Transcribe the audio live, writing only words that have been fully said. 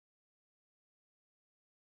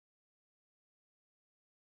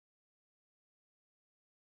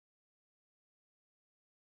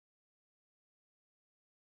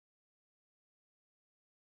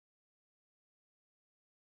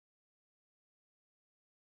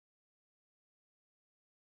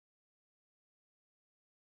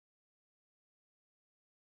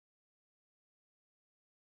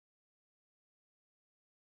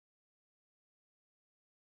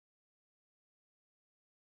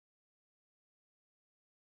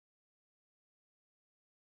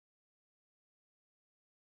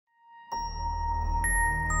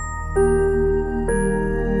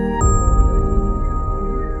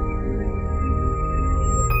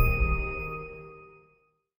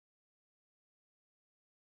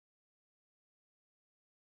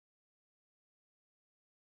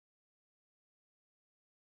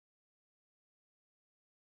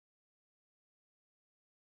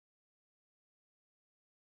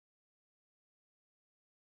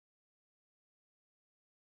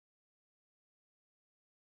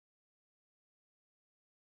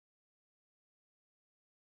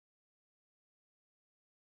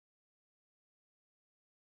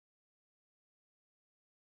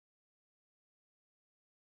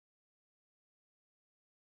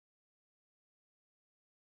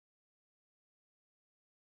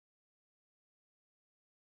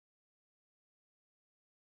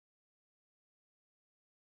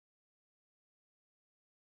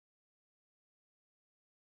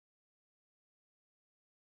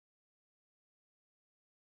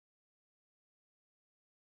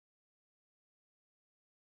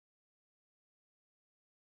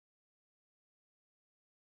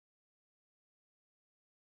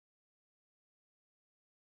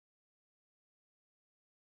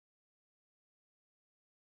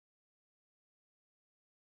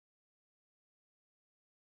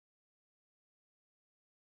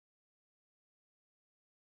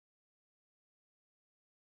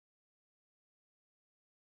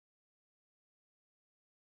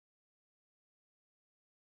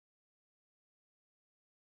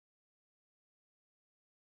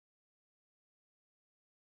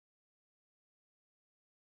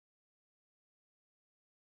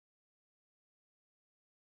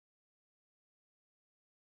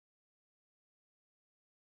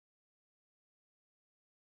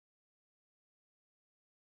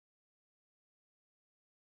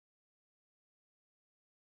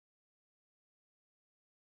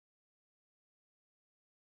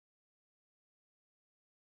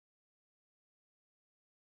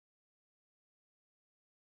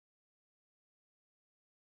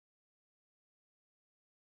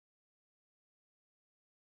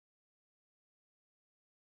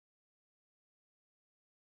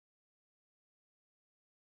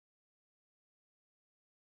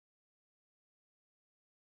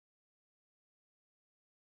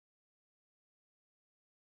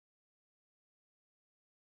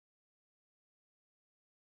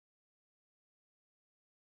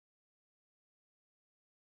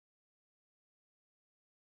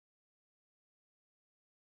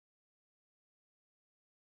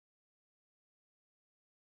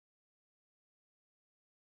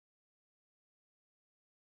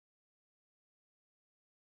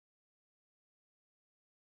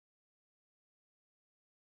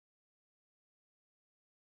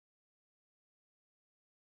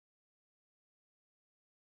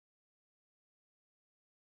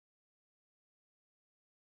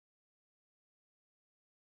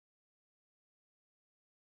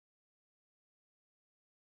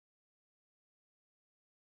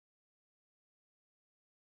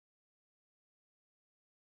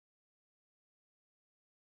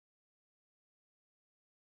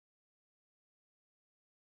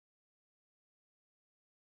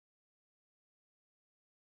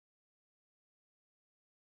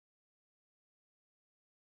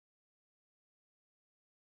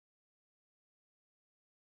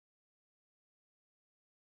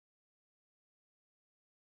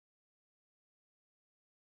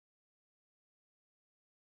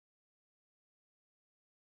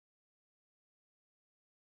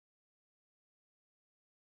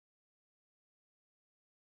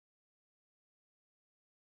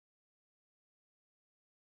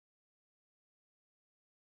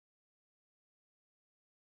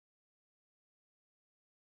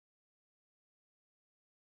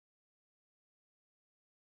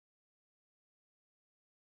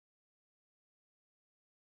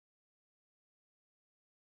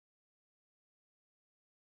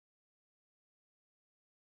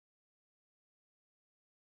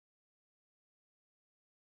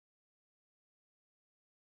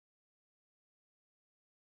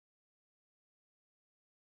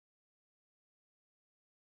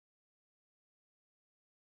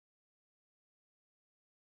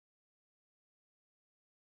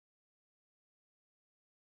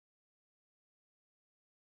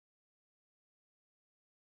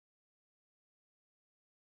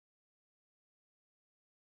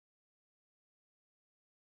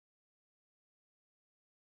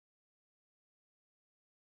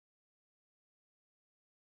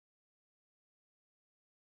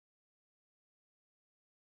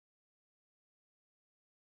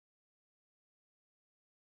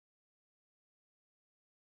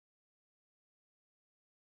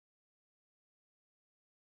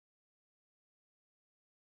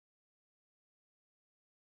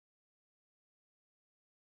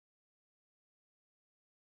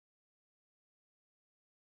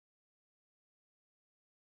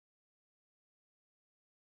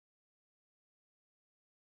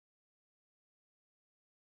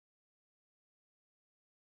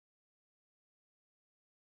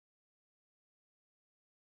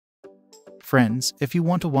Friends, if you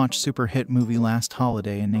want to watch super hit movie Last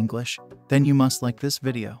Holiday in English, then you must like this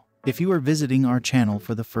video. If you are visiting our channel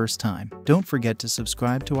for the first time, don't forget to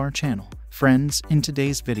subscribe to our channel. Friends, in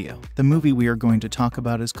today's video, the movie we are going to talk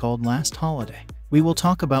about is called Last Holiday. We will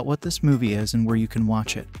talk about what this movie is and where you can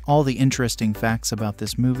watch it. All the interesting facts about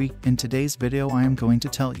this movie in today's video I am going to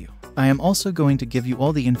tell you. I am also going to give you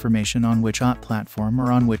all the information on which platform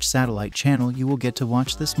or on which satellite channel you will get to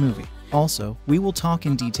watch this movie. Also, we will talk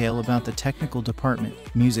in detail about the technical department,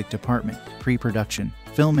 music department, pre-production,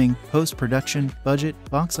 filming, post-production, budget,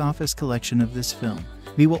 box office collection of this film.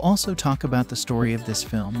 We will also talk about the story of this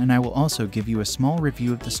film, and I will also give you a small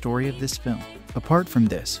review of the story of this film. Apart from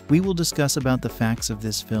this, we will discuss about the facts of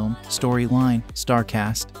this film, storyline, star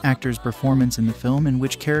cast, actors' performance in the film, and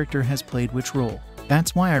which character has played which role.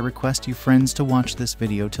 That's why I request you friends to watch this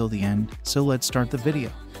video till the end, so let's start the video.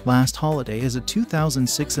 Last Holiday is a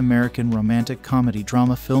 2006 American romantic comedy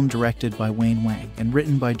drama film directed by Wang and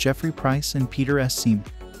written by Jeffrey Price and Peter S. Seaman.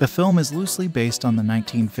 The film is loosely based on the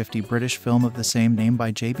 1950 British film of the same name by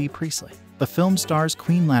J.B. Priestley. The film stars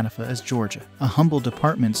Queen Latifah as Georgia, a humble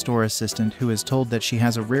department store assistant who is told that she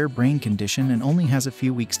has a rare brain condition and only has a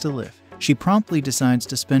few weeks to live. She promptly decides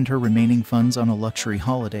to spend her remaining funds on a luxury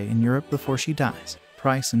holiday in Europe before she dies.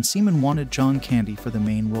 Price and Seaman wanted John Candy for the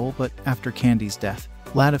main role, but after Candy's death,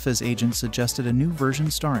 Latifah's agent suggested a new version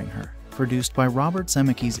starring her. Produced by Robert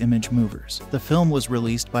Zemeckis' ImageMovers, the film was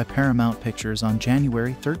released by Paramount Pictures on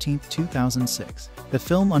January 13, 2006. The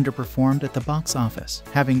film underperformed at the box office,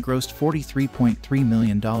 having grossed $43.3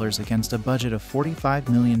 million against a budget of $45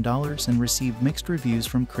 million and received mixed reviews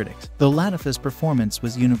from critics, though Latifah's performance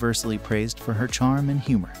was universally praised for her charm and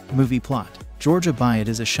humor. Movie plot. Georgia Witt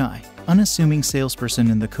is a shy, unassuming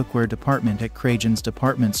salesperson in the cookware department at Cragen's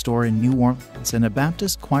department store in New Orleans and a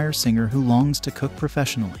Baptist choir singer who longs to cook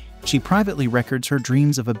professionally. She privately records her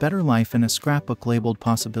dreams of a better life in a scrapbook labeled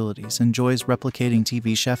Possibilities and enjoys replicating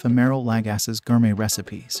TV chef Emeril Lagasse's gourmet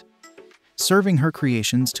recipes, serving her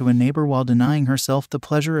creations to a neighbor while denying herself the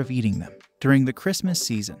pleasure of eating them. During the Christmas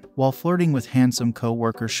season, while flirting with handsome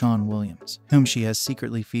co-worker Sean Williams, whom she has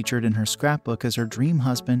secretly featured in her scrapbook as her dream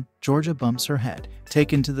husband, Georgia bumps her head.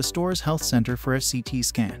 Taken to the store's health center for a CT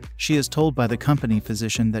scan, she is told by the company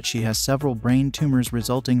physician that she has several brain tumors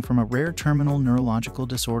resulting from a rare terminal neurological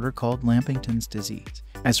disorder called Lampington's disease.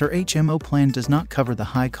 As her HMO plan does not cover the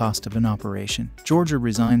high cost of an operation, Georgia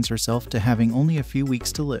resigns herself to having only a few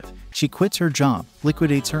weeks to live. She quits her job,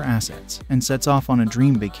 liquidates her assets, and sets off on a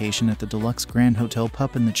dream vacation at the deluxe Grand Hotel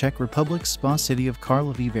Pup in the Czech Republic's spa city of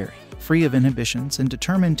Karlovy Vary. Free of inhibitions and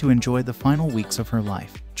determined to enjoy the final weeks of her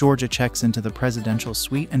life, Georgia checks into the presidential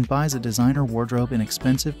suite and buys a designer wardrobe in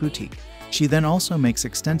expensive boutique. She then also makes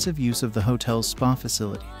extensive use of the hotel's spa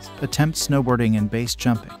facilities, attempts snowboarding and base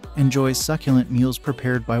jumping, enjoys succulent meals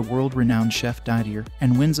prepared by world-renowned chef Didier,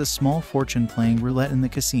 and wins a small fortune playing roulette in the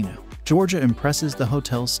casino. Georgia impresses the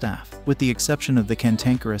hotel's staff, with the exception of the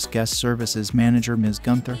cantankerous guest services manager Ms.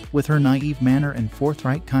 Gunther, with her naive manner and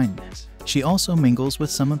forthright kindness. She also mingles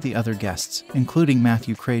with some of the other guests, including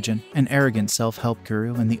Matthew Cragen, an arrogant self-help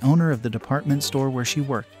guru and the owner of the department store where she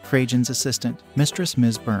worked, Cragen's assistant, Mistress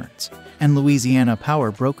Ms. Burns, and Louisiana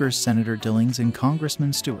power brokers Senator Dillings and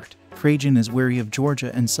Congressman Stewart. Cragen is wary of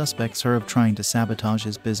Georgia and suspects her of trying to sabotage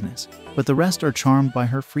his business, but the rest are charmed by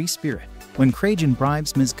her free spirit. When Cragen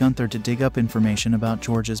bribes Ms. Gunther to dig up information about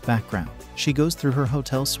Georgia's background, she goes through her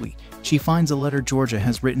hotel suite. She finds a letter Georgia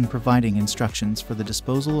has written providing instructions for the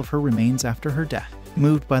disposal of her remains after her death.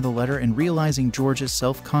 Moved by the letter and realizing Georgia's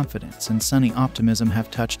self-confidence and sunny optimism have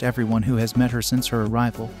touched everyone who has met her since her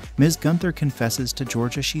arrival, Ms. Gunther confesses to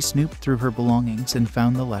Georgia she snooped through her belongings and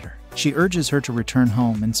found the letter. She urges her to return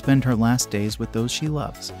home and spend her last days with those she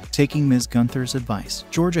loves. Taking Ms. Gunther's advice,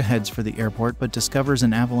 Georgia heads for the airport but discovers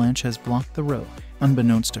an avalanche has blocked the road.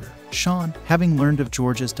 Unbeknownst to her, Sean, having learned of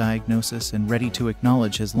Georgia's diagnosis and ready to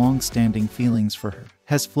acknowledge his long-standing feelings for her,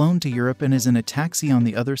 has flown to Europe and is in a taxi on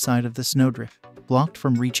the other side of the snowdrift, blocked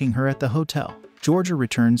from reaching her at the hotel. Georgia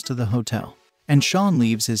returns to the hotel, and Sean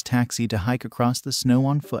leaves his taxi to hike across the snow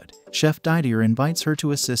on foot. Chef Didier invites her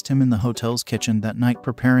to assist him in the hotel's kitchen that night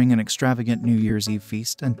preparing an extravagant New Year's Eve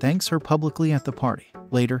feast and thanks her publicly at the party.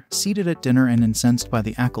 Later, seated at dinner and incensed by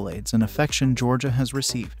the accolades and affection Georgia has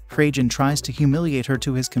received, Cragen tries to humiliate her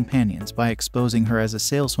to his companions by exposing her as a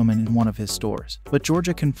saleswoman in one of his stores, but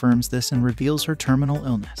Georgia confirms this and reveals her terminal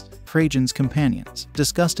illness. Cragen's companions,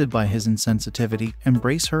 disgusted by his insensitivity,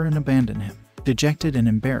 embrace her and abandon him. Dejected and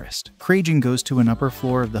embarrassed, Cragen goes to an upper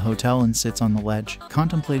floor of the hotel and sits on the ledge,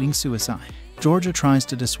 contemplating suicide. Georgia tries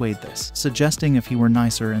to dissuade this, suggesting if he were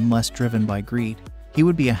nicer and less driven by greed, he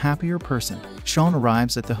would be a happier person. Sean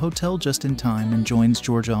arrives at the hotel just in time and joins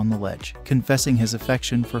Georgia on the ledge, confessing his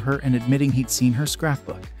affection for her and admitting he'd seen her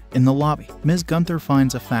scrapbook. In the lobby, Ms. Gunther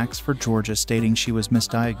finds a fax for Georgia stating she was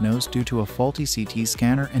misdiagnosed due to a faulty CT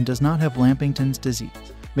scanner and does not have Lampington's disease.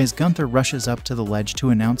 Ms. Gunther rushes up to the ledge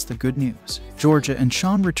to announce the good news. Georgia and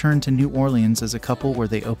Sean return to New Orleans as a couple where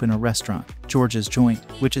they open a restaurant, Georgia's Joint,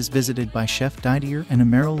 which is visited by Chef Didier and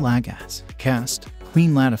Emeril Lagasse. Cast: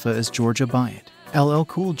 Queen Latifah as Georgia Byatt, LL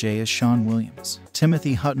Cool J as Sean Williams,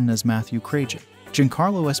 Timothy Hutton as Matthew Cragen,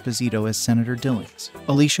 Giancarlo Esposito as Senator Dillings,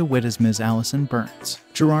 Alicia Witt as Ms. Allison Burns,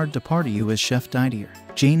 Gerard Depardieu as Chef Didier,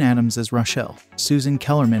 Jane Addams as Rochelle, Susan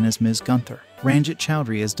Kellerman as Ms. Gunther, Ranjit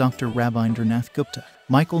Chowdhury as Dr. Rabindranath Gupta,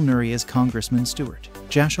 Michael Nuri as Congressman Stewart,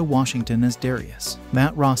 Jasha Washington as Darius,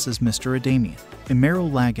 Matt Ross as Mr. Adamian,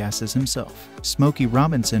 Emeril Lagasse as himself, Smokey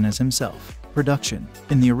Robinson as himself. Production: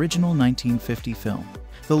 in the original 1950 film,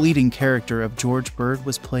 the leading character of George Bird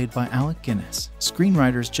was played by Alec Guinness.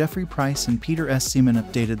 Screenwriters Jeffrey Price and Peter S. Seaman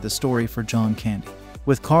updated the story for John Candy,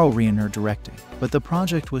 with Carl Reiner directing, but the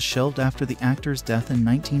project was shelved after the actor's death in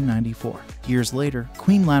 1994. Years later,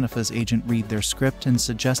 Queen Latifah's agent read their script and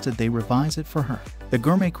suggested they revise it for her. The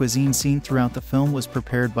gourmet cuisine seen throughout the film was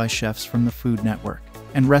prepared by chefs from the Food Network,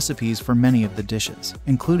 and recipes for many of the dishes,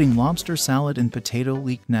 including lobster salad in potato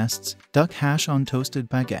leek nests, duck hash on toasted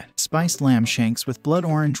baguette, spiced lamb shanks with blood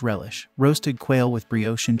orange relish, roasted quail with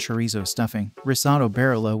brioche and chorizo stuffing, risotto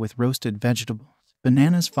barolo with roasted vegetables.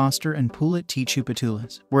 Bananas Foster and Poulet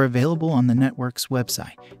Chupatulas were available on the network's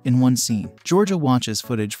website. In one scene, Georgia watches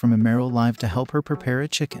footage from Emeril live to help her prepare a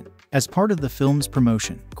chicken. As part of the film's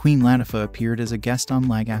promotion, Queen Latifah appeared as a guest on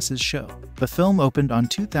Lagasse's show. The film opened on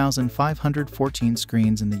 2,514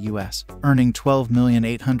 screens in the US, earning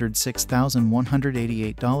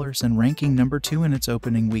 $12,806,188 and ranking number 2 in its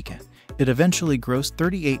opening weekend. It eventually grossed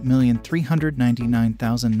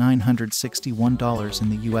 $38,399,961 in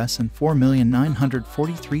the US and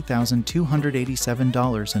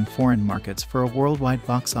 $4,943,287 in foreign markets for a worldwide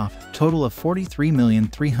box office total of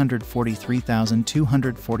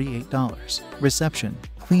 $43,343,248. Reception: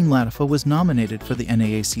 Queen Latifah was nominated for the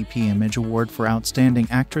NAACP Image Award for Outstanding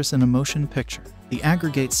Actress in a Motion Picture. The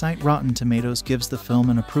aggregate site Rotten Tomatoes gives the film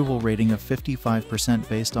an approval rating of 55%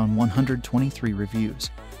 based on 123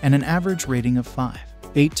 reviews, and an average rating of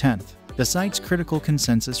 5.8. The site's critical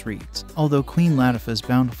consensus reads, although Queen Latifah's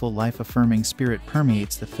bountiful life-affirming spirit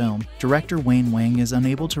permeates the film, director Wang is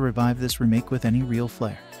unable to revive this remake with any real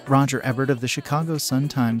flair. Roger Ebert of the Chicago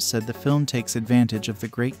Sun-Times said the film takes advantage of the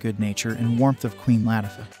great good nature and warmth of Queen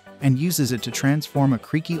Latifah, and uses it to transform a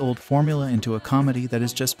creaky old formula into a comedy that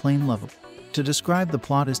is just plain lovable. To describe the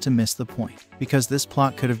plot is to miss the point, because this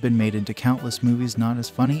plot could have been made into countless movies not as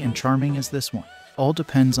funny and charming as this one. All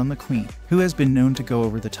depends on the Queen, who has been known to go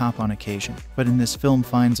over the top on occasion, but in this film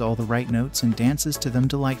finds all the right notes and dances to them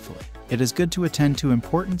delightfully. It is good to attend to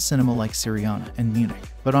important cinema like Syriana and Munich,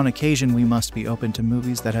 but on occasion we must be open to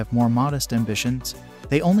movies that have more modest ambitions.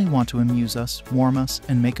 They only want to amuse us, warm us,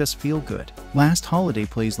 and make us feel good. Last Holiday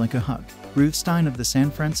plays like a hug. Ruth Stein of the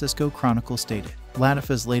San Francisco Chronicle stated,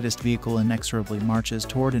 Latifah's latest vehicle inexorably marches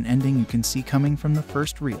toward an ending you can see coming from the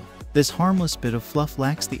first reel. This harmless bit of fluff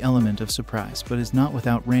lacks the element of surprise but is not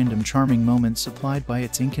without random charming moments supplied by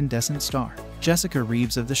its incandescent star. Jessica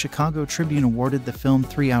Reeves of the Chicago Tribune awarded the film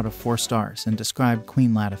 3 out of 4 stars and described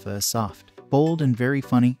Queen Latifah as soft, bold, and very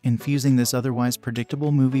funny, infusing this otherwise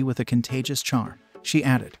predictable movie with a contagious charm. She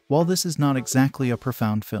added, while this is not exactly a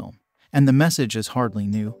profound film, and the message is hardly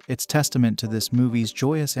new, it's testament to this movie's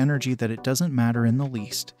joyous energy that it doesn't matter in the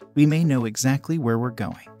least. We may know exactly where we're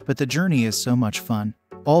going, but the journey is so much fun.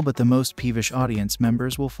 All but the most peevish audience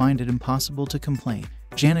members will find it impossible to complain.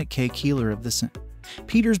 Janet K. Keeler of the St.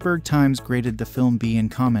 Petersburg Times graded the film B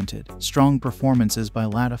and commented, strong performances by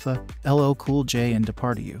Latifah, LL Cool J and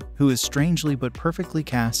Depardieu, who is strangely but perfectly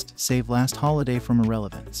cast, save Last Holiday from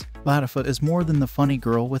irrelevance. Latifah is more than the funny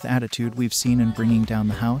girl with attitude we've seen in Bringing Down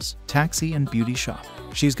the House, Taxi and Beauty Shop.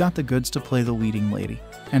 She's got the goods to play the leading lady,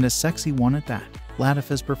 and a sexy one at that.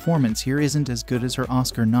 Latifah's performance here isn't as good as her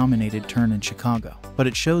Oscar-nominated turn in Chicago, but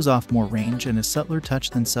it shows off more range and a subtler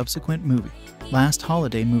touch than subsequent movie. Last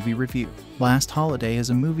Holiday Movie Review. Last Holiday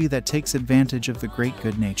is a movie that takes advantage of the great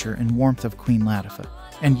good nature and warmth of Queen Latifah,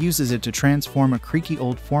 and uses it to transform a creaky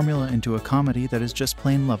old formula into a comedy that is just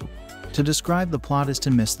plain lovable. To describe the plot is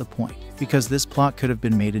to miss the point, because this plot could have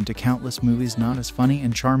been made into countless movies not as funny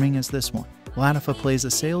and charming as this one. Latifah plays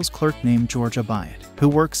a sales clerk named Georgia Byatt, who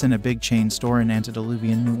works in a big chain store in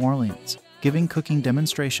antediluvian New Orleans, giving cooking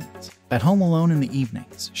demonstrations. At home alone in the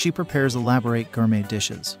evenings, she prepares elaborate gourmet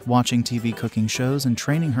dishes, watching TV cooking shows and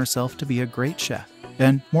training herself to be a great chef.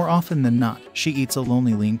 Then, more often than not, she eats a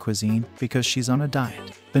lonely lean cuisine because she's on a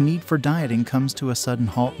diet. The need for dieting comes to a sudden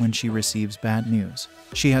halt when she receives bad news.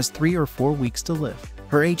 She has 3 or 4 weeks to live.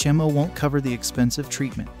 Her HMO won't cover the expensive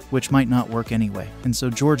treatment, which might not work anyway, and so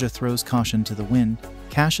Georgia throws caution to the wind,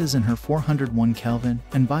 cashes in her 401 Kelvin,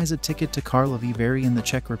 and buys a ticket to Karlovy Vary in the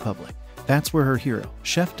Czech Republic. That's where her hero,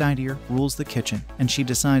 Chef Didier, rules the kitchen, and she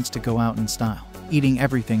decides to go out in style, eating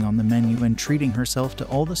everything on the menu and treating herself to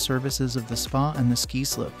all the services of the spa and the ski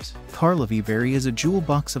slopes. Karlovy Vary is a jewel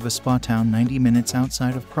box of a spa town 90 minutes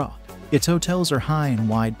outside of Prague. Its hotels are high and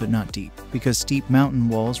wide but not deep, because steep mountain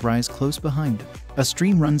walls rise close behind them. A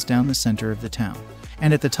stream runs down the center of the town,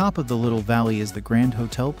 and at the top of the little valley is the Grand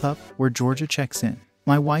Hotel Pub, where Georgia checks in.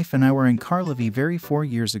 My wife and I were in Karlovy Vary 4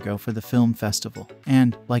 years ago for the film festival,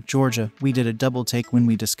 and, like Georgia, we did a double take when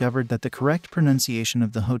we discovered that the correct pronunciation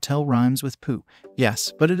of the hotel rhymes with poo.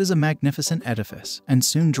 Yes, but it is a magnificent edifice, and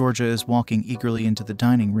soon Georgia is walking eagerly into the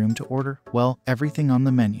dining room to order, well, everything on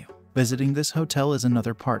the menu. Visiting this hotel is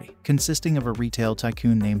another party, consisting of a retail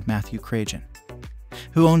tycoon named Matthew Cragen,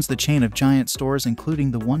 who owns the chain of giant stores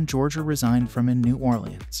including the one Georgia resigned from in New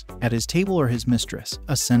Orleans. At his table are his mistress,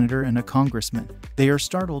 a senator and a congressman. They are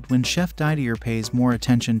startled when Chef Didier pays more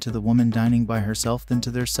attention to the woman dining by herself than to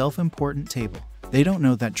their self-important table. They don't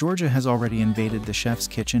know that Georgia has already invaded the chef's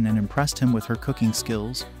kitchen and impressed him with her cooking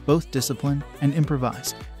skills, both disciplined and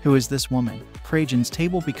improvised. Who is this woman? Cragen's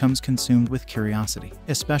table becomes consumed with curiosity,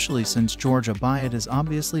 especially since Georgia by it is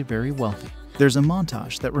obviously very wealthy. There's a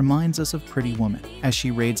montage that reminds us of Pretty Woman, as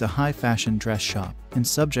she raids a high-fashion dress shop and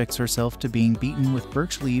subjects herself to being beaten with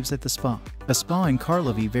birch leaves at the spa. A spa in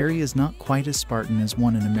Karlovy Vary is not quite as Spartan as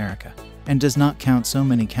one in America, and does not count so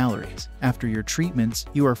many calories. After your treatments,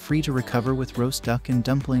 you are free to recover with roast duck and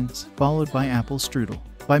dumplings, followed by apple strudel.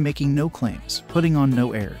 By making no claims, putting on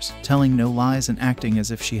no airs, telling no lies and acting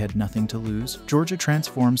as if she had nothing to lose, Georgia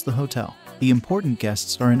transforms the hotel. The important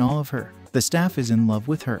guests are in awe of her. The staff is in love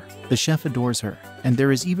with her, the chef adores her, and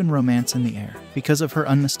there is even romance in the air because of her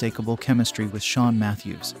unmistakable chemistry with Sean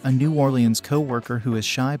Matthews, a New Orleans co-worker who is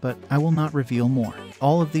shy, but I will not reveal more.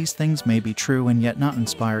 All of these things may be true and yet not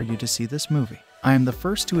inspire you to see this movie. I am the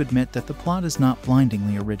first to admit that the plot is not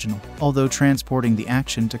blindingly original, although transporting the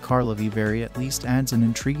action to Karlovy Vary at least adds an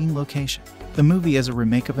intriguing location. The movie is a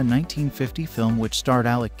remake of a 1950 film which starred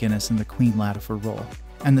Alec Guinness in the Queen Latifah role,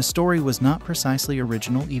 and the story was not precisely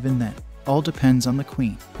original even then. All depends on the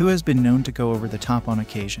Queen, who has been known to go over the top on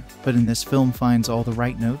occasion, but in this film finds all the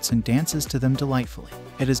right notes and dances to them delightfully.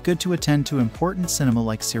 It is good to attend to important cinema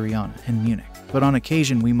like Syriana and Munich, but on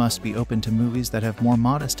occasion we must be open to movies that have more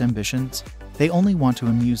modest ambitions. They only want to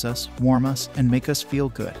amuse us, warm us, and make us feel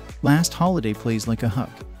good. Last Holiday plays like a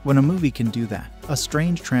hug. When a movie can do that, a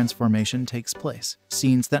strange transformation takes place.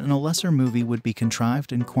 Scenes that in a lesser movie would be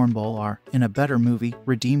contrived and cornball are, in a better movie,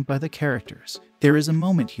 redeemed by the characters. There is a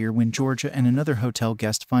moment here when Georgia and another hotel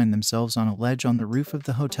guest find themselves on a ledge on the roof of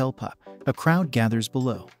the hotel pub. A crowd gathers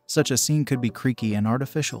below. Such a scene could be creaky and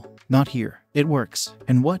artificial. Not here. It works.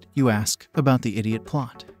 And what, you ask, about the idiot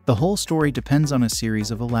plot? The whole story depends on a series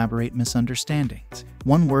of elaborate misunderstandings.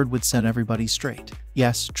 One word would set everybody straight.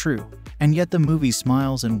 Yes, true. And yet the movie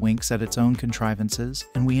smiles and winks at its own contrivances,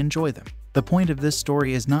 and we enjoy them. The point of this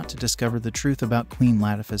story is not to discover the truth about Queen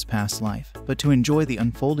Latifah's past life, but to enjoy the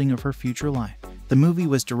unfolding of her future life. The movie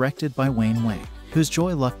was directed by Wang, whose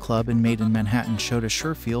Joy Luck Club and Made in Manhattan showed a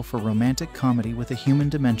sure feel for romantic comedy with a human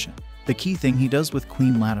dimension. The key thing he does with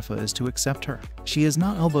Queen Latifah is to accept her. She is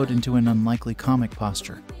not elbowed into an unlikely comic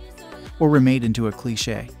posture, or remade into a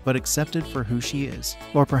cliché, but accepted for who she is.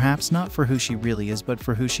 Or perhaps not for who she really is, but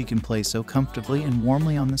for who she can play so comfortably and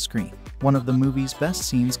warmly on the screen. One of the movie's best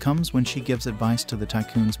scenes comes when she gives advice to the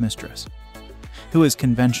tycoon's mistress, who is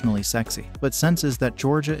conventionally sexy, but senses that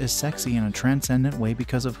Georgia is sexy in a transcendent way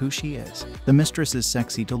because of who she is. The mistress is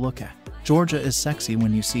sexy to look at. Georgia is sexy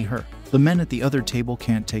when you see her. The men at the other table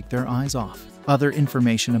can't take their eyes off. Other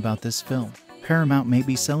information about this film. Paramount may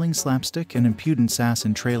be selling slapstick and impudent sass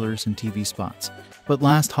in trailers and TV spots, but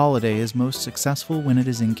Last Holiday is most successful when it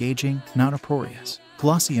is engaging, not uproarious.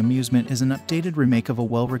 Glossy Amusement is an updated remake of a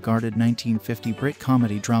well-regarded 1950 Brit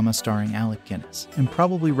comedy drama starring Alec Guinness, and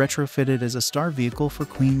probably retrofitted as a star vehicle for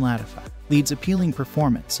Queen Latifah. Lead's appealing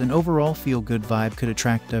performance and overall feel-good vibe could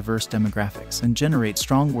attract diverse demographics and generate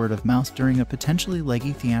strong word of mouth during a potentially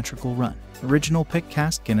leggy theatrical run. Original pick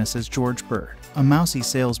cast Guinness as George Bird, a mousy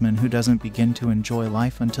salesman who doesn't begin to enjoy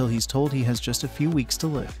life until he's told he has just a few weeks to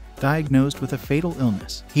live. Diagnosed with a fatal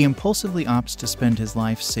illness, he impulsively opts to spend his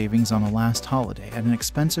life's savings on a last holiday at an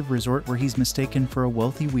expensive resort where he's mistaken for a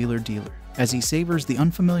wealthy wheeler dealer. As he savors the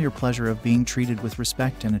unfamiliar pleasure of being treated with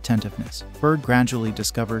respect and attentiveness, Bird gradually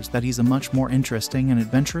discovers that he's a much more interesting and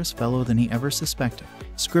adventurous fellow than he ever suspected.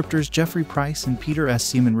 Scripters Jeffrey Price and Peter S.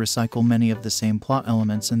 Seaman recycle many of the same plot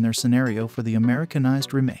elements in their scenario for the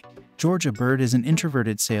Americanized remake. Georgia Bird is an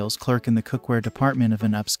introverted sales clerk in the cookware department of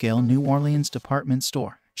an upscale New Orleans department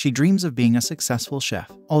store. She dreams of being a successful chef,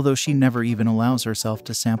 although she never even allows herself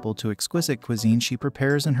to sample to exquisite cuisine she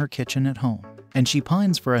prepares in her kitchen at home. And she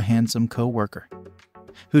pines for a handsome co-worker,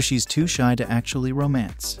 who she's too shy to actually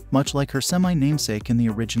romance. Much like her semi-namesake in the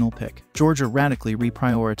original pick, Georgia radically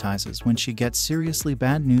reprioritizes when she gets seriously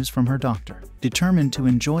bad news from her doctor. Determined to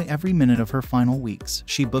enjoy every minute of her final weeks,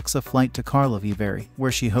 she books a flight to Karlovy,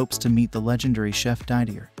 where she hopes to meet the legendary Chef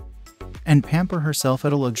Didier and pamper herself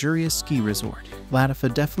at a luxurious ski resort.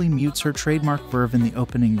 Latifah deftly mutes her trademark verve in the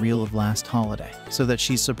opening reel of Last Holiday, so that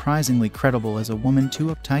she's surprisingly credible as a woman too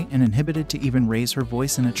uptight and inhibited to even raise her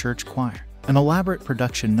voice in a church choir. An elaborate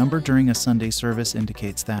production number during a Sunday service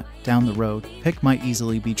indicates that, down the road, Pick might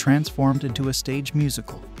easily be transformed into a stage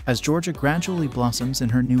musical, as Georgia gradually blossoms in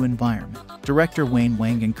her new environment. Director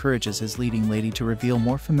Wang encourages his leading lady to reveal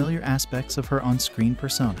more familiar aspects of her on-screen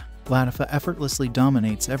persona. Latifah effortlessly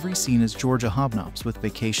dominates every scene as Georgia hobnobs with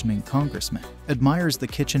vacationing congressmen, admires the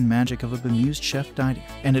kitchen magic of a bemused Chef Didier,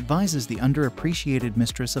 and advises the underappreciated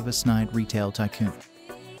mistress of a snide retail tycoon,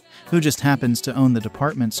 who just happens to own the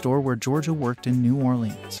department store where Georgia worked in New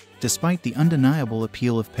Orleans. Despite the undeniable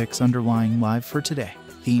appeal of Pick's underlying Live for Today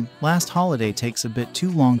theme, Last Holiday takes a bit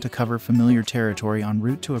too long to cover familiar territory en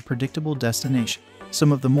route to a predictable destination.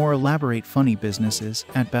 Some of the more elaborate funny business is,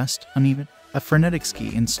 at best, uneven. A frenetic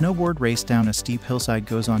ski and snowboard race down a steep hillside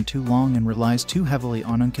goes on too long and relies too heavily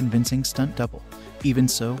on unconvincing stunt double. Even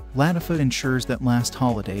so, Latifah ensures that Last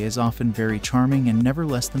Holiday is often very charming and never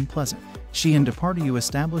less than pleasant. She and Depardieu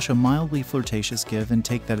establish a mildly flirtatious give and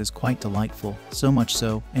take that is quite delightful, so much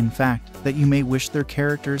so, in fact, that you may wish their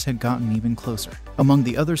characters had gotten even closer. Among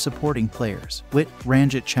the other supporting players, Witt,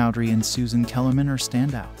 Ranjit Chowdhury and Susan Kellerman are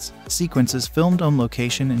standouts. Sequences filmed on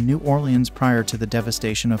location in New Orleans prior to the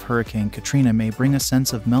devastation of Hurricane Katrina may bring a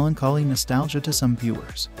sense of melancholy nostalgia to some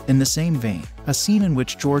viewers. In the same vein, a scene in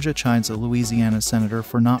which Georgia chides a Louisiana senator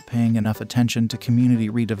for not paying enough attention to community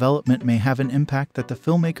redevelopment may have an impact that the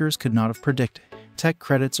filmmakers could not have predicted. Tech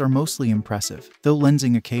credits are mostly impressive, though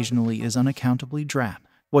lensing occasionally is unaccountably drab.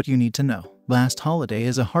 What you need to know. Last Holiday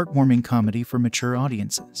is a heartwarming comedy for mature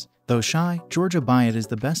audiences. Though shy, Georgia Byett is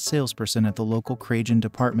the best salesperson at the local Cragen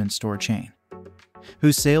department store chain,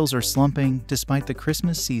 whose sales are slumping despite the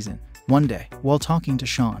Christmas season. One day, while talking to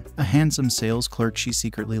Sean, a handsome sales clerk she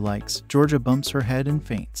secretly likes, Georgia bumps her head and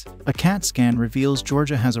faints. A CAT scan reveals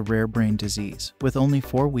Georgia has a rare brain disease, with only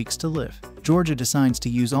 4 weeks to live. Georgia decides to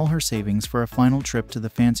use all her savings for a final trip to the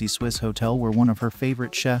fancy Swiss hotel where one of her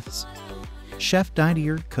favorite chefs, Chef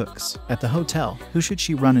Didier, cooks. At the hotel, who should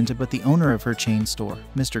she run into but the owner of her chain store,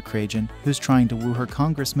 Mr. Cragen, who's trying to woo her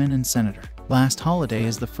congressman and senator. Last Holiday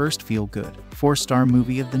is the first feel-good, 4-star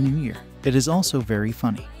movie of the new year. It is also very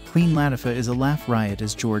funny. Queen Latifah is a laugh riot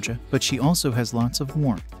as Georgia, but she also has lots of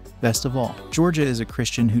warmth. Best of all, Georgia is a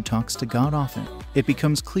Christian who talks to God often. It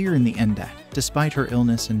becomes clear in the end that, despite her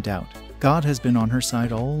illness and doubt, God has been on her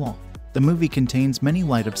side all along. The movie contains many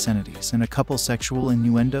light obscenities and a couple sexual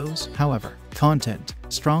innuendos, however. Content: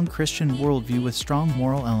 strong Christian worldview with strong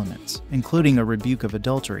moral elements, including a rebuke of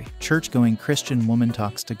adultery. Church-going Christian woman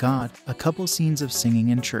talks to God, a couple scenes of singing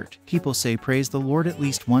in church. People say praise the Lord at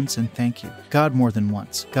least once and thank you God more than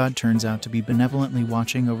once. God turns out to be benevolently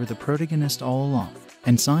watching over the protagonist all along.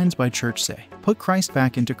 And signs by church say, put Christ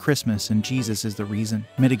back into Christmas and Jesus is the reason,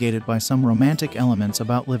 mitigated by some romantic elements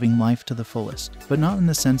about living life to the fullest, but not in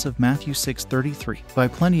the sense of Matthew 6:33, by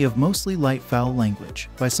plenty of mostly light foul language,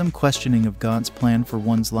 by some questioning of God's plan for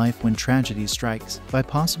one's life when tragedy strikes, by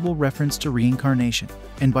possible reference to reincarnation,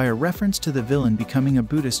 and by a reference to the villain becoming a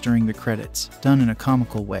Buddhist during the credits, done in a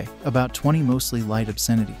comical way, about 20 mostly light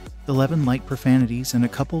obscenity, 11 light profanities and a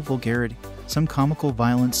couple vulgarity, some comical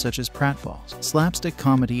violence such as pratfalls, slapstick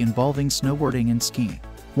comedy involving snowboarding and skiing,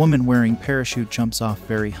 woman wearing parachute jumps off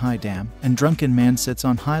very high dam, and drunken man sits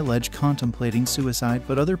on high ledge contemplating suicide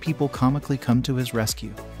but other people comically come to his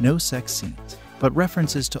rescue. No sex scenes, but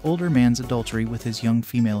references to older man's adultery with his young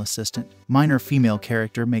female assistant. Minor female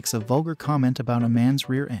character makes a vulgar comment about a man's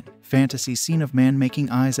rear end. Fantasy scene of man making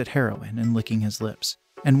eyes at heroine and licking his lips.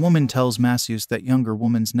 And woman tells masseuse that younger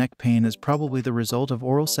woman's neck pain is probably the result of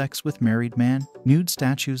oral sex with married man. Nude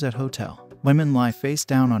statues at hotel. Women lie face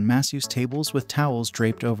down on masseuse tables with towels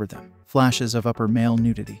draped over them. flashes of upper male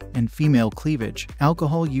nudity and female cleavage,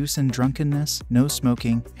 alcohol use and drunkenness, no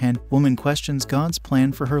smoking, and woman questions God's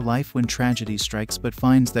plan for her life when tragedy strikes but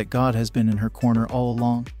finds that God has been in her corner all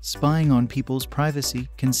along, spying on people's privacy,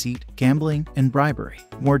 conceit, gambling, and bribery.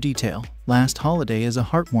 More detail. Last Holiday is a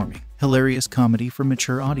heartwarming, hilarious comedy for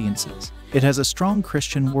mature audiences. It has a strong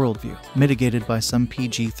Christian worldview, mitigated by some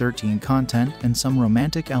PG-13 content and some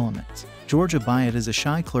romantic elements. Georgia Byatt is a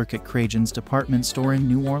shy clerk at Cragen's department store in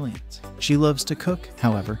New Orleans. She loves to cook,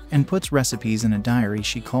 however, and puts recipes in a diary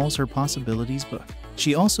she calls her Possibilities book.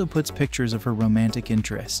 She also puts pictures of her romantic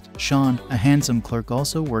interest, Sean, a handsome clerk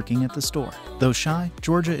also working at the store. Though shy,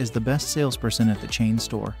 Georgia is the best salesperson at the chain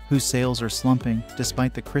store, whose sales are slumping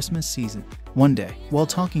despite the Christmas season. One day, while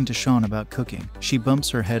talking to Sean about cooking, she bumps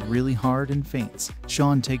her head really hard and faints.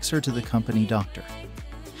 Sean takes her to the company doctor,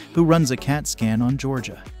 who runs a CAT scan on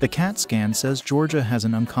Georgia. The CAT scan says Georgia has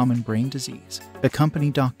an uncommon brain disease. The company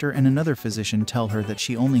doctor and another physician tell her that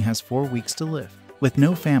she only has 4 weeks to live. With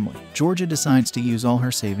no family, Georgia decides to use all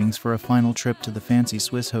her savings for a final trip to the fancy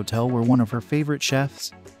Swiss hotel where one of her favorite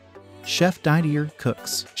chefs, Chef Didier,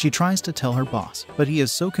 cooks. She tries to tell her boss, but he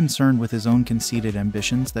is so concerned with his own conceited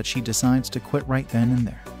ambitions that she decides to quit right then and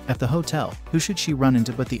there. At the hotel, who should she run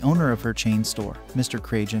into but the owner of her chain store, Mr.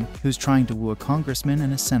 Cragen, who's trying to woo a congressman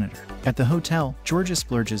and a senator. At the hotel, Georgia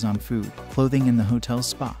splurges on food, clothing in the hotel's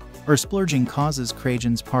spa. Her splurging causes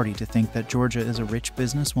Cragen's party to think that Georgia is a rich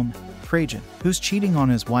businesswoman. Cragen, who's cheating on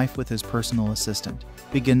his wife with his personal assistant,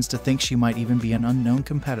 begins to think she might even be an unknown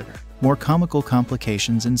competitor. More comical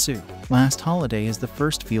complications ensue. Last Holiday is the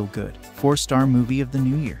first feel-good, 4-star movie of the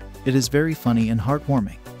new year. It is very funny and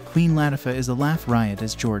heartwarming. Queen Latifah is a laugh riot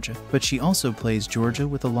as Georgia, but she also plays Georgia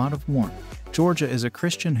with a lot of warmth. Georgia is a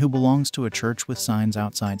Christian who belongs to a church with signs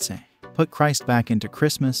outside saying, "Put Christ back into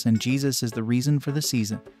Christmas and Jesus is the reason for the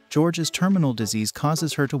season." Georgia's terminal disease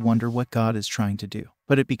causes her to wonder what God is trying to do,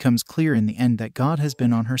 but it becomes clear in the end that God has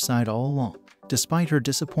been on her side all along. Despite her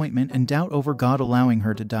disappointment and doubt over God allowing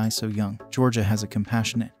her to die so young, Georgia has a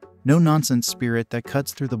compassionate, no-nonsense spirit that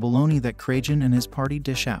cuts through the baloney that Cragen and his party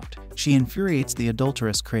dish out. She infuriates the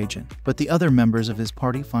adulterous Cragen, but the other members of his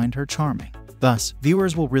party find her charming. Thus,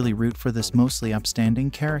 viewers will really root for this mostly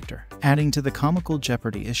upstanding character. Adding to the comical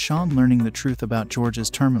jeopardy is Sean learning the truth about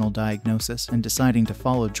Georgia's terminal diagnosis and deciding to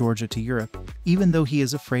follow Georgia to Europe, even though he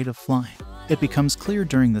is afraid of flying. It becomes clear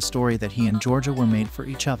during the story that he and Georgia were made for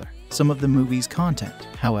each other. Some of the movie's content,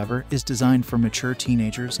 however, is designed for mature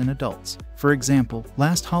teenagers and adults. For example,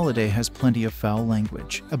 Last Holiday has plenty of foul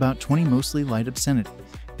language, about 20 mostly light obscenities.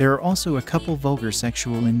 There are also a couple vulgar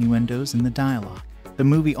sexual innuendos in the dialogue. The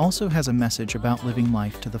movie also has a message about living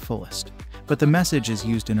life to the fullest, but the message is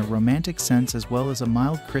used in a romantic sense as well as a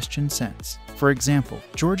mild Christian sense. For example,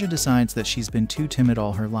 Georgia decides that she's been too timid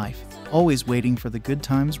all her life, always waiting for the good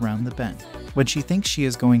times round the bend. When she thinks she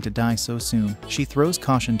is going to die so soon, she throws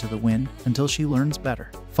caution to the wind until she learns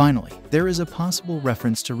better. Finally, there is a possible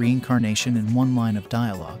reference to reincarnation in one line of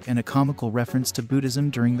dialogue and a comical reference to Buddhism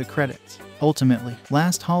during the credits. Ultimately,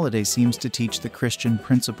 Last Holiday seems to teach the Christian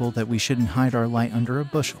principle that we shouldn't hide our light under a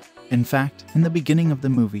bushel. In fact, in the beginning of the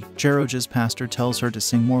movie, Georgia's pastor tells her to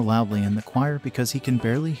sing more loudly in the choir because he can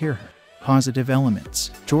barely hear her. Positive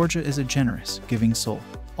elements. Georgia is a generous, giving soul,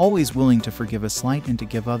 always willing to forgive a slight and to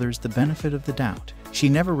give others the benefit of the doubt. She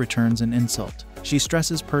never returns an insult. She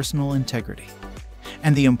stresses personal integrity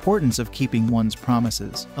and the importance of keeping one's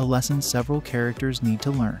promises, a lesson several characters need to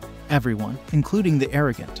learn. Everyone, including the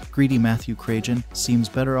arrogant, greedy Matthew Cragen, seems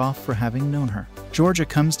better off for having known her. Georgia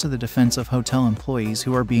comes to the defense of hotel employees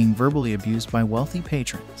who are being verbally abused by wealthy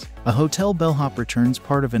patrons. A hotel bellhop returns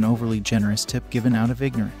part of an overly generous tip given out of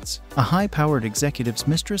ignorance. A high-powered executive's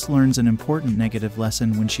mistress learns an important negative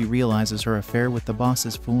lesson when she realizes her affair with the boss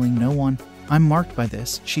is fooling no one. "I'm marked by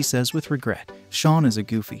this," she says with regret. Sean is a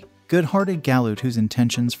goofy, good-hearted galoot whose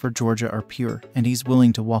intentions for Georgia are pure, and he's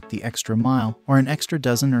willing to walk the extra mile, or an extra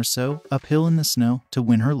dozen or so, uphill in the snow, to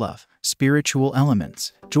win her love. Spiritual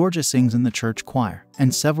elements. Georgia sings in the church choir,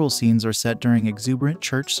 and several scenes are set during exuberant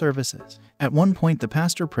church services. At one point, the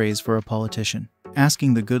pastor prays for a politician,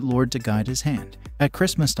 asking the good Lord to guide his hand. At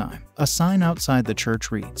Christmas time, a sign outside the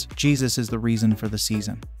church reads, "Jesus is the reason for the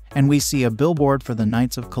season." And we see a billboard for the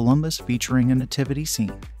Knights of Columbus featuring a nativity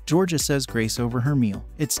scene. Georgia says grace over her meal.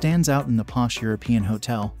 It stands out in the posh European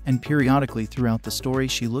hotel, and periodically throughout the story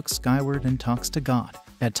she looks skyward and talks to God.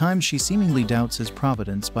 At times she seemingly doubts his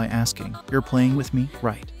providence by asking, "You're playing with me,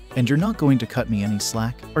 right? And you're not going to cut me any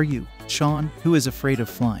slack, are you?" Sean, who is afraid of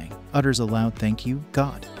flying, utters a loud "Thank you,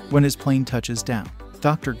 God," when his plane touches down.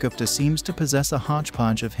 Dr. Gupta seems to possess a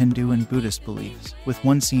hodgepodge of Hindu and Buddhist beliefs, with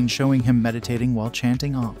one scene showing him meditating while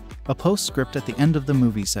chanting Om. A postscript at the end of the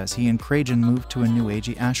movie says he and Krajan moved to a New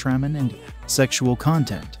Agey ashram in India. Sexual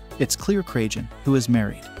content. It's clear Krajan, who is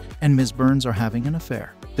married, and Ms. Burns are having an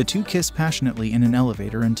affair. The two kiss passionately in an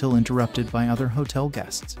elevator until interrupted by other hotel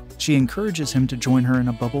guests. She encourages him to join her in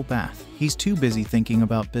a bubble bath. He's too busy thinking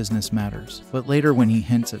about business matters, but later when he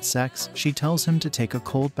hints at sex, she tells him to take a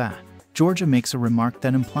cold bath. Georgia makes a remark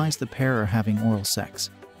that implies the pair are having oral sex,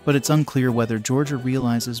 but it's unclear whether Georgia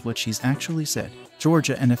realizes what she's actually said.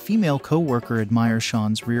 Georgia and a female co-worker admire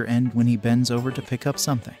Sean's rear end when he bends over to pick up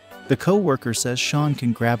something. The co-worker says Sean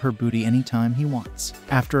can grab her booty anytime he wants.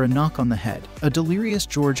 After a knock on the head, a delirious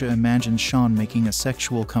Georgia imagines Sean making a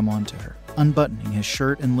sexual come on to her, unbuttoning his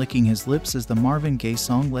shirt and licking his lips as the Marvin Gaye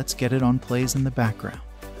song Let's Get It On plays in the background.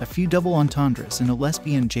 A few double entendres and a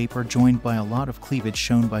lesbian jape are joined by a lot of cleavage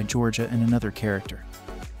shown by Georgia and another character,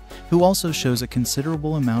 who also shows a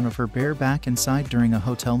considerable amount of her bare back and side during a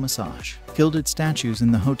hotel massage. Gilded statues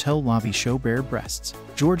in the hotel lobby show bare breasts.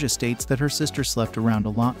 Georgia states that her sister slept around a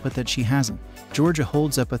lot but that she hasn't. Georgia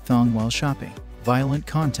holds up a thong while shopping. Violent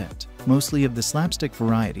content, mostly of the slapstick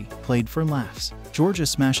variety, played for laughs. Georgia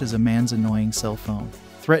smashes a man's annoying cell phone,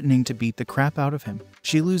 threatening to beat the crap out of him.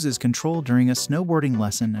 She loses control during a snowboarding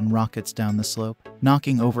lesson and rockets down the slope,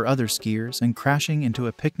 knocking over other skiers and crashing into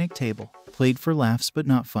a picnic table, played for laughs but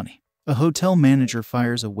not funny. A hotel manager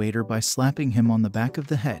fires a waiter by slapping him on the back of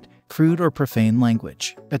the head. Crude or profane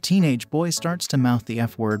language. A teenage boy starts to mouth the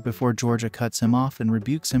F word before Georgia cuts him off and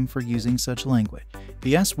rebukes him for using such language.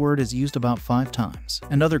 The S word is used about 5 times,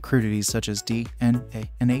 and other crudities such as D, N, A,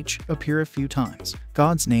 and H appear a few times.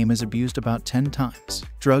 God's name is abused about 10 times.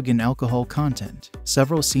 Drug and alcohol content.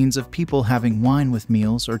 Several scenes of people having wine with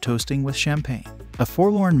meals or toasting with champagne. A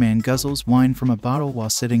forlorn man guzzles wine from a bottle while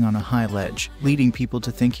sitting on a high ledge, leading people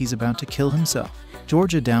to think he's about to kill himself.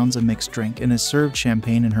 Georgia downs a mixed drink and is served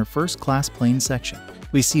champagne in her first-class plain section.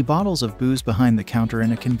 We see bottles of booze behind the counter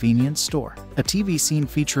in a convenience store. A TV scene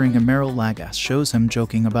featuring Emeril Lagasse shows him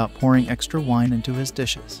joking about pouring extra wine into his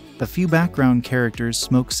dishes. A few background characters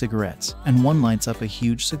smoke cigarettes, and one lights up a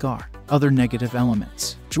huge cigar. Other negative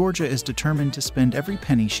elements. Georgia is determined to spend every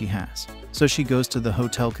penny she has, so she goes to the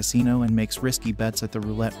hotel casino and makes risky bets at the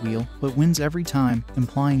roulette wheel, but wins every time,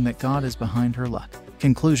 implying that God is behind her luck.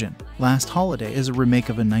 Conclusion. Last Holiday is a remake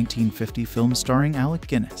of a 1950 film starring Alec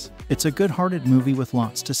Guinness. It's a good-hearted movie with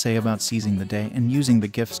lots to say about seizing the day and using the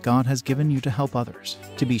gifts God has given you to help others.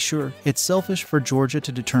 To be sure, it's selfish for Georgia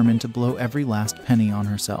to determine to blow every last penny on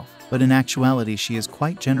herself, but in actuality she is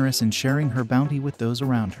quite generous in sharing her bounty with those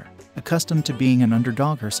around her. Accustomed to being an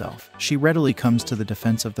underdog herself, she readily comes to the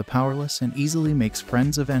defense of the powerless and easily makes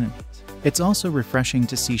friends of enemies. It's also refreshing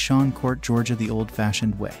to see Sean court Georgia the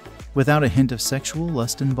old-fashioned way, without a hint of sexual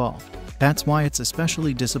lust involved. That's why it's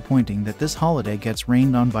especially disappointing that this holiday gets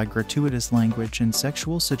rained on by gratuitous language and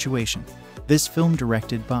sexual situation. This film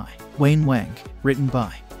directed by Wang, written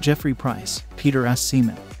by Jeffrey Price, Peter S.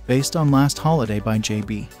 Seaman, based on Last Holiday by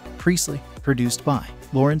J.B. Priestley, produced by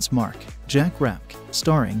Laurence Mark, Jack Rapke,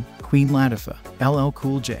 starring Queen Latifah, LL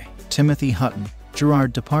Cool J, Timothy Hutton,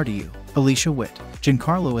 Gerard Depardieu, Alicia Witt,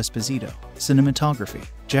 Giancarlo Esposito, cinematography,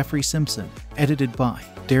 Jeffrey Simpson, edited by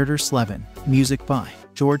Deirdre Slevin, music by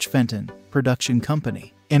George Fenton, production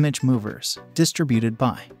company, ImageMovers, distributed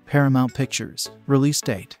by Paramount Pictures, release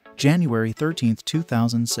date, January 13,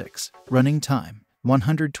 2006, running time,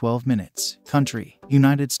 112 minutes, country,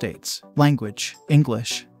 United States, language,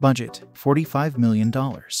 English, budget, $45 million,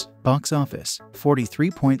 box office,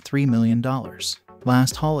 $43.3 million.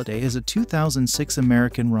 Last Holiday is a 2006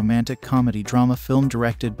 American romantic comedy drama film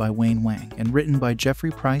directed by Wang and written by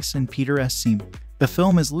Jeffrey Price and Peter S. Seaman. The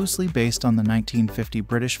film is loosely based on the 1950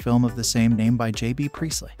 British film of the same name by J.B.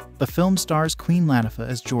 Priestley. The film stars Queen Latifah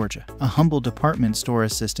as Georgia, a humble department store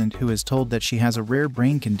assistant who is told that she has a rare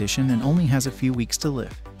brain condition and only has a few weeks to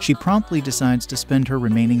live. She promptly decides to spend her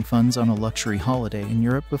remaining funds on a luxury holiday in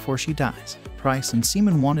Europe before she dies. Price and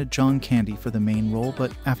Seaman wanted John Candy for the main role,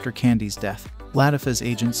 but after Candy's death, Latifah's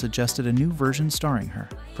agent suggested a new version starring her.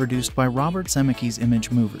 Produced by Robert Zemeckis'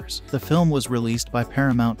 ImageMovers, the film was released by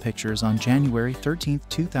Paramount Pictures on January 13,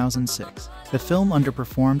 2006. The film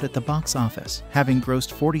underperformed at the box office, having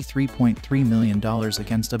grossed $43.3 million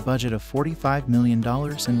against a budget of $45 million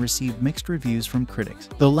and received mixed reviews from critics,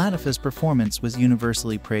 though Latifah's performance was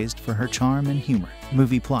universally praised for her charm and humor.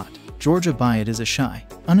 Movie plot. Georgia Byatt is a shy,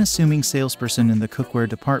 unassuming salesperson in the cookware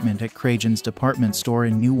department at Krajan's department store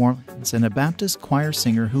in New Orleans and a Baptist choir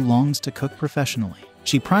singer who longs to cook professionally.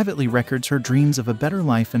 She privately records her dreams of a better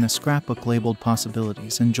life in a scrapbook labeled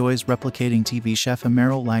Possibilities and enjoys replicating TV chef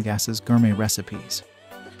Emeril Lagasse's gourmet recipes,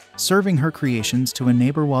 serving her creations to a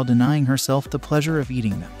neighbor while denying herself the pleasure of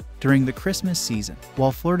eating them. during the Christmas season,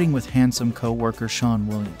 while flirting with handsome co-worker Sean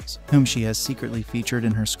Williams, whom she has secretly featured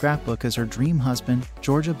in her scrapbook as her dream husband.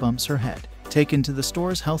 Georgia bumps her head, taken to the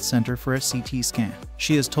store's health center for a CT scan.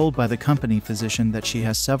 She is told by the company physician that she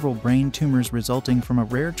has several brain tumors resulting from a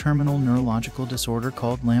rare terminal neurological disorder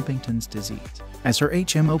called Lampington's disease. As her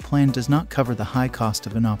HMO plan does not cover the high cost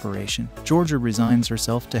of an operation, Georgia resigns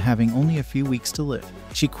herself to having only a few weeks to live.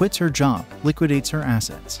 She quits her job, liquidates her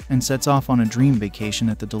assets, and sets off on a dream vacation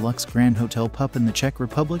at the deluxe Grand Hotel Pup in the Czech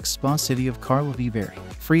Republic's spa city of Karlovy Vary.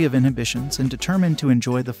 Free of inhibitions and determined to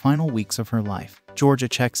enjoy the final weeks of her life, Georgia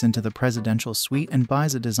checks into the presidential suite and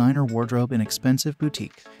buys a designer wardrobe in expensive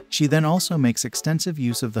boutique. She then also makes extensive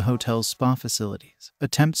use of the hotel's spa facilities,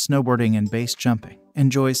 attempts snowboarding and base jumping,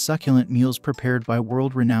 enjoys succulent meals prepared by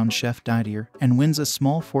world-renowned chef Didier, and wins a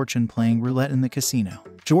small fortune playing roulette in the casino.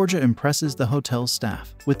 Georgia impresses the hotel's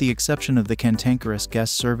staff, with the exception of the cantankerous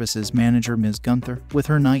guest services manager Ms. Gunther, with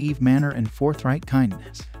her naive manner and forthright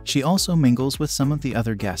kindness. She also mingles with some of the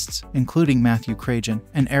other guests, including Matthew Cragen,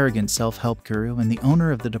 an arrogant self-help guru and the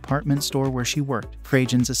owner of the department store where she worked,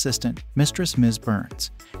 Cragen's assistant, Mistress Ms.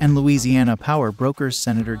 Burns, and Louisiana power brokers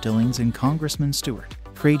Senator Dillings and Congressman Stewart.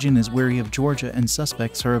 Cragen is wary of Georgia and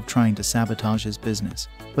suspects her of trying to sabotage his business,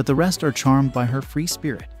 but the rest are charmed by her free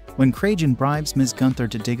spirit. When Cragen bribes Ms. Gunther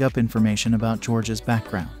to dig up information about Georgia's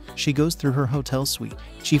background, she goes through her hotel suite.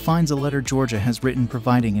 She finds a letter Georgia has written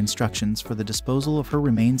providing instructions for the disposal of her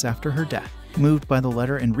remains after her death. Moved by the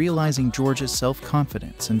letter and realizing Georgia's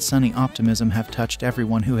self-confidence and sunny optimism have touched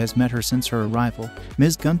everyone who has met her since her arrival,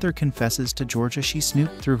 Ms. Gunther confesses to Georgia she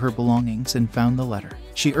snooped through her belongings and found the letter.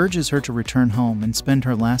 She urges her to return home and spend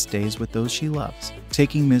her last days with those she loves.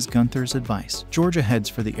 Taking Ms. Gunther's advice, Georgia heads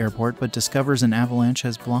for the airport but discovers an avalanche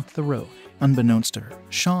has blocked the road. Unbeknownst to her,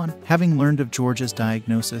 Sean, having learned of Georgia's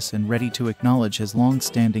diagnosis and ready to acknowledge his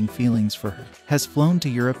long-standing feelings for her, has flown to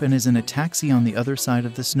Europe and is in a taxi on the other side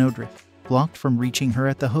of the snowdrift, blocked from reaching her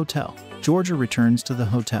at the hotel. Georgia returns to the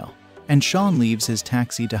hotel, and Sean leaves his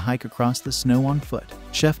taxi to hike across the snow on foot.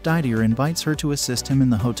 Chef Didier invites her to assist him in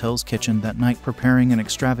the hotel's kitchen that night preparing an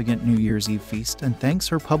extravagant New Year's Eve feast and thanks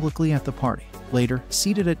her publicly at the party. Later,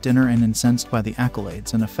 seated at dinner and incensed by the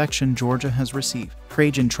accolades and affection Georgia has received,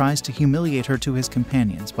 Cragen tries to humiliate her to his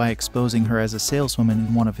companions by exposing her as a saleswoman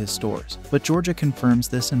in one of his stores, but Georgia confirms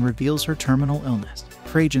this and reveals her terminal illness.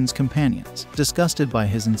 Cragen's companions, disgusted by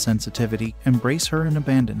his insensitivity, embrace her and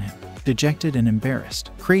abandon him. Dejected and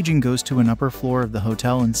embarrassed, Cragen goes to an upper floor of the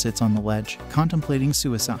hotel and sits on the ledge, contemplating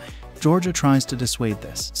suicide. Georgia tries to dissuade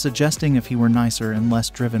this, suggesting if he were nicer and less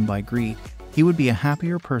driven by greed, he would be a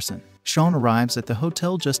happier person. Sean arrives at the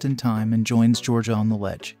hotel just in time and joins Georgia on the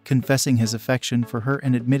ledge, confessing his affection for her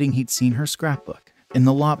and admitting he'd seen her scrapbook. In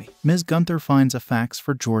the lobby, Ms. Gunther finds a fax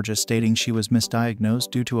for Georgia stating she was misdiagnosed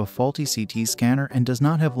due to a faulty CT scanner and does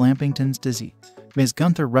not have Lampington's disease. Ms.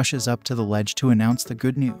 Gunther rushes up to the ledge to announce the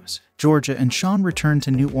good news. Georgia and Sean return to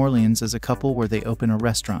New Orleans as a couple where they open a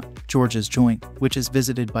restaurant, Georgia's Joint, which is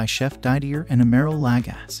visited by Chef Didier and Emeril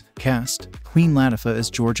Lagasse. Cast: Queen Latifah as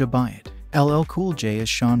Georgia Byatt, LL Cool J as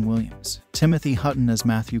Sean Williams, Timothy Hutton as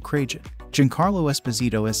Matthew Cragen, Giancarlo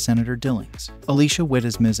Esposito as Senator Dillings, Alicia Witt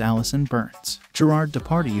as Ms. Allison Burns, Gerard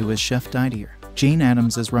Depardieu as Chef Didier, Jane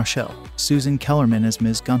Addams as Rochelle, Susan Kellerman as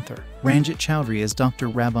Ms. Gunther, Ranjit Chowdhury as Dr.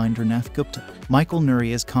 Rabindranath Gupta, Michael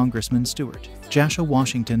Nuri as Congressman Stewart, Jasha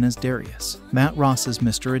Washington as Darius, Matt Ross as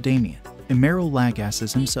Mr. Adamian, Emeril Lagasse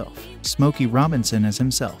as himself, Smokey Robinson as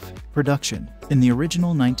himself. Production: in the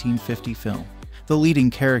original 1950 film, the leading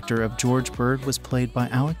character of George Bird was played by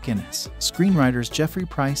Alec Guinness. Screenwriters Jeffrey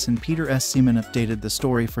Price and Peter S. Seaman updated the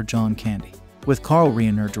story for John Candy, with Carl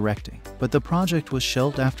Reiner directing, but the project was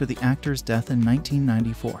shelved after the actor's death in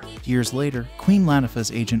 1994. Years later, Queen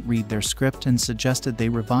Latifah's agent read their script and suggested they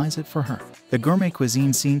revise it for her. The gourmet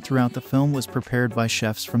cuisine seen throughout the film was prepared by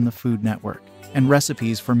chefs from the Food Network, and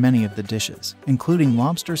recipes for many of the dishes, including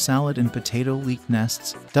lobster salad and potato leek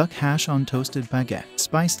nests, duck hash on toasted baguette,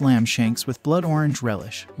 spiced lamb shanks with blood orange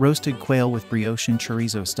relish, roasted quail with brioche and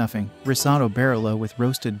chorizo stuffing, risotto barolo with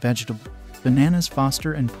roasted vegetable, bananas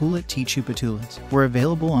Foster and poulet tichu patulas were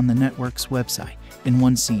available on the network's website. In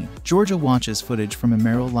one scene, Georgia watches footage from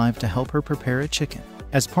Emeril live to help her prepare a chicken.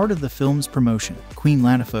 As part of the film's promotion, Queen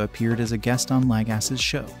Latifah appeared as a guest on Lagasse's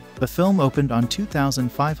show. The film opened on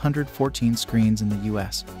 2,514 screens in the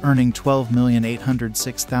US, earning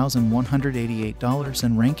 $12,806,188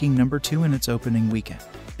 and ranking number 2 in its opening weekend.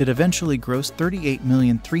 It eventually grossed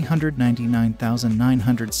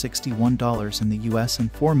 $38,399,961 in the US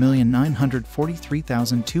and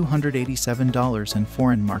 $4,943,287 in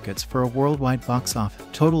foreign markets for a worldwide box office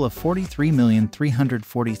total of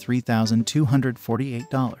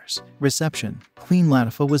 $43,343,248. Reception. Queen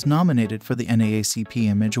Latifah was nominated for the NAACP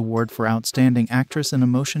Image Award for Outstanding Actress in a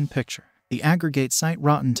Motion Picture. The aggregate site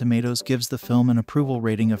Rotten Tomatoes gives the film an approval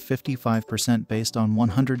rating of 55% based on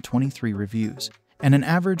 123 reviews, and an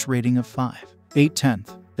average rating of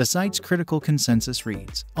 5.8. The site's critical consensus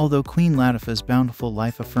reads, although Queen Latifah's bountiful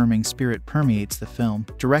life-affirming spirit permeates the film,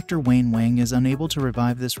 director Wang is unable to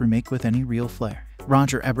revive this remake with any real flair.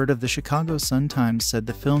 Roger Ebert of the Chicago Sun-Times said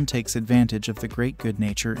the film takes advantage of the great good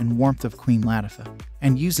nature and warmth of Queen Latifah,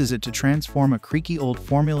 and uses it to transform a creaky old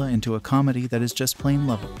formula into a comedy that is just plain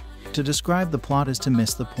lovable. To describe the plot is to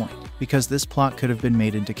miss the point, because this plot could have been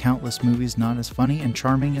made into countless movies not as funny and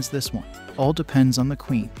charming as this one. All depends on the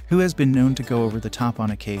Queen, who has been known to go over the top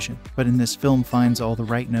on occasion, but in this film finds all the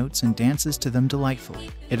right notes and dances to them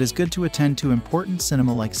delightfully. It is good to attend to important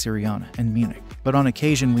cinema like Syriana and Munich, but on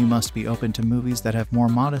occasion we must be open to movies that have more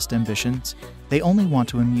modest ambitions. They only want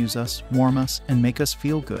to amuse us, warm us, and make us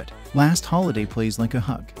feel good. Last Holiday plays like a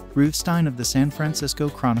hug. Ruth Stein of the San Francisco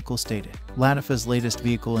Chronicle stated, Latifah's latest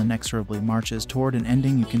vehicle inexorably marches toward an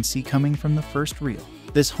ending you can see coming from the first reel.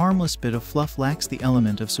 This harmless bit of fluff lacks the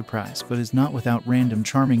element of surprise but is not without random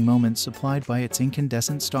charming moments supplied by its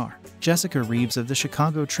incandescent star. Jessica Reeves of the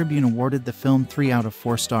Chicago Tribune awarded the film 3 out of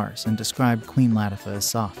 4 stars and described Queen Latifah as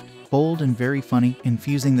soft, bold, and very funny,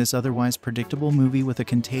 infusing this otherwise predictable movie with a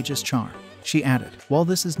contagious charm. She added, while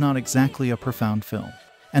this is not exactly a profound film,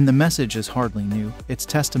 and the message is hardly new, it's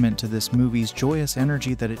testament to this movie's joyous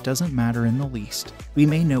energy that it doesn't matter in the least. We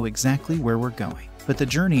may know exactly where we're going, but the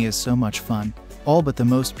journey is so much fun. All but the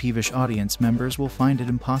most peevish audience members will find it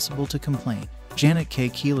impossible to complain. Janet K.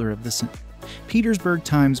 Keeler of the St. Petersburg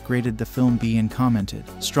Times graded the film B and commented,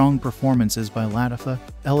 strong performances by Latifah,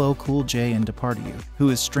 LL Cool J, and Depardieu, who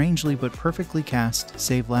is strangely but perfectly cast,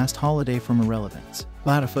 save Last Holiday from irrelevance.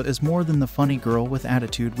 Latifah is more than the funny girl with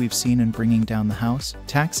attitude we've seen in Bringing Down the House,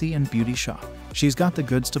 Taxi, and Beauty Shop. She's got the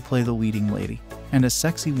goods to play the leading lady, and a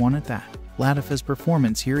sexy one at that. Latifah's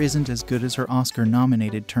performance here isn't as good as her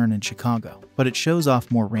Oscar-nominated turn in Chicago, but it shows off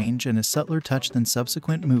more range and a subtler touch than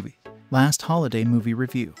subsequent movies. Last Holiday Movie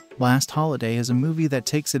Review. Last Holiday is a movie that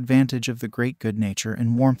takes advantage of the great good nature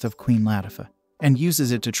and warmth of Queen Latifah, and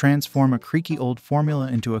uses it to transform a creaky old formula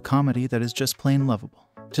into a comedy that is just plain lovable.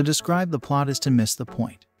 To describe the plot is to miss the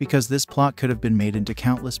point, because this plot could have been made into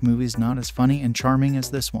countless movies not as funny and charming as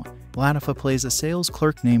this one. Latifah plays a sales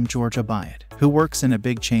clerk named Georgia Byatt, who works in a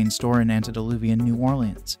big chain store in antediluvian New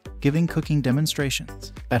Orleans, giving cooking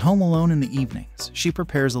demonstrations. At home alone in the evenings, she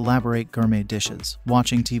prepares elaborate gourmet dishes,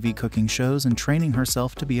 watching TV cooking shows and training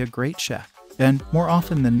herself to be a great chef. And, more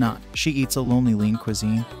often than not, she eats a lonely lean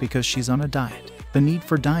cuisine because she's on a diet. The need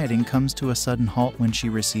for dieting comes to a sudden halt when she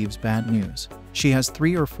receives bad news. She has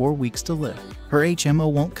 3 or 4 weeks to live. Her HMO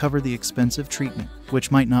won't cover the expensive treatment,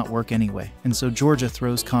 which might not work anyway, and so Georgia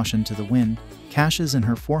throws caution to the wind, cashes in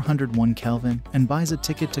her 401 Kelvin, and buys a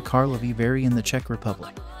ticket to Karlovy Vary in the Czech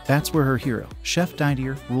Republic. That's where her hero, Chef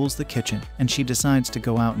Didier, rules the kitchen, and she decides to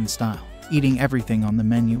go out in style, eating everything on the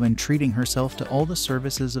menu and treating herself to all the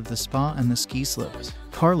services of the spa and the ski slopes.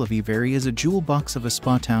 Karlovy Vary is a jewel box of a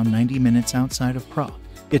spa town 90 minutes outside of Prague.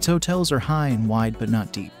 Its hotels are high and wide but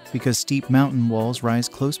not deep, because steep mountain walls rise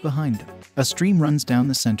close behind them. A stream runs down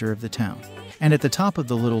the center of the town, and at the top of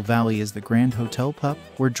the little valley is the Grand Hotel Pup,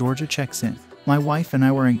 where Georgia checks in. My wife and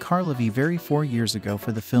I were in Karlovy Vary 4 years ago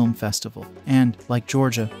for the film festival, and, like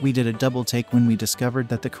Georgia, we did a double take when we discovered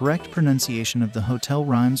that the correct pronunciation of the hotel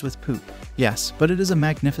rhymes with poop. Yes, but it is a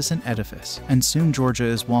magnificent edifice, and soon Georgia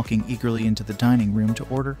is walking eagerly into the dining room to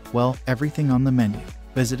order, well, everything on the menu.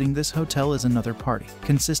 Visiting this hotel is another party,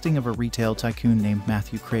 consisting of a retail tycoon named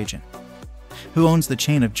Matthew Cragen, who owns the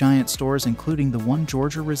chain of giant stores including the one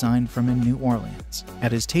Georgia resigned from in New Orleans.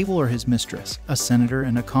 At his table are his mistress, a senator,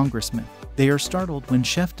 and a congressman. They are startled when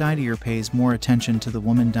Chef Didier pays more attention to the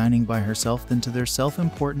woman dining by herself than to their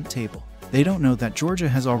self-important table. They don't know that Georgia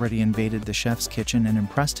has already invaded the chef's kitchen and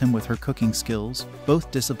impressed him with her cooking skills,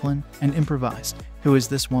 both disciplined and improvised. Who is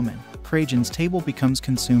this woman? Cragen's table becomes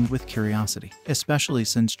consumed with curiosity, especially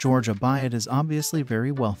since Georgia Byatt is obviously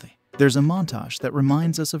very wealthy. There's a montage that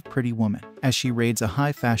reminds us of Pretty Woman, as she raids a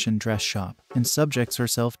high-fashion dress shop and subjects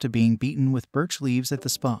herself to being beaten with birch leaves at the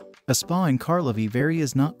spa. A spa in Karlovy Vary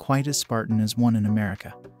is not quite as Spartan as one in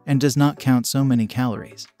America, and does not count so many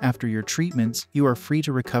calories. After your treatments, you are free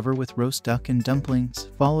to recover with roast duck and dumplings,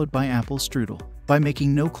 followed by apple strudel. By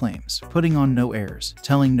making no claims, putting on no airs,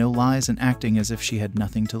 telling no lies, and acting as if she had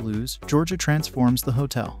nothing to lose, Georgia transforms the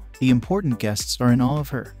hotel. The important guests are in awe of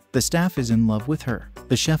her. The staff is in love with her.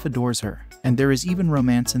 The chef adores her. And there is even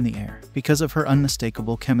romance in the air because of her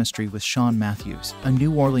unmistakable chemistry with Sean Matthews, a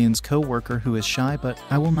New Orleans co-worker who is shy, but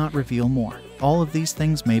I will not reveal more. All of these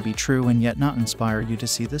things may be true and yet not inspire you to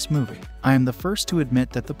see this movie. I am the first to admit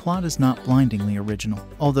that the plot is not blindingly original,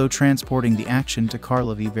 although transporting the action to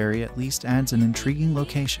Karlovy Vary at least adds an intriguing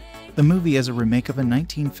location. The movie is a remake of a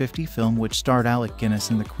 1950 film which starred Alec Guinness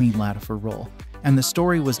in the Queen Latifah role, and the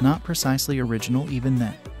story was not precisely original even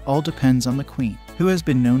then. All depends on the Queen, who has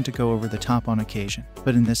been known to go over the top on occasion,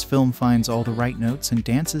 but in this film finds all the right notes and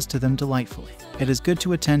dances to them delightfully. It is good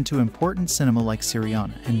to attend to important cinema like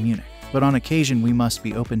Syriana and Munich, but on occasion we must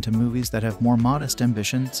be open to movies that have more modest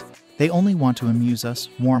ambitions. They only want to amuse us,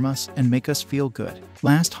 warm us, and make us feel good.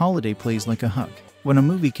 Last Holiday plays like a hug. When a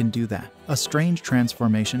movie can do that, a strange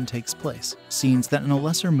transformation takes place. Scenes that in a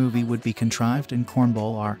lesser movie would be contrived and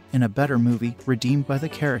cornball are, in a better movie, redeemed by the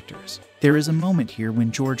characters. There is a moment here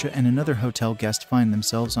when Georgia and another hotel guest find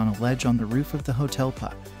themselves on a ledge on the roof of the hotel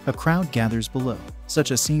pub. A crowd gathers below.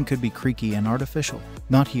 Such a scene could be creaky and artificial.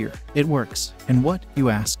 Not here. It works. And what,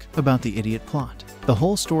 you ask, about the idiot plot? The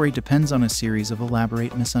whole story depends on a series of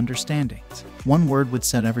elaborate misunderstandings. One word would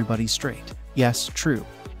set everybody straight. Yes, true.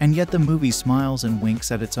 And yet the movie smiles and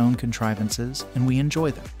winks at its own contrivances, and we enjoy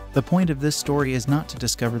them. The point of this story is not to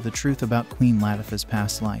discover the truth about Queen Latifah's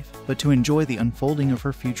past life, but to enjoy the unfolding of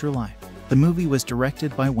her future life. The movie was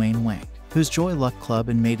directed by Wang, whose Joy Luck Club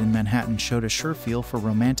and Made in Manhattan showed a sure feel for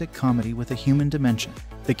romantic comedy with a human dimension.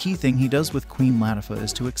 The key thing he does with Queen Latifah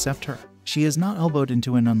is to accept her. She is not elbowed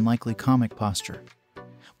into an unlikely comic posture,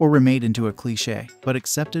 or remade into a cliché, but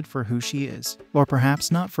accepted for who she is. Or perhaps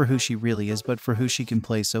not for who she really is, but for who she can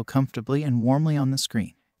play so comfortably and warmly on the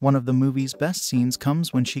screen. One of the movie's best scenes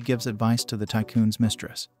comes when she gives advice to the tycoon's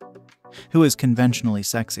mistress, who is conventionally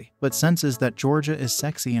sexy, but senses that Georgia is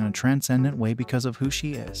sexy in a transcendent way because of who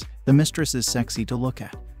she is. The mistress is sexy to look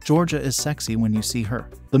at. Georgia is sexy when you see her.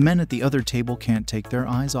 The men at the other table can't take their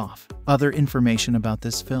eyes off. Other information about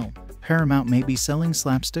this film. Paramount may be selling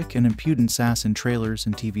slapstick and impudent sass in trailers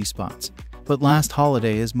and TV spots, but Last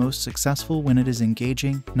Holiday is most successful when it is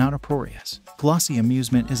engaging, not uproarious. Glossy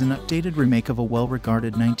Amusement is an updated remake of a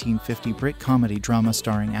well-regarded 1950 Brit comedy drama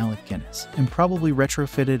starring Alec Guinness, and probably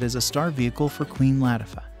retrofitted as a star vehicle for Queen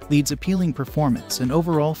Latifah. Lead's appealing performance and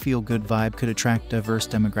overall feel-good vibe could attract diverse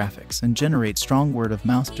demographics and generate strong word of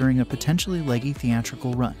mouth during a potentially leggy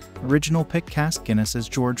theatrical run. Original pick cast Guinness as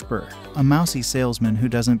George Bird, a mousy salesman who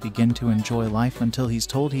doesn't begin to enjoy life until he's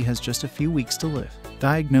told he has just a few weeks to live.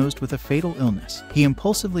 Diagnosed with a fatal illness, he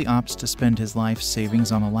impulsively opts to spend his life's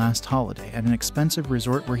savings on a last holiday at an expensive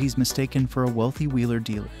resort where he's mistaken for a wealthy wheeler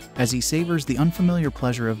dealer. As he savors the unfamiliar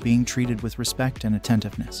pleasure of being treated with respect and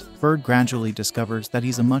attentiveness, Bird gradually discovers that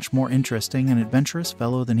he's a much more interesting and adventurous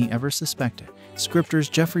fellow than he ever suspected. Scripters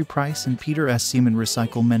Jeffrey Price and Peter S. Seaman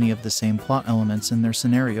recycle many of the same plot elements in their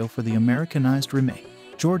scenario for the Americanized remake.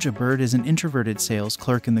 Georgia Bird is an introverted sales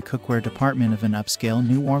clerk in the cookware department of an upscale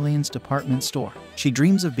New Orleans department store. She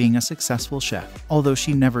dreams of being a successful chef, although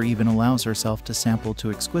she never even allows herself to sample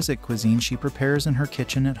to exquisite cuisine she prepares in her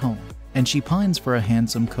kitchen at home. And she pines for a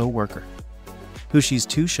handsome co-worker, who she's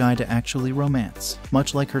too shy to actually romance.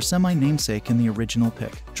 Much like her semi-namesake in the original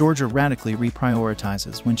pick, Georgia radically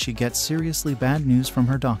reprioritizes when she gets seriously bad news from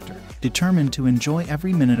her doctor. Determined to enjoy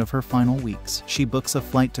every minute of her final weeks, she books a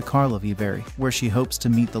flight to Karlovy Vary, where she hopes to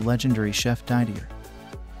meet the legendary chef Didier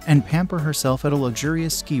and pamper herself at a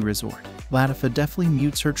luxurious ski resort. Latifah deftly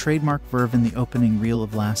mutes her trademark verve in the opening reel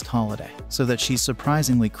of Last Holiday, so that she's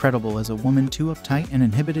surprisingly credible as a woman too uptight and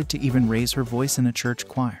inhibited to even raise her voice in a church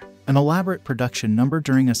choir. An elaborate production number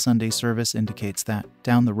during a Sunday service indicates that,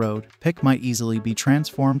 down the road, Pick might easily be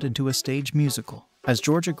transformed into a stage musical, as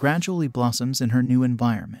Georgia gradually blossoms in her new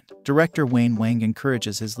environment. Director Wang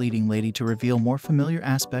encourages his leading lady to reveal more familiar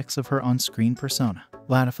aspects of her on-screen persona.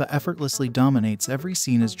 Latifah effortlessly dominates every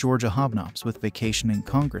scene as Georgia hobnobs with vacationing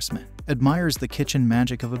congressmen, admires the kitchen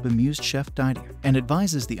magic of a bemused chef Didier, and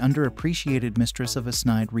advises the underappreciated mistress of a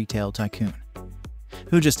snide retail tycoon,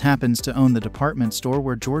 who just happens to own the department store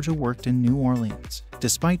where Georgia worked in New Orleans.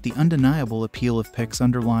 Despite the undeniable appeal of Pick's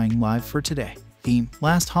underlying Live for Today theme,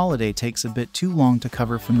 Last Holiday takes a bit too long to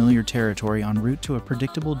cover familiar territory en route to a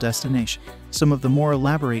predictable destination. Some of the more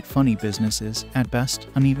elaborate funny business is, at best,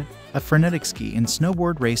 uneven. A frenetic ski and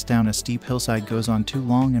snowboard race down a steep hillside goes on too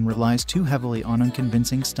long and relies too heavily on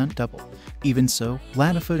unconvincing stunt double. Even so,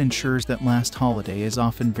 Latifah ensures that last holiday is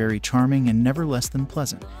often very charming and never less than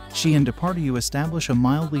pleasant. She and Depardieu establish a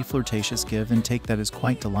mildly flirtatious give and take that is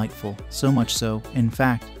quite delightful, so much so, in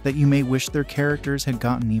fact, that you may wish their characters had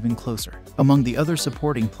gotten even closer. Among the other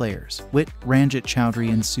supporting players, Witt, Ranjit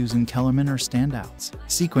Chowdhury and Susan Kellerman are standouts.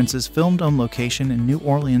 Sequences filmed on location in New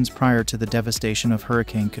Orleans prior to the devastation of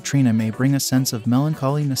Hurricane Katrina may bring a sense of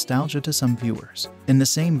melancholy nostalgia to some viewers. In the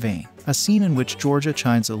same vein, a scene in which Georgia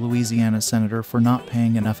chides a Louisiana senator for not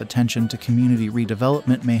paying enough attention to community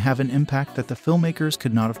redevelopment may have an impact that the filmmakers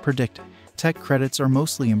could not have predicted. Tech credits are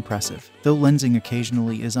mostly impressive, though lensing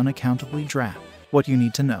occasionally is unaccountably drab. What you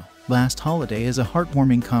need to know. Last Holiday is a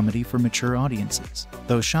heartwarming comedy for mature audiences.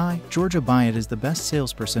 Though shy, Georgia Byatt is the best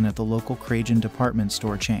salesperson at the local Cragen department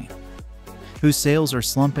store chain, whose sales are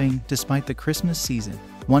slumping despite the Christmas season.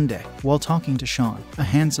 One day, while talking to Sean, a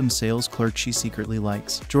handsome sales clerk she secretly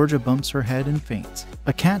likes, Georgia bumps her head and faints.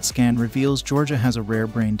 A CAT scan reveals Georgia has a rare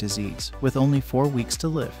brain disease, with only 4 weeks to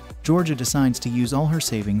live. Georgia decides to use all her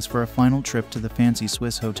savings for a final trip to the fancy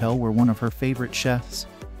Swiss hotel where one of her favorite chefs,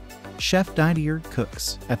 Chef Didier,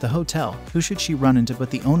 cooks. At the hotel, who should she run into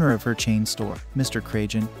but the owner of her chain store, Mr.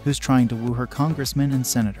 Cragen, who's trying to woo her congressman and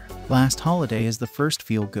senator. Last Holiday is the first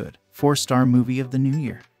feel-good, 4-star movie of the new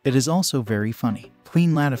year. It is also very funny.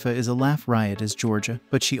 Queen Latifah is a laugh riot as Georgia,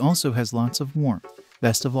 but she also has lots of warmth.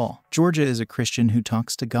 Best of all, Georgia is a Christian who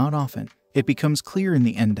talks to God often. It becomes clear in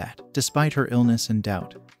the end that, despite her illness and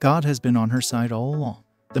doubt, God has been on her side all along.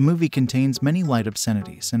 The movie contains many light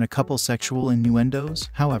obscenities and a couple sexual innuendos,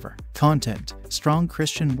 however. Content: strong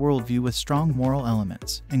Christian worldview with strong moral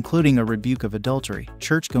elements, including a rebuke of adultery,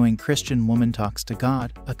 church-going Christian woman talks to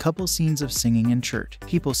God, a couple scenes of singing in church.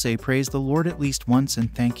 People say praise the Lord at least once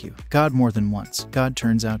and thank you God more than once. God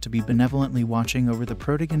turns out to be benevolently watching over the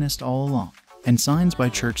protagonist all along. And signs by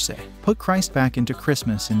church say, put Christ back into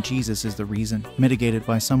Christmas and Jesus is the reason, mitigated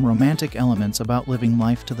by some romantic elements about living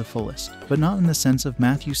life to the fullest, but not in the sense of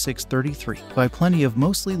Matthew 6:33, by plenty of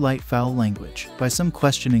mostly light foul language, by some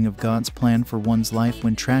questioning of God's plan for one's life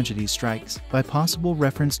when tragedy strikes, by possible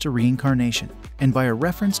reference to reincarnation, and by a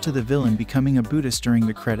reference to the villain becoming a Buddhist during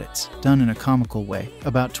the credits, done in a comical way,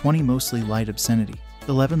 about 20 mostly light obscenity,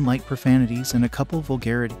 11 light profanities and a couple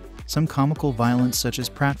vulgarity. Some comical violence such as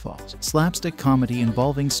pratfalls, slapstick comedy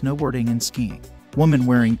involving snowboarding and skiing. Woman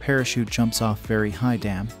wearing parachute jumps off very high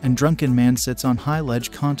dam, and drunken man sits on high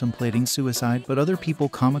ledge contemplating suicide but other people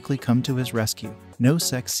comically come to his rescue. No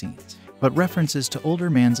sex scenes, but references to older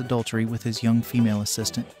man's adultery with his young female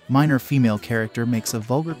assistant. Minor female character makes a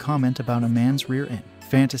vulgar comment about a man's rear end.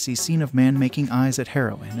 Fantasy scene of man making eyes at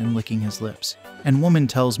heroine and licking his lips. And woman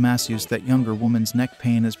tells masseuse that younger woman's neck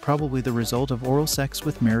pain is probably the result of oral sex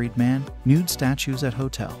with married man. Nude statues at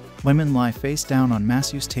hotel. Women lie face down on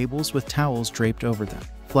masseuse tables with towels draped over them.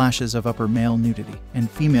 Flashes of upper male nudity and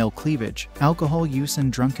female cleavage, alcohol use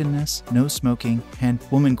and drunkenness, no smoking, and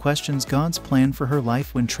woman questions God's plan for her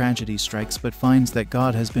life when tragedy strikes but finds that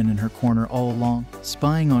God has been in her corner all along,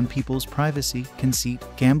 spying on people's privacy, conceit,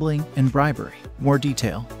 gambling, and bribery. More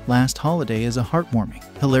detail: Last Holiday is a heartwarming,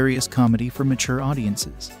 hilarious comedy for mature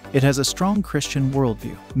audiences. It has a strong Christian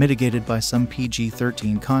worldview, mitigated by some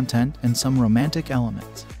PG-13 content and some romantic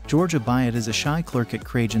elements. Georgia Byatt is a shy clerk at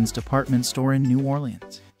Cragen's department store in New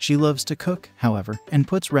Orleans. She loves to cook, however, and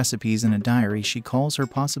puts recipes in a diary she calls her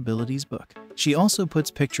Possibilities book. She also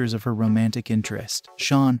puts pictures of her romantic interest,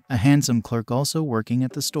 Sean, a handsome clerk also working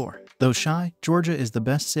at the store. Though shy, Georgia is the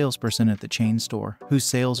best salesperson at the chain store, whose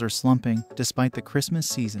sales are slumping despite the Christmas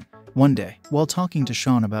season. One day, while talking to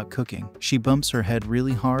Sean about cooking, she bumps her head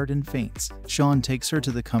really hard and faints. Sean takes her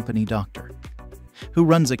to the company doctor, who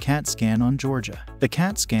runs a CAT scan on Georgia. The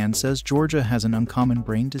CAT scan says Georgia has an uncommon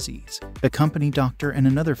brain disease. The company doctor and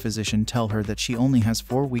another physician tell her that she only has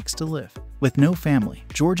 4 weeks to live. With no family,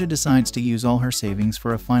 Georgia decides to use all her savings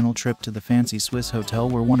for a final trip to the fancy Swiss hotel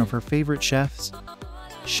where one of her favorite chefs,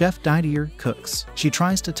 Chef Didier, cooks. She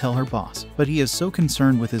tries to tell her boss, but he is so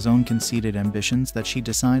concerned with his own conceited ambitions that she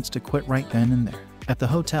decides to quit right then and there. At the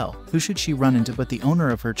hotel, who should she run into but the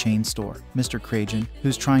owner of her chain store, Mr. Cragen,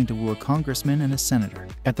 who's trying to woo a congressman and a senator.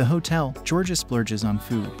 At the hotel, Georgia splurges on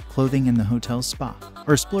food, clothing and the hotel's spa.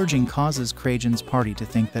 Her splurging causes Cragen's party to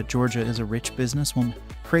think that Georgia is a rich businesswoman.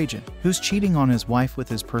 Cragen, who's cheating on his wife with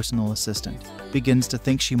his personal assistant, begins to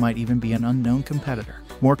think she might even be an unknown competitor.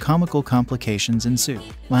 More comical complications ensue.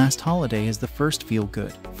 Last Holiday is the first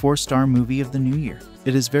feel-good, 4-star movie of the new year.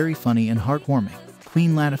 It is very funny and heartwarming.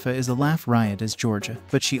 Queen Latifah is a laugh riot as Georgia,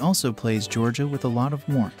 but she also plays Georgia with a lot of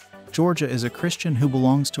warmth. Georgia is a Christian who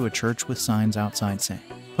belongs to a church with signs outside saying,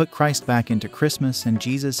 Put Christ back into Christmas and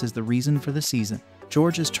Jesus is the reason for the season.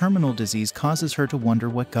 Georgia's terminal disease causes her to wonder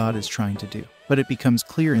what God is trying to do, but it becomes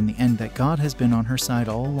clear in the end that God has been on her side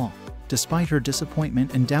all along. Despite her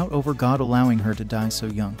disappointment and doubt over God allowing her to die so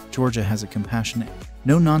young, Georgia has a compassionate,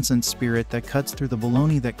 no-nonsense spirit that cuts through the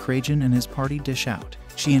baloney that Krajan and his party dish out.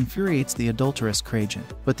 She infuriates the adulterous Krajan,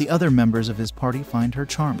 but the other members of his party find her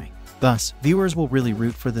charming. Thus, viewers will really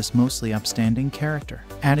root for this mostly upstanding character.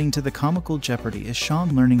 Adding to the comical jeopardy is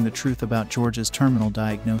Sean learning the truth about Georgia's terminal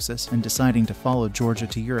diagnosis and deciding to follow Georgia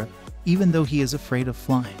to Europe, even though he is afraid of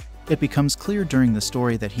flying. It becomes clear during the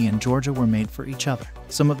story that he and Georgia were made for each other.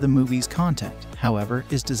 Some of the movie's content, however,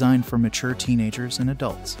 is designed for mature teenagers and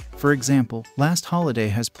adults. For example, Last Holiday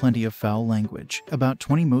has plenty of foul language, about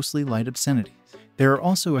 20 mostly light obscenities. There are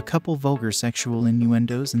also a couple vulgar sexual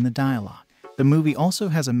innuendos in the dialogue. The movie also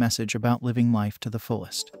has a message about living life to the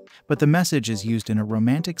fullest, but the message is used in a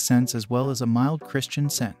romantic sense as well as a mild Christian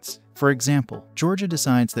sense. For example, Georgia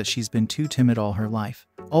decides that she's been too timid all her life,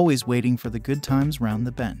 always waiting for the good times round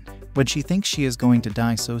the bend. When she thinks she is going to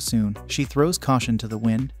die so soon, she throws caution to the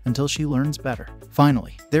wind until she learns better.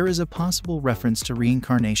 Finally, there is a possible reference to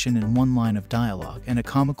reincarnation in one line of dialogue and a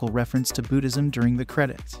comical reference to Buddhism during the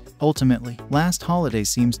credits. Ultimately, Last Holiday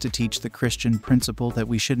seems to teach the Christian principle that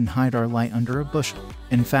we shouldn't hide our light under a bushel.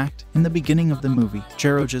 In fact, in the beginning of the movie,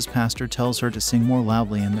 Georgia's pastor tells her to sing more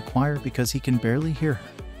loudly in the choir because he can barely hear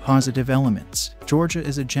her. Positive elements. Georgia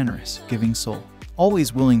is a generous, giving soul,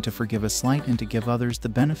 always willing to forgive a slight and to give others the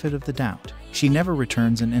benefit of the doubt. She never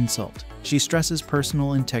returns an insult. She stresses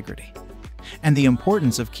personal integrity and the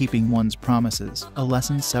importance of keeping one's promises, a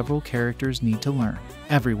lesson several characters need to learn.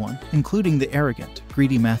 Everyone, including the arrogant,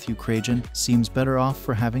 greedy Matthew Krajan, seems better off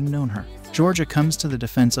for having known her. Georgia comes to the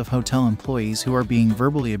defense of hotel employees who are being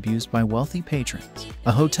verbally abused by wealthy patrons.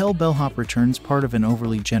 A hotel bellhop returns part of an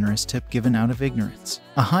overly generous tip given out of ignorance.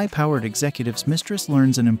 A high-powered executive's mistress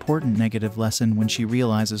learns an important negative lesson when she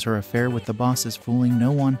realizes her affair with the boss is fooling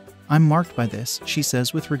no one. "I'm marked by this," she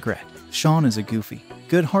says with regret. Sean is a goofy,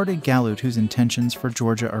 good-hearted galoot whose intentions for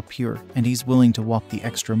Georgia are pure, and he's willing to walk the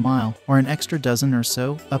extra mile, or an extra dozen or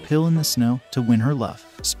so, uphill in the snow, to win her love.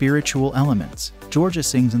 Spiritual elements. Georgia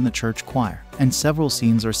sings in the church choir, and several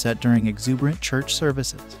scenes are set during exuberant church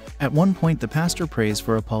services. At one point, the pastor prays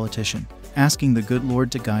for a politician, asking the good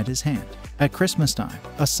Lord to guide his hand. At Christmas time,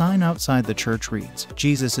 a sign outside the church reads,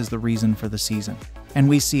 "Jesus is the reason for the season," and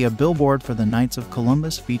we see a billboard for the Knights of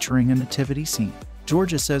Columbus featuring a nativity scene.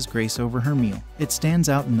 Georgia says grace over her meal. It stands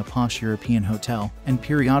out in the posh European hotel, and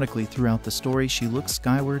periodically throughout the story she looks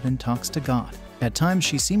skyward and talks to God. At times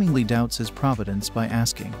she seemingly doubts his providence by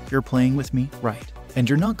asking, "You're playing with me, right? And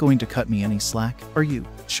you're not going to cut me any slack, are you?"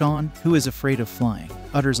 Sean, who is afraid of flying,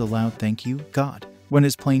 utters a loud "Thank you, God," when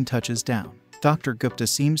his plane touches down. Dr. Gupta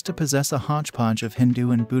seems to possess a hodgepodge of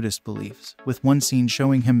Hindu and Buddhist beliefs, with one scene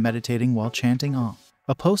showing him meditating while chanting Om.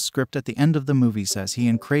 A postscript at the end of the movie says he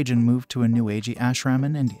and Krajan moved to a New Agey ashram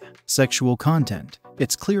in India. Sexual content.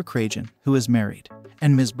 It's clear Krajan, who is married,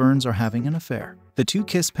 and Ms. Burns are having an affair. The two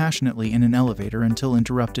kiss passionately in an elevator until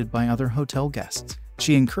interrupted by other hotel guests.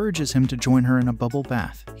 She encourages him to join her in a bubble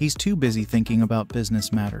bath. He's too busy thinking about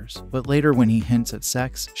business matters, but later when he hints at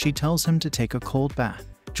sex, she tells him to take a cold bath.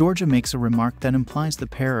 Georgia makes a remark that implies the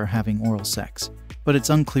pair are having oral sex, but it's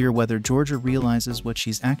unclear whether Georgia realizes what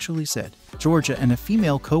she's actually said. Georgia and a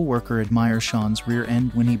female co-worker admire Sean's rear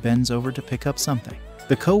end when he bends over to pick up something.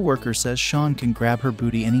 The co-worker says Sean can grab her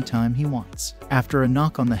booty anytime he wants. After a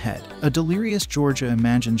knock on the head, a delirious Georgia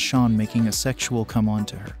imagines Sean making a sexual come on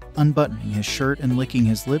to her, unbuttoning his shirt and licking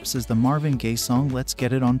his lips as the Marvin Gaye song Let's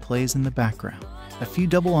Get It On plays in the background. A few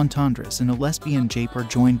double entendres and a lesbian jape are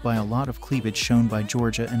joined by a lot of cleavage shown by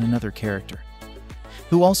Georgia and another character,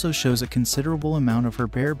 who also shows a considerable amount of her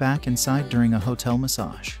bare back and side during a hotel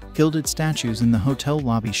massage. Gilded statues in the hotel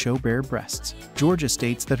lobby show bare breasts. Georgia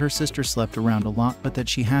states that her sister slept around a lot but that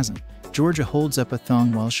she hasn't. Georgia holds up a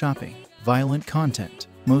thong while shopping. Violent content,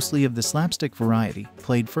 mostly of the slapstick variety,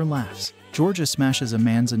 played for laughs. Georgia smashes a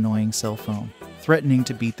man's annoying cell phone, threatening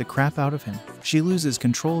to beat the crap out of him. She loses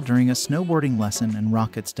control during a snowboarding lesson and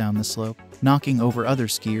rockets down the slope, knocking over other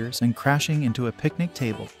skiers and crashing into a picnic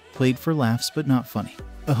table. Played for laughs but not funny.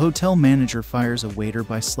 A hotel manager fires a waiter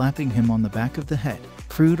by slapping him on the back of the head.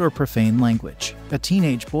 Crude or profane language. A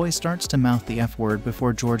teenage boy starts to mouth the F word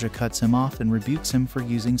before Georgia cuts him off and rebukes him for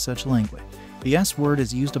using such language. The S word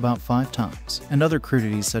is used about 5 times, and other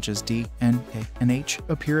crudities such as D, N, A, and H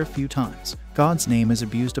appear a few times. God's name is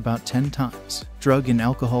abused about 10 times. Drug and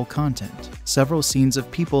alcohol content. Several scenes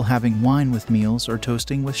of people having wine with meals or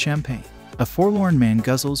toasting with champagne. A forlorn man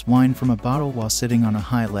guzzles wine from a bottle while sitting on a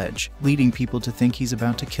high ledge, leading people to think he's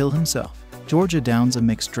about to kill himself. Georgia downs a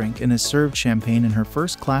mixed drink and is served champagne in her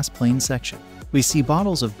first-class plain section. We see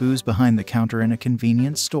bottles of booze behind the counter in a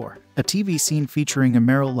convenience store. A TV scene featuring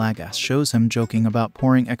Emeril Lagasse shows him joking about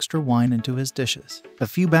pouring extra wine into his dishes. A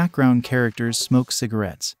few background characters smoke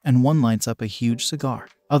cigarettes, and one lights up a huge cigar.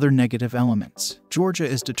 Other negative elements. Georgia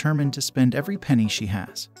is determined to spend every penny she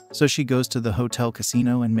has. So she goes to the hotel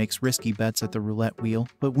casino and makes risky bets at the roulette wheel,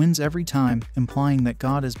 but wins every time, implying that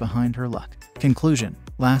God is behind her luck. Conclusion.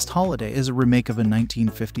 Last Holiday is a remake of a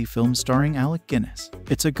 1950 film starring Alec Guinness.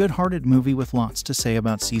 It's a good-hearted movie with lots to say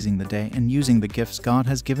about seizing the day and using the gifts God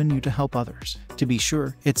has given you to help others. To be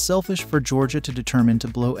sure, it's selfish for Georgia to determine to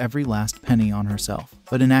blow every last penny on herself,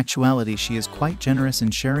 but in actuality she is quite generous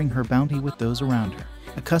in sharing her bounty with those around her.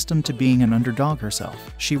 Accustomed to being an underdog herself,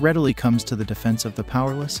 she readily comes to the defense of the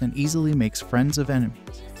powerless and easily makes friends of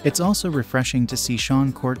enemies. It's also refreshing to see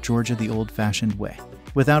Sean court Georgia the old-fashioned way,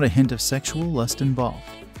 without a hint of sexual lust involved.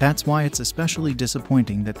 That's why it's especially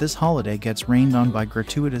disappointing that this holiday gets rained on by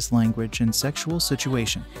gratuitous language and sexual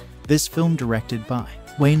situation. This film directed by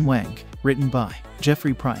Wang, written by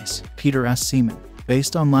Jeffrey Price, Peter S. Seaman,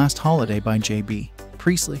 based on Last Holiday by J.B.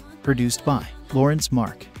 Priestley, produced by Laurence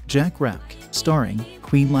Mark, Jack Rapke, starring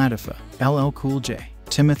Queen Latifah, LL Cool J,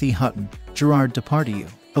 Timothy Hutton, Gerard Depardieu,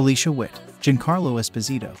 Alicia Witt, Giancarlo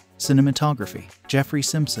Esposito, cinematography, Jeffrey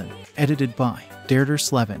Simpson, edited by Deirdre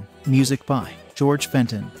Slevin, music by George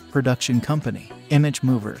Fenton, production company,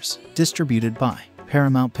 ImageMovers, distributed by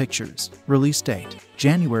Paramount Pictures, release date,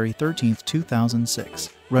 January 13, 2006,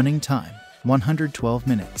 running time, 112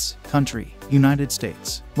 minutes, country, United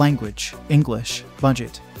States, language, English,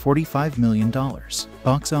 budget, $45 million,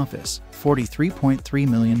 box office, $43.3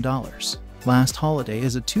 million. Last Holiday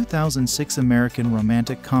is a 2006 American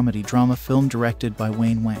romantic comedy drama film directed by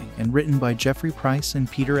Wang and written by Jeffrey Price and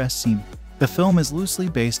Peter S. Seaman. The film is loosely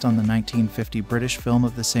based on the 1950 British film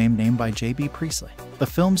of the same name by J.B. Priestley. The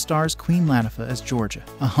film stars Queen Latifah as Georgia,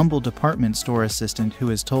 a humble department store assistant who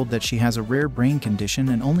is told that she has a rare brain condition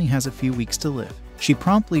and only has a few weeks to live. She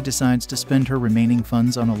promptly decides to spend her remaining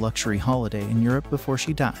funds on a luxury holiday in Europe before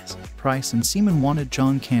she dies. Price and Seaman wanted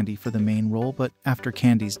John Candy for the main role, but after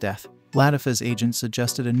Candy's death, Latifah's agent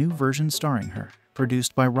suggested a new version starring her.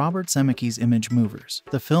 Produced by Robert Zemeckis' ImageMovers,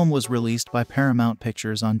 the film was released by Paramount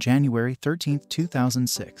Pictures on January 13,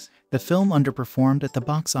 2006. The film underperformed at the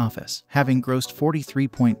box office, having grossed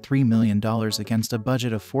 $43.3 million against a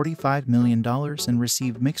budget of $45 million and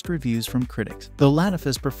received mixed reviews from critics, though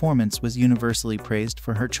Latifah's performance was universally praised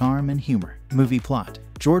for her charm and humor. Movie plot.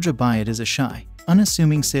 Georgia Byatt is a shy,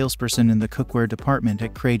 unassuming salesperson in the cookware department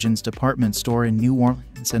at Cragen's department store in New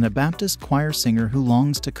Orleans and a Baptist choir singer who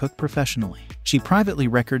longs to cook professionally. She privately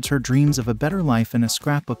records her dreams of a better life in a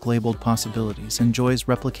scrapbook labeled Possibilities and enjoys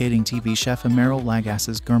replicating TV chef Emeril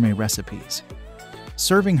Lagasse's gourmet recipes,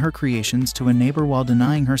 serving her creations to a neighbor while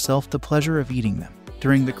denying herself the pleasure of eating them.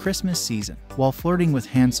 During the Christmas season, while flirting with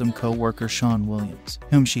handsome co-worker Sean Williams,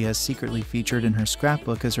 whom she has secretly featured in her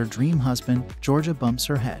scrapbook as her dream husband, Georgia bumps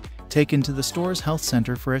her head. Taken to the store's health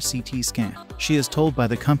center for a CT scan, she is told by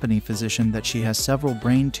the company physician that she has several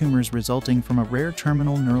brain tumors resulting from a rare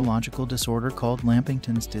terminal neurological disorder called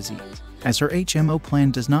Lampington's disease. As her HMO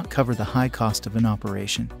plan does not cover the high cost of an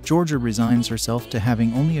operation, Georgia resigns herself to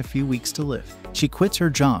having only a few weeks to live. She quits her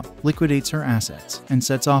job, liquidates her assets, and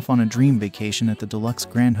sets off on a dream vacation at the deluxe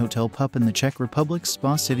Grand Hotel Pup in the Czech Republic's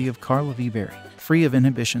spa city of Karlovy Vary. Free of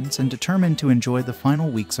inhibitions and determined to enjoy the final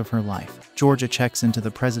weeks of her life, Georgia checks into the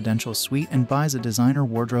presidential suite and buys a designer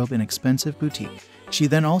wardrobe in expensive boutique. She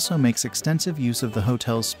then also makes extensive use of the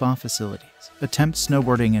hotel's spa facilities, attempts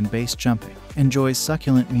snowboarding and base jumping, enjoys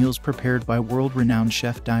succulent meals prepared by world-renowned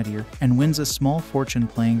chef Didier, and wins a small fortune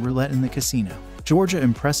playing roulette in the casino. Georgia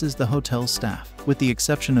impresses the hotel's staff, with the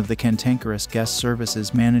exception of the cantankerous guest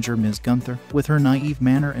services manager Ms. Gunther, with her naive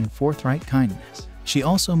manner and forthright kindness. She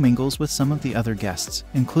also mingles with some of the other guests,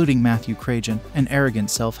 including Matthew Cragen, an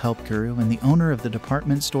arrogant self-help guru and the owner of the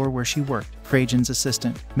department store where she worked, Cragen's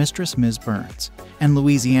assistant, Mistress Ms. Burns, and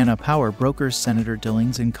Louisiana power brokers Senator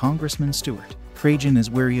Dillings and Congressman Stewart. Cragen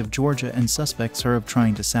is wary of Georgia and suspects her of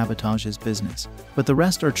trying to sabotage his business, but the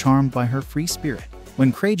rest are charmed by her free spirit.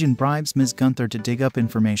 When Cragen bribes Ms. Gunther to dig up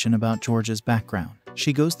information about Georgia's background,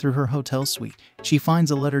 she goes through her hotel suite. She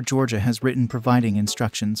finds a letter Georgia has written providing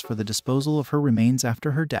instructions for the disposal of her remains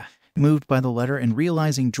after her death. Moved by the letter and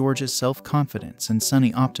realizing Georgia's self-confidence and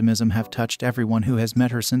sunny optimism have touched everyone who has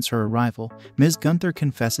met her since her arrival, Ms. Gunther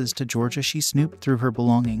confesses to Georgia she snooped through her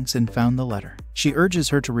belongings and found the letter. She urges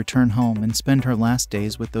her to return home and spend her last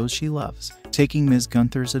days with those she loves. Taking Ms.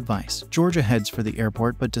 Gunther's advice, Georgia heads for the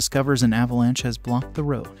airport but discovers an avalanche has blocked the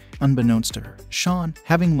road. Unbeknownst to her, Sean,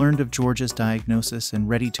 having learned of Georgia's diagnosis and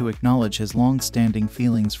ready to acknowledge his long-standing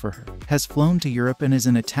feelings for her, has flown to Europe and is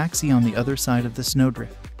in a taxi on the other side of the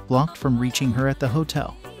snowdrift, blocked from reaching her at the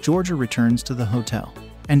hotel. Georgia returns to the hotel,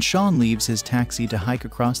 and Sean leaves his taxi to hike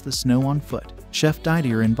across the snow on foot. Chef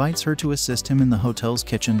Didier invites her to assist him in the hotel's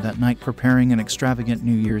kitchen that night preparing an extravagant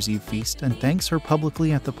New Year's Eve feast and thanks her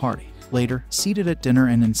publicly at the party. Later, seated at dinner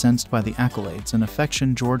and incensed by the accolades and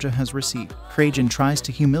affection Georgia has received, Trajan tries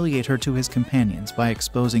to humiliate her to his companions by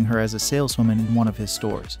exposing her as a saleswoman in one of his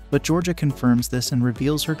stores. But Georgia confirms this and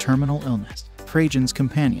reveals her terminal illness. Trajan's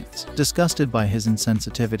companions, disgusted by his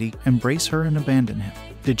insensitivity, embrace her and abandon him.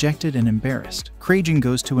 Dejected and embarrassed, Trajan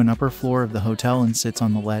goes to an upper floor of the hotel and sits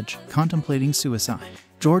on the ledge, contemplating suicide.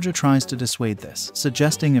 Georgia tries to dissuade this,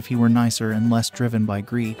 suggesting if he were nicer and less driven by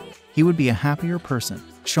greed, he would be a happier person.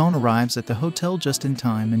 Sean arrives at the hotel just in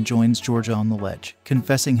time and joins Georgia on the ledge,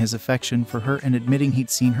 confessing his affection for her and admitting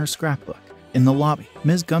he'd seen her scrapbook. In the lobby,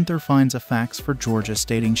 Ms. Gunther finds a fax for Georgia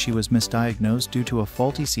stating she was misdiagnosed due to a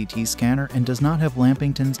faulty CT scanner and does not have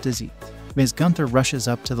Lampington's disease. Ms. Gunther rushes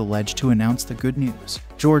up to the ledge to announce the good news.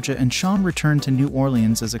 Georgia and Sean return to New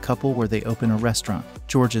Orleans as a couple where they open a restaurant,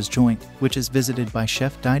 Georgia's Joint, which is visited by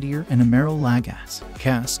Chef Didier and Emeril Lagasse.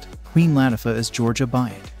 Cast: Queen Latifah as Georgia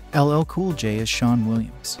Byatt, LL Cool J as Sean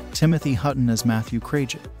Williams, Timothy Hutton as Matthew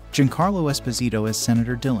Cragen, Giancarlo Esposito as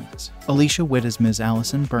Senator Dillings, Alicia Witt as Ms.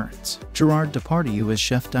 Allison Burns, Gerard Depardieu as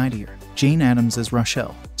Chef Didier, Jane Addams as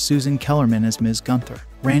Rochelle, Susan Kellerman as Ms. Gunther,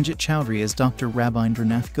 Ranjit Chowdhury as Dr.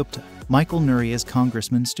 Rabindranath Gupta, Michael Nuri as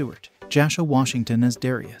Congressman Stewart, Jasha Washington as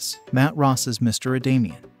Darius, Matt Ross as Mr.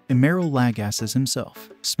 Adamian, Emeril Lagasse as himself,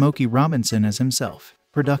 Smokey Robinson as himself.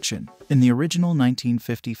 Production: in the original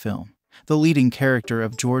 1950 film, the leading character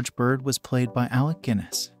of George Bird was played by Alec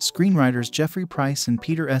Guinness. Screenwriters Jeffrey Price and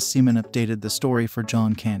Peter S. Seaman updated the story for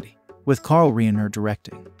John Candy, with Carl Reiner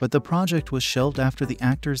directing, but the project was shelved after the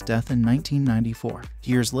actor's death in 1994.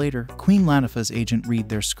 Years later, Queen Latifah's agent read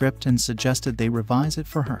their script and suggested they revise it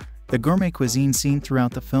for her. The gourmet cuisine seen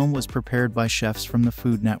throughout the film was prepared by chefs from the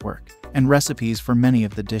Food Network, and recipes for many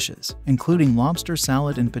of the dishes, including lobster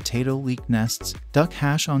salad and potato leek nests, duck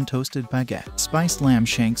hash on toasted baguette, spiced lamb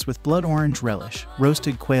shanks with blood orange relish,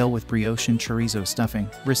 roasted quail with brioche and chorizo stuffing,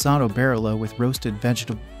 risotto barolo with roasted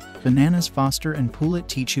vegetable, bananas Foster and poulet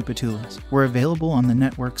tichu patulas were available on the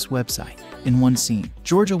network's website. In one scene,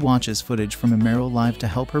 Georgia watches footage from Emeril live to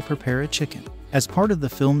help her prepare a chicken. As part of the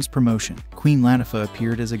film's promotion, Queen Latifah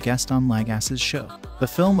appeared as a guest on Lagasse's show. The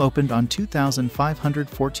film opened on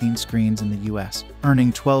 2,514 screens in the US,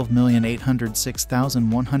 earning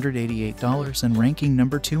 $12,806,188 and ranking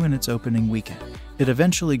number 2 in its opening weekend. It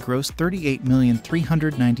eventually grossed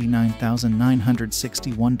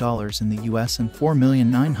 $38,399,961 in the US and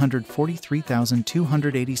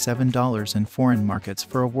 $4,943,287 in foreign markets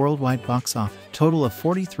for a worldwide box office total of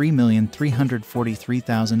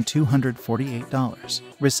 $43,343,248.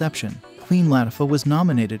 Reception: Queen Latifah was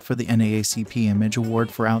nominated for the NAACP Image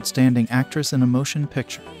Award for Outstanding Actress in a Motion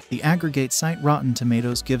Picture. The aggregate site Rotten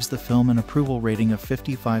Tomatoes gives the film an approval rating of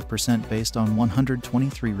 55% based on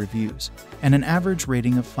 123 reviews, and an average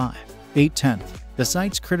rating of 5.8. The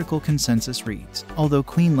site's critical consensus reads, although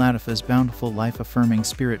Queen Latifah's bountiful life-affirming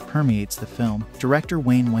spirit permeates the film, director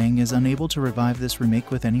Wang is unable to revive this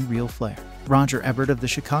remake with any real flair. Roger Ebert of the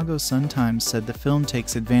Chicago Sun-Times said the film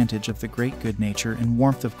takes advantage of the great good nature and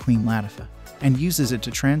warmth of Queen Latifah, and uses it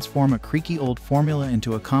to transform a creaky old formula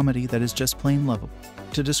into a comedy that is just plain lovable.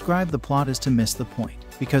 To describe the plot is to miss the point,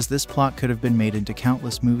 because this plot could have been made into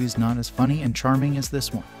countless movies not as funny and charming as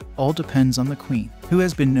this one. All depends on the Queen, who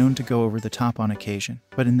has been known to go over the top on occasion,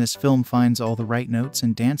 but in this film finds all the right notes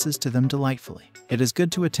and dances to them delightfully. It is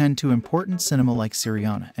good to attend to important cinema like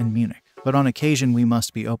Syriana and Munich, but on occasion we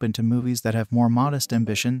must be open to movies that have more modest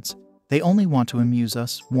ambitions. They only want to amuse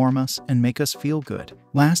us, warm us, and make us feel good.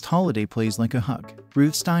 Last Holiday plays like a hug.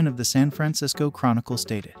 Ruth Stein of the San Francisco Chronicle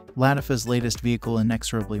stated, Latifah's latest vehicle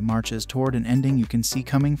inexorably marches toward an ending you can see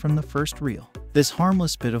coming from the first reel. This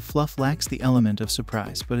harmless bit of fluff lacks the element of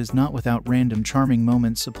surprise but is not without random charming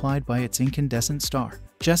moments supplied by its incandescent star.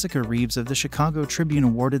 Jessica Reeves of the Chicago Tribune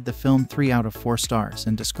awarded the film 3 out of 4 stars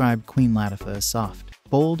and described Queen Latifah as soft,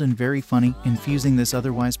 bold, and very funny, infusing this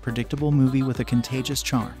otherwise predictable movie with a contagious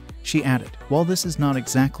charm. She added, while this is not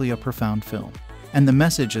exactly a profound film, And the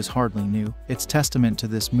message is hardly new. It's testament to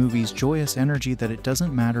this movie's joyous energy that it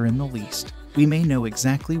doesn't matter in the least. We may know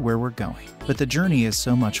exactly where we're going, but the journey is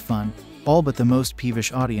so much fun. All but the most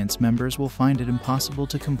peevish audience members will find it impossible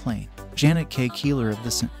to complain. Janet K. Keeler of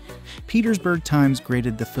the St. Petersburg Times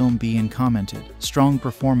graded the film B and commented, "Strong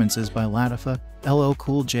performances by Latifah, LL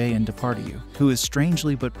Cool J and Depardieu, who is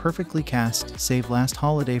strangely but perfectly cast, save Last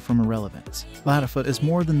Holiday from irrelevance. Latifah is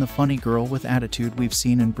more than the funny girl with attitude we've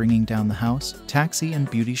seen in Bringing Down the House, Taxi and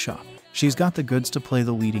Beauty Shop. She's got the goods to play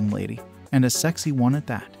the leading lady, and a sexy one at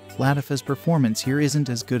that." Latifah's performance here isn't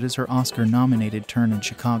as good as her Oscar-nominated turn in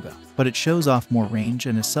Chicago, but it shows off more range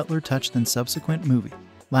and a subtler touch than subsequent movie.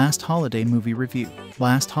 Last Holiday Movie Review.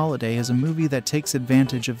 Last Holiday is a movie that takes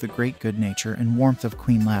advantage of the great good nature and warmth of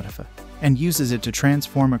Queen Latifah, and uses it to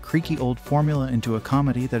transform a creaky old formula into a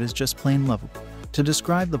comedy that is just plain lovable. To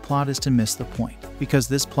describe the plot is to miss the point, because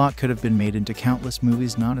this plot could have been made into countless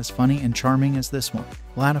movies not as funny and charming as this one.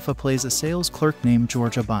 Latifah plays a sales clerk named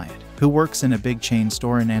Georgia Byatt, who works in a big chain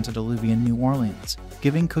store in antediluvian New Orleans,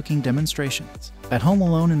 giving cooking demonstrations. At home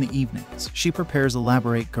alone in the evenings, she prepares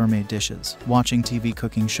elaborate gourmet dishes, watching TV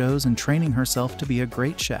cooking shows and training herself to be a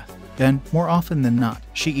great chef. Then, more often than not,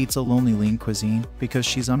 she eats a lonely lean cuisine because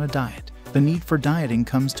she's on a diet. The need for dieting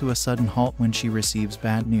comes to a sudden halt when she receives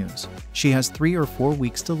bad news. She has 3 or 4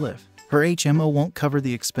 weeks to live. Her HMO won't cover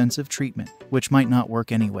the expensive treatment, which might not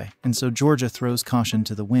work anyway, and so Georgia throws caution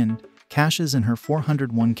to the wind, cashes in her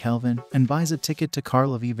 401 Kelvin, and buys a ticket to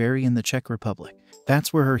Karlovy Vary in the Czech Republic.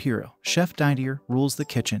 That's where her hero, Chef Didier, rules the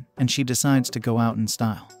kitchen, and she decides to go out in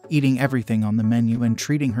style, eating everything on the menu and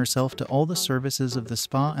treating herself to all the services of the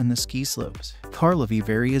spa and the ski slopes. Karlovy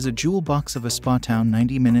Vary is a jewel box of a spa town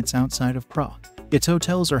 90 minutes outside of Prague. Its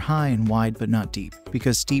hotels are high and wide but not deep,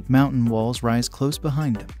 because steep mountain walls rise close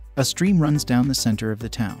behind them. A stream runs down the center of the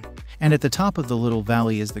town, and at the top of the little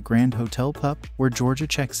valley is the Grand Hotel Pup, where Georgia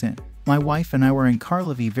checks in. My wife and I were in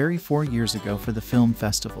Karlovy Vary 4 years ago for the film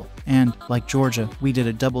festival, and, like Georgia, we did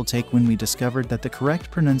a double take when we discovered that the correct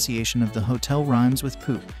pronunciation of the hotel rhymes with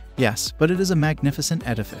poop. Yes, but it is a magnificent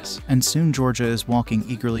edifice, and soon Georgia is walking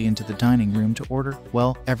eagerly into the dining room to order,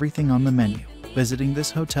 well, everything on the menu. Visiting this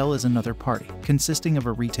hotel is another party, consisting of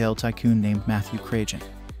a retail tycoon named Matthew Cragen,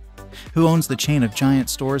 who owns the chain of giant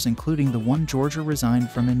stores including the one Georgia resigned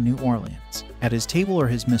from in New Orleans. At his table are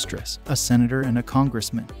his mistress, a senator and a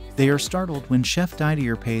congressman. They are startled when Chef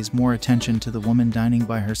Didier pays more attention to the woman dining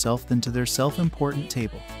by herself than to their self-important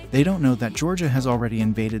table. They don't know that Georgia has already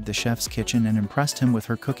invaded the chef's kitchen and impressed him with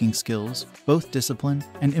her cooking skills, both disciplined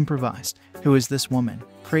and improvised. Who is this woman?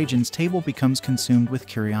 Cragen's table becomes consumed with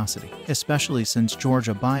curiosity, especially since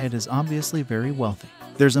Georgia Byatt is obviously very wealthy.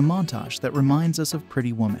 There's a montage that reminds us of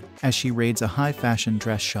Pretty Woman, as she raids a high-fashion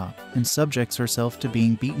dress shop and subjects herself to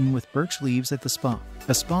being beaten with birch leaves at the spa.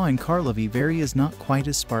 A spa in Karlovy Vary is not quite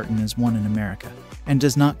as Spartan as one in America, and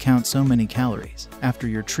does not count so many calories. After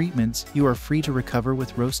your treatments, you are free to recover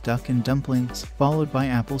with roast duck and dumplings, followed by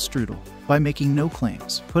apple strudel. By making no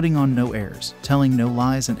claims, putting on no airs, telling no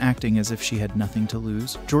lies and acting as if she had nothing to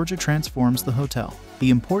lose, Georgia transforms the hotel.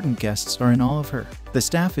 The important guests are in awe of her. The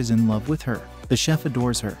staff is in love with her. The chef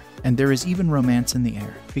adores her, and there is even romance in the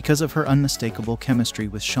air because of her unmistakable chemistry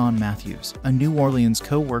with Sean Matthews, a New Orleans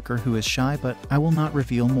co-worker who is shy, but I will not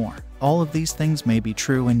reveal more. All of these things may be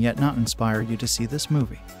true and yet not inspire you to see this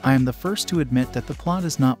movie. I am the first to admit that the plot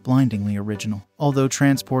is not blindingly original, although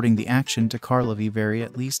transporting the action to Karlovy Vary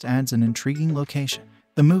at least adds an intriguing location.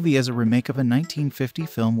 The movie is a remake of a 1950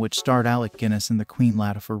 film which starred Alec Guinness in the Queen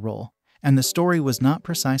Latifah role, and the story was not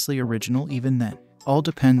precisely original even then. All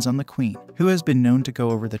depends on the Queen, who has been known to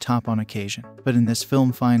go over the top on occasion, but in this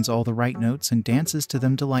film finds all the right notes and dances to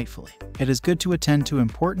them delightfully. It is good to attend to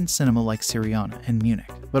important cinema like Syriana and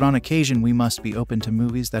Munich, but on occasion we must be open to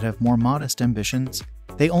movies that have more modest ambitions.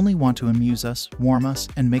 They only want to amuse us, warm us,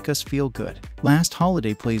 and make us feel good. Last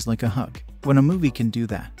Holiday plays like a hug. When a movie can do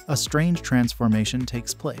that, a strange transformation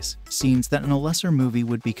takes place. Scenes that in a lesser movie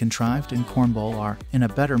would be contrived and cornball are, in a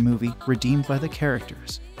better movie, redeemed by the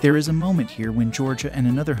characters. There is a moment here when Georgia and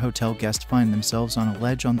another hotel guest find themselves on a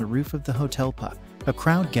ledge on the roof of the hotel pub. A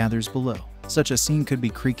crowd gathers below. Such a scene could be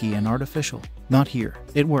creaky and artificial. Not here.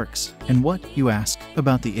 It works. And what, you ask,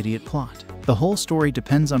 about the idiot plot? The whole story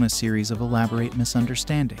depends on a series of elaborate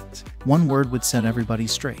misunderstandings. One word would set everybody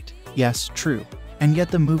straight. Yes, true. And yet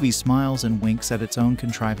the movie smiles and winks at its own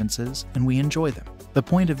contrivances, and we enjoy them. The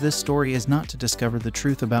point of this story is not to discover the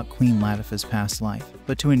truth about Queen Latifah's past life,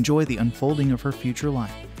 but to enjoy the unfolding of her future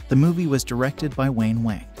life. The movie was directed by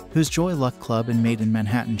Wang, whose Joy Luck Club and Made in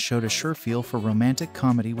Manhattan showed a sure feel for romantic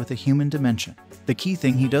comedy with a human dimension. The key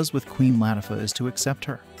thing he does with Queen Latifah is to accept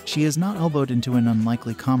her. She is not elbowed into an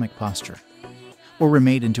unlikely comic posture. or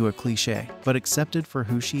remade into a cliché, but accepted for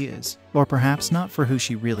who she is. Or perhaps not for who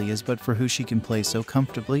she really is, but for who she can play so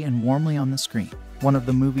comfortably and warmly on the screen. One of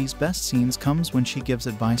the movie's best scenes comes when she gives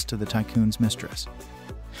advice to the tycoon's mistress,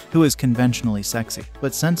 who is conventionally sexy,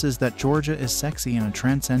 but senses that Georgia is sexy in a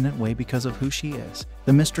transcendent way because of who she is.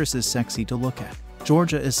 The mistress is sexy to look at.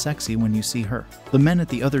 Georgia is sexy when you see her. The men at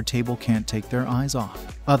the other table can't take their eyes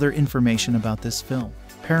off. Other information about this film.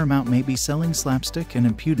 Paramount may be selling slapstick and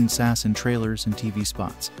impudent sass in trailers and TV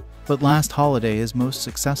spots, but Last Holiday is most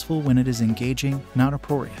successful when it is engaging, not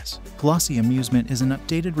uproarious. Glossy Amusement is an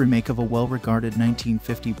updated remake of a well-regarded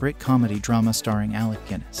 1950 Brit comedy drama starring Alec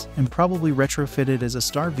Guinness, and probably retrofitted as a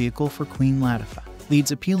star vehicle for Queen Latifah.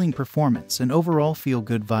 Lead's appealing performance and overall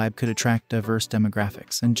feel-good vibe could attract diverse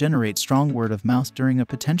demographics and generate strong word of mouth during a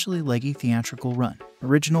potentially leggy theatrical run.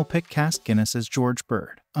 Original pick cast Guinness as George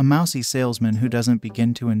Bird, a mousy salesman who doesn't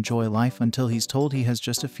begin to enjoy life until he's told he has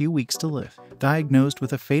just a few weeks to live. Diagnosed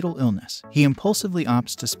with a fatal illness, he impulsively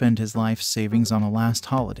opts to spend his life's savings on a last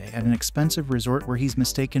holiday at an expensive resort where he's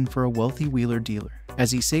mistaken for a wealthy wheeler-dealer.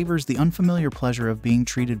 As he savors the unfamiliar pleasure of being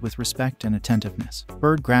treated with respect and attentiveness,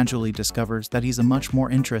 Bird gradually discovers that he's a much more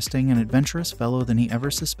interesting and adventurous fellow than he ever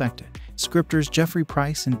suspected. Scripters Jeffrey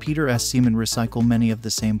Price and Peter S. Seaman recycle many of the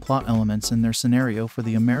same plot elements in their scenario for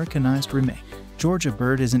the Americanized remake. Georgia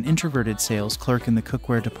Bird is an introverted sales clerk in the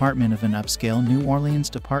cookware department of an upscale New Orleans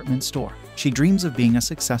department store. She dreams of being a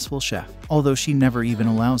successful chef, although she never even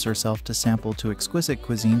allows herself to sample to exquisite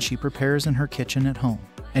cuisine she prepares in her kitchen at home.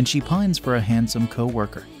 And she pines for a handsome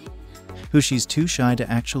co-worker, who she's too shy to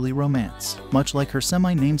actually romance. Much like her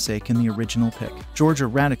semi-namesake in the original pick, Georgia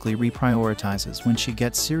radically reprioritizes when she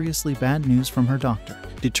gets seriously bad news from her doctor.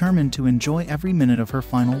 Determined to enjoy every minute of her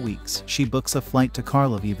final weeks, she books a flight to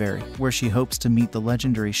Karlovy, where she hopes to meet the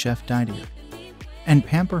legendary Chef Didier and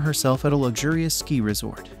pamper herself at a luxurious ski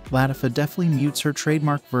resort. Latifah deftly mutes her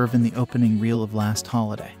trademark verve in the opening reel of Last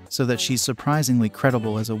Holiday, so that she's surprisingly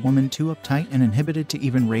credible as a woman too uptight and inhibited to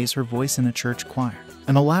even raise her voice in a church choir.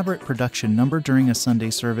 An elaborate production number during a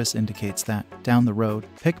Sunday service indicates that, down the road,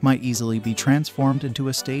 Pick might easily be transformed into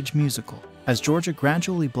a stage musical, as Georgia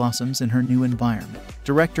gradually blossoms in her new environment.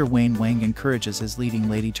 Director Wang encourages his leading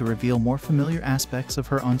lady to reveal more familiar aspects of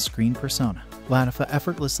her on-screen persona. Latifah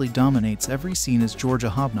effortlessly dominates every scene as Georgia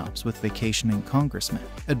hobnobs with vacationing congressmen,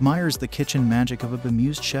 admires the kitchen magic of a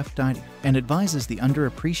bemused Chef Didier, and advises the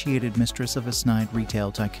underappreciated mistress of a snide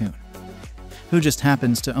retail tycoon, who just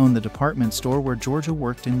happens to own the department store where Georgia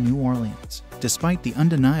worked in New Orleans. Despite the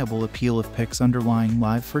undeniable appeal of Pick's underlying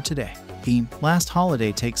Live for Today theme, Last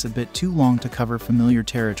Holiday takes a bit too long to cover familiar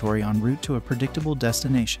territory en route to a predictable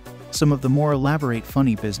destination. Some of the more elaborate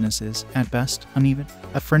funny business is, at best, uneven.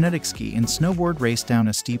 A frenetic ski and snowboard race down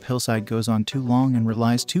a steep hillside goes on too long and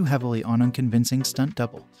relies too heavily on unconvincing stunt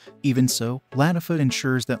double. Even so, Latifah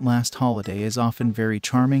ensures that Last Holiday is often very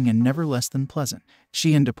charming and never less than pleasant.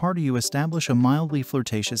 She and Depardieu establish a mildly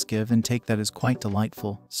flirtatious give and take that is quite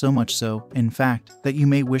delightful, so much so, in fact, that you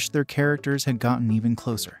may wish their characters had gotten even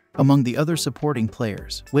closer. Among the other supporting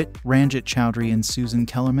players, Witt, Ranjit Chowdhury, and Susan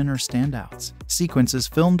Kellerman are standouts. Sequences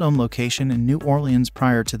filmed on location in New Orleans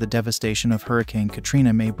prior to the devastation of Hurricane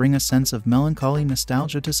Katrina may bring a sense of melancholy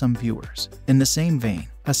nostalgia to some viewers. In the same vein,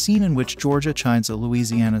 a scene in which Georgia chides a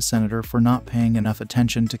Louisiana senator for not paying enough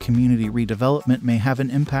attention to community redevelopment may have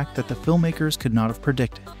an impact that the filmmakers could not have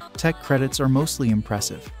predicted. Tech credits are mostly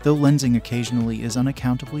impressive, though lensing occasionally is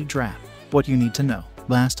unaccountably drab. What you need to know.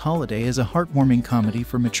 Last Holiday is a heartwarming comedy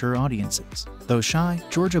for mature audiences. Though shy,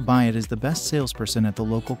 Georgia Byett is the best salesperson at the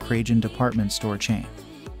local Cragen department store chain,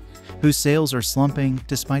 whose sales are slumping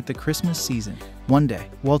despite the Christmas season. One day,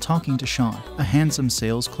 while talking to Sean, a handsome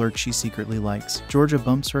sales clerk she secretly likes, Georgia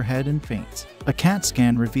bumps her head and faints. A CAT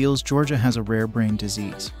scan reveals Georgia has a rare brain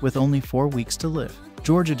disease, with only 4 weeks to live.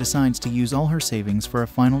 Georgia decides to use all her savings for a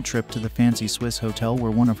final trip to the fancy Swiss hotel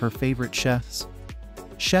where one of her favorite chefs,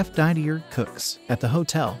 Chef Didier, cooks. At the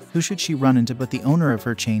hotel, who should she run into but the owner of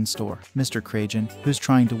her chain store, Mr. Cragen, who's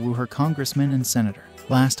trying to woo her congressman and senator.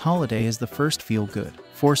 Last Holiday is the first feel-good,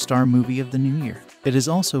 4-star movie of the new year. It is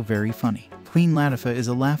also very funny. Queen Latifah is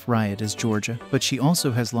a laugh riot as Georgia, but she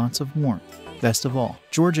also has lots of warmth. Best of all,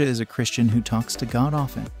 Georgia is a Christian who talks to God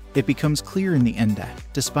often. It becomes clear in the end that,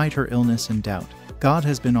 despite her illness and doubt, God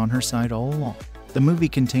has been on her side all along. The movie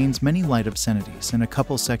contains many light obscenities and a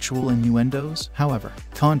couple sexual innuendos, however.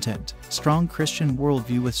 Content: strong Christian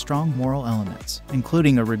worldview with strong moral elements,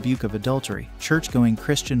 including a rebuke of adultery, church-going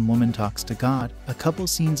Christian woman talks to God, a couple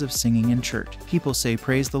scenes of singing in church. People say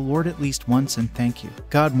praise the Lord at least once and thank you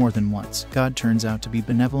God more than once. God turns out to be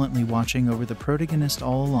benevolently watching over the protagonist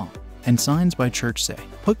all along. and signs by church say,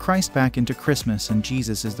 "Put Christ back into Christmas and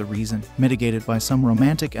Jesus is the reason," mitigated by some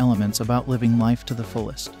romantic elements about living life to the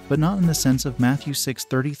fullest, but not in the sense of Matthew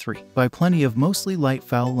 6:33, by plenty of mostly light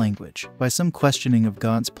foul language, by some questioning of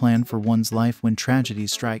God's plan for one's life when tragedy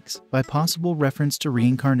strikes, by possible reference to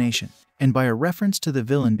reincarnation, and by a reference to the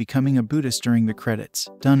villain becoming a Buddhist during the credits,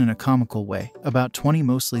 done in a comical way, about 20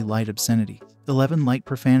 mostly light obscenities, 11 light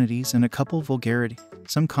profanities, and a couple vulgarity,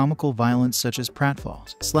 some comical violence such as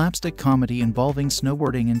pratfalls, slapstick comedy involving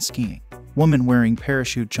snowboarding and skiing. Woman wearing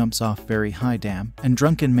parachute jumps off very high dam, and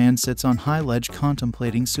drunken man sits on high ledge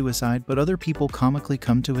contemplating suicide, but other people comically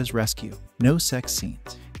come to his rescue. No sex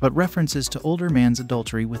scenes, but references to older man's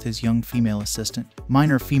adultery with his young female assistant.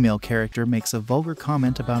 Minor female character makes a vulgar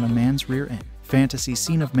comment about a man's rear end. Fantasy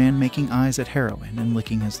scene of man making eyes at heroine and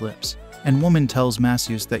licking his lips. And woman tells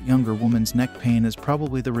masseuse that younger woman's neck pain is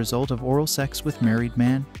probably the result of oral sex with married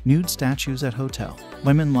man. Nude statues at hotel.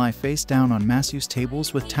 Women lie face down on masseuse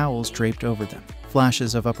tables with towels draped over them.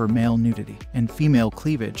 Flashes of upper male nudity and female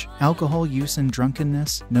cleavage, alcohol use and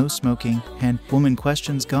drunkenness, no smoking, and woman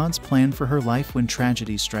questions God's plan for her life when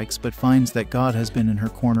tragedy strikes but finds that God has been in her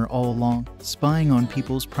corner all along, spying on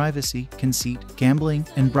people's privacy, conceit, gambling,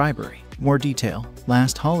 and bribery. More detail.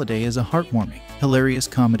 Last Holiday is a heartwarming, hilarious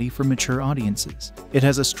comedy for mature audiences. It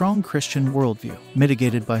has a strong Christian worldview,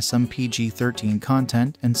 mitigated by some PG-13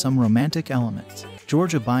 content and some romantic elements.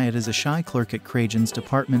 Georgia Byatt is a shy clerk at Cragen's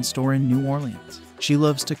department store in New Orleans. She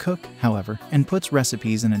loves to cook, however, and puts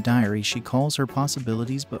recipes in a diary she calls her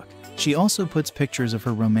Possibilities book. She also puts pictures of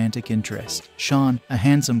her romantic interest, Sean, a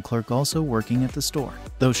handsome clerk also working at the store.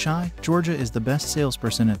 Though shy, Georgia is the best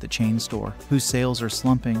salesperson at the chain store, whose sales are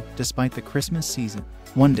slumping despite the Christmas season.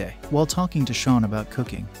 One day, while talking to Sean about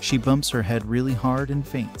cooking, she bumps her head really hard and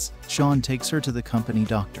faints. Sean takes her to the company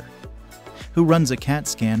doctor, who runs a CAT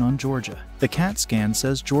scan on Georgia. The CAT scan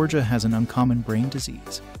says Georgia has an uncommon brain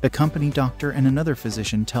disease. The company doctor and another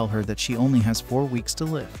physician tell her that she only has 4 weeks to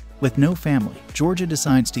live. With no family, Georgia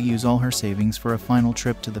decides to use all her savings for a final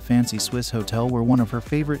trip to the fancy Swiss hotel where one of her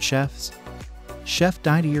favorite chefs, Chef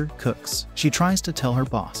Didier, cooks. She tries to tell her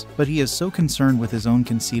boss, but he is so concerned with his own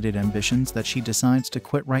conceited ambitions that she decides to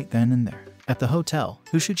quit right then and there. At the hotel,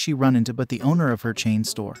 who should she run into but the owner of her chain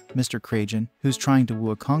store, Mr. Cragen, who's trying to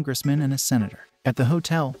woo a congressman and a senator. At the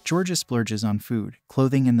hotel, Georgia splurges on food,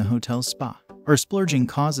 clothing, and the hotel's spa. Her splurging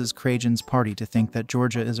causes Cragen's party to think that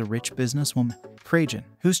Georgia is a rich businesswoman. Cragen,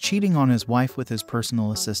 who's cheating on his wife with his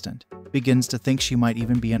personal assistant, begins to think she might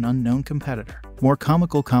even be an unknown competitor. More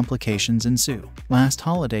comical complications ensue. Last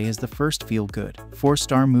Holiday is the first feel-good,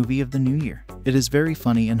 4-star movie of the new year. It is very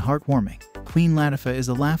funny and heartwarming. Queen Latifah is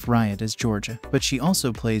a laugh riot as Georgia, but she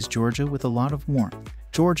also plays Georgia with a lot of warmth.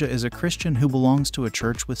 Georgia is a Christian who belongs to a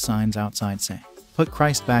church with signs outside saying, "Put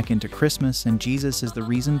Christ back into Christmas and Jesus is the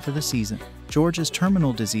reason for the season." Georgia's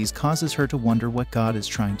terminal disease causes her to wonder what God is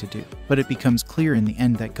trying to do, but it becomes clear in the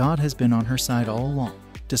end that God has been on her side all along.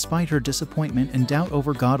 Despite her disappointment and doubt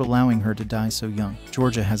over God allowing her to die so young,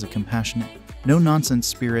 Georgia has a compassionate, no-nonsense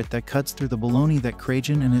spirit that cuts through the baloney that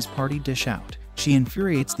Cragen and his party dish out. She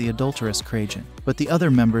infuriates the adulterous Cragen, but the other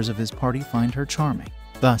members of his party find her charming.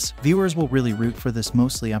 Thus, viewers will really root for this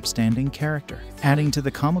mostly upstanding character. Adding to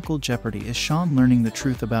the comical jeopardy is Sean learning the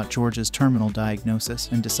truth about Georgia's terminal diagnosis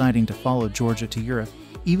and deciding to follow Georgia to Europe,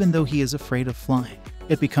 even though he is afraid of flying.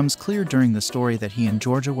 It becomes clear during the story that he and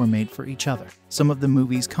Georgia were made for each other. Some of the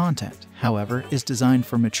movie's content, however, is designed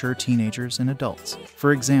for mature teenagers and adults.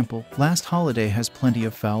 For example, Last Holiday has plenty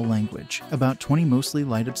of foul language, about 20 mostly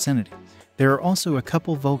light obscenities. There are also a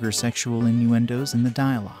couple vulgar sexual innuendos in the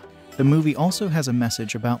dialogue. The movie also has a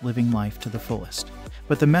message about living life to the fullest,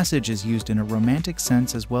 but the message is used in a romantic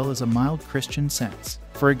sense as well as a mild Christian sense.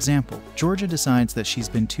 For example, Georgia decides that she's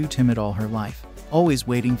been too timid all her life, always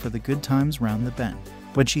waiting for the good times round the bend.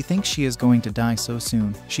 When she thinks she is going to die so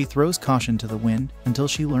soon, she throws caution to the wind until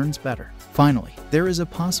she learns better. Finally, there is a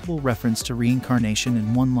possible reference to reincarnation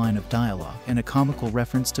in one line of dialogue and a comical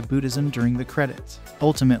reference to Buddhism during the credits.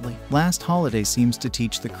 Ultimately, Last Holiday seems to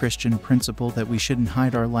teach the Christian principle that we shouldn't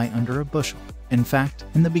hide our light under a bushel. In fact,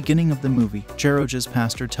 in the beginning of the movie, Georgia's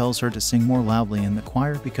pastor tells her to sing more loudly in the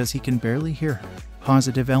choir because he can barely hear her.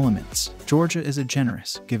 Positive elements. Georgia is a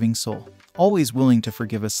generous, giving soul, always willing to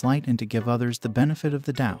forgive a slight and to give others the benefit of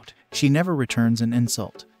the doubt. She never returns an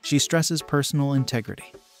insult. She stresses personal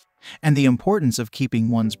integrity and the importance of keeping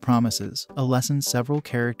one's promises, a lesson several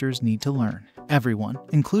characters need to learn. Everyone,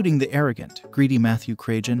 including the arrogant, greedy Matthew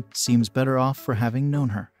Cragen, seems better off for having known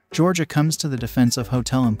her. Georgia comes to the defense of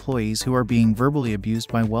hotel employees who are being verbally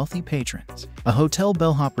abused by wealthy patrons. A hotel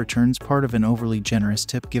bellhop returns part of an overly generous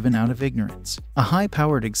tip given out of ignorance. A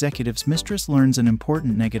high-powered executive's mistress learns an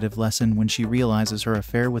important negative lesson when she realizes her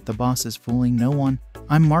affair with the boss is fooling no one.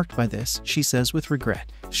 "I'm marked by this," she says with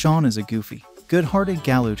regret. Sean is a goofy, good-hearted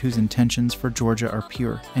galoot whose intentions for Georgia are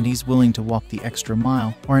pure, and he's willing to walk the extra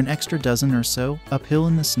mile, or an extra dozen or so, uphill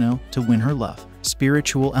in the snow, to win her love.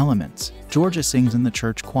 Spiritual elements. Georgia sings in the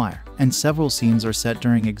church choir, and several scenes are set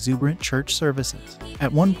during exuberant church services.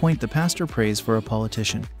 At one point, the pastor prays for a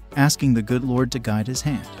politician, asking the good Lord to guide his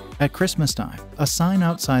hand. At Christmas time, a sign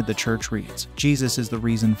outside the church reads, "Jesus is the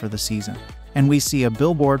reason for the season," and we see a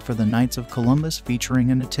billboard for the Knights of Columbus featuring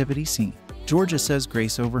a nativity scene. Georgia says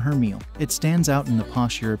grace over her meal. It stands out in the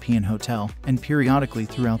posh European hotel, and periodically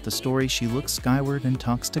throughout the story she looks skyward and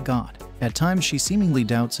talks to God. At times she seemingly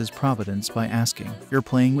doubts his providence by asking, "You're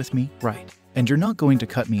playing with me, right? And you're not going to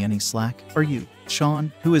cut me any slack, are you?"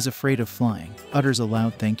 Sean, who is afraid of flying, utters a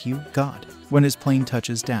loud "Thank you, God," when his plane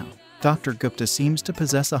touches down. Dr. Gupta seems to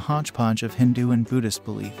possess a hodgepodge of Hindu and Buddhist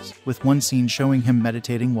beliefs, with one scene showing him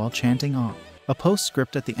meditating while chanting Om. A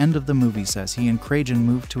postscript at the end of the movie says he and Krajan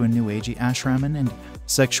moved to a New Agey ashram in India.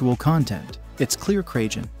 Sexual content. It's clear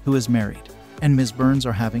Krajan, who is married, and Ms. Burns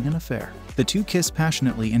are having an affair. The two kiss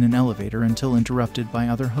passionately in an elevator until interrupted by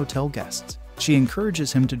other hotel guests. She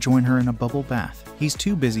encourages him to join her in a bubble bath. He's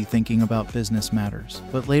too busy thinking about business matters,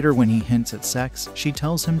 but later when he hints at sex, she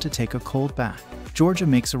tells him to take a cold bath. Georgia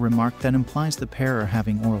makes a remark that implies the pair are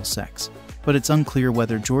having oral sex, but it's unclear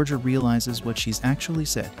whether Georgia realizes what she's actually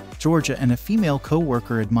said. Georgia and a female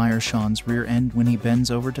co-worker admire Sean's rear end when he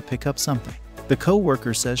bends over to pick up something. The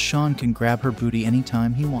co-worker says Sean can grab her booty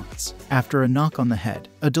anytime he wants. After a knock on the head,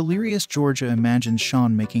 a delirious Georgia imagines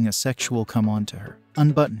Sean making a sexual come-on to her,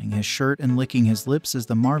 unbuttoning his shirt and licking his lips as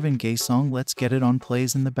the Marvin Gaye song "Let's Get It On"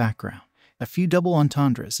 plays in the background. A few double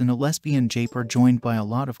entendres and a lesbian jape are joined by a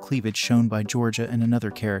lot of cleavage shown by Georgia and another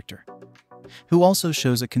character, who also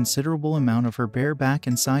shows a considerable amount of her bare back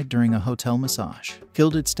and side during a hotel massage.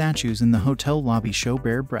 Gilded statues in the hotel lobby show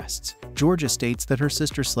bare breasts. Georgia states that her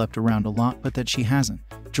sister slept around a lot but that she hasn't.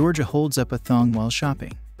 Georgia holds up a thong while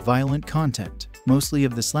shopping. Violent content, mostly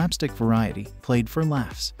of the slapstick variety, played for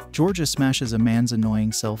laughs. Georgia smashes a man's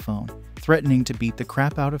annoying cell phone, threatening to beat the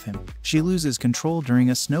crap out of him. She loses control during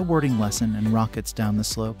a snowboarding lesson and rockets down the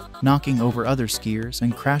slope, knocking over other skiers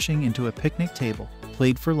and crashing into a picnic table,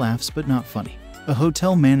 played for laughs but not funny. A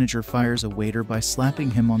hotel manager fires a waiter by slapping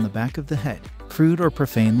him on the back of the head. Crude or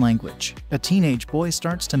profane language. A teenage boy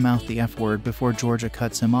starts to mouth the F word before Georgia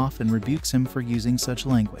cuts him off and rebukes him for using such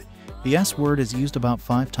language. The S word is used about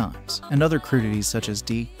 5 times, and other crudities such as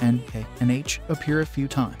D, N, A, and H appear a few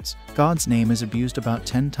times. God's name is abused about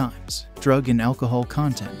 10 times. Drug and alcohol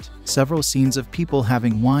content. Several scenes of people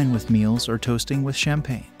having wine with meals or toasting with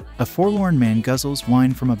champagne. A forlorn man guzzles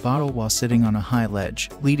wine from a bottle while sitting on a high ledge,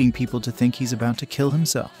 leading people to think he's about to kill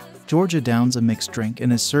himself. Georgia downs a mixed drink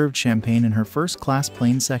and is served champagne in her first-class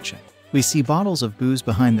plane section. We see bottles of booze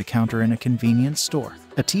behind the counter in a convenience store.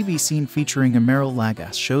 A TV scene featuring Emeril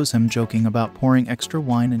Lagasse shows him joking about pouring extra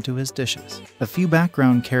wine into his dishes. A few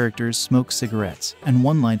background characters smoke cigarettes, and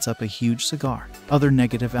one lights up a huge cigar. Other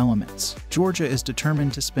negative elements. Georgia is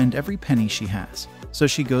determined to spend every penny she has, so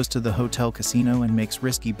she goes to the hotel casino and makes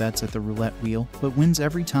risky bets at the roulette wheel, but wins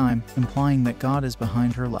every time, implying that God is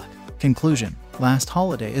behind her luck. Conclusion. Last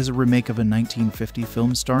Holiday is a remake of a 1950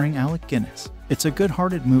 film starring Alec Guinness. It's a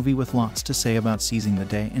good-hearted movie with lots to say about seizing the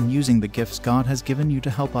day and using the gifts God has given you to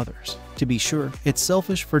help others. To be sure, it's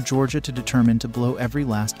selfish for Georgia to determine to blow every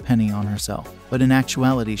last penny on herself, but in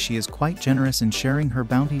actuality she is quite generous in sharing her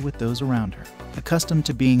bounty with those around her. Accustomed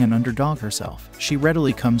to being an underdog herself, she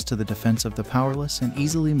readily comes to the defense of the powerless and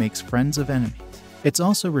easily makes friends of enemies. It's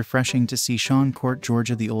also refreshing to see Sean court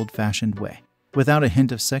Georgia the old-fashioned way, without a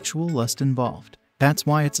hint of sexual lust involved. That's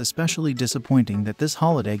why it's especially disappointing that this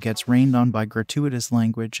holiday gets rained on by gratuitous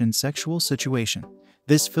language and sexual situation.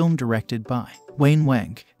 This film directed by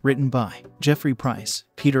Wang, written by Jeffrey Price,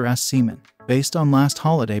 Peter S. Seaman, based on Last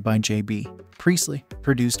Holiday by J.B. Priestley,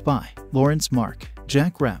 produced by Laurence Mark,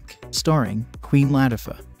 Jack Rapke, starring Queen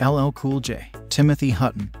Latifah, LL Cool J, Timothy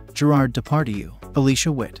Hutton, Gerard Depardieu,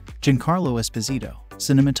 Alicia Witt, Giancarlo Esposito.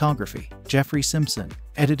 Cinematography, Jeffrey Simpson.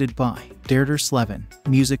 Edited by Deirdre Slevin.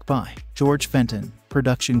 Music by George Fenton.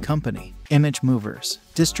 Production company, ImageMovers.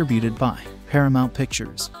 Distributed by Paramount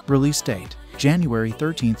Pictures. Release date, January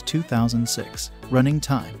 13, 2006. Running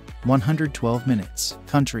time, 112 minutes.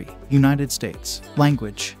 Country, United States.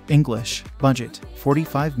 Language, English. Budget,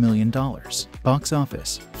 $45 million. Box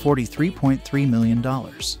office, $43.3 million.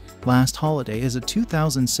 Last Holiday is a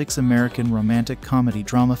 2006 American romantic comedy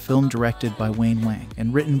drama film directed by Wang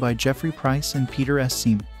and written by Jeffrey Price and Peter S.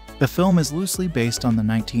 Seaman. The film is loosely based on the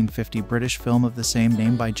 1950 British film of the same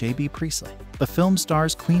name by J.B. Priestley. The film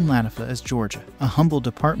stars Queen Latifah as Georgia, a humble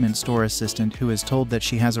department store assistant who is told that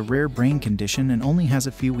she has a rare brain condition and only has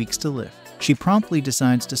a few weeks to live. She promptly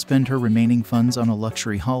decides to spend her remaining funds on a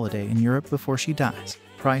luxury holiday in Europe before she dies.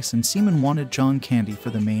 Price and Seaman wanted John Candy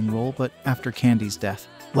for the main role, but after Candy's death,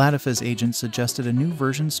 Latifah's agent suggested a new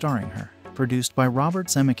version starring her. Produced by Robert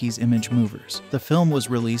Zemeckis' ImageMovers, the film was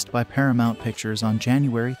released by Paramount Pictures on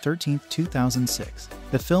January 13, 2006.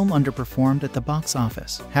 The film underperformed at the box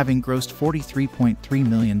office, having grossed $43.3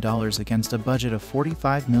 million against a budget of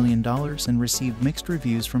 $45 million and received mixed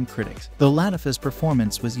reviews from critics, though Latifah's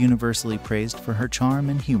performance was universally praised for her charm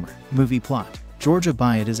and humor. Movie plot: Georgia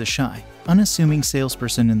Wyatt is a shy, unassuming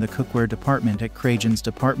salesperson in the cookware department at Cragen's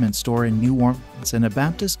department store in New Orleans and a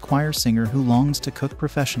Baptist choir singer who longs to cook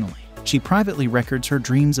professionally. She privately records her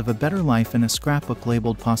dreams of a better life in a scrapbook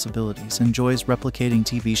labeled Possibilities and enjoys replicating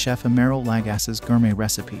TV chef Emeril Lagasse's gourmet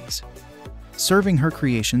recipes, serving her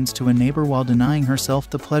creations to a neighbor while denying herself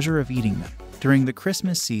the pleasure of eating them. During the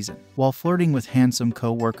Christmas season, while flirting with handsome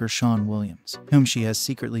co-worker Sean Williams, whom she has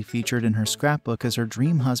secretly featured in her scrapbook as her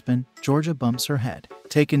dream husband, Georgia bumps her head.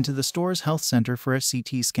 Taken to the store's health center for a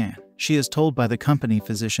CT scan, she is told by the company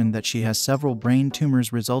physician that she has several brain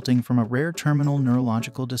tumors resulting from a rare terminal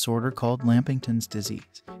neurological disorder called Lampington's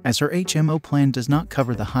disease. As her HMO plan does not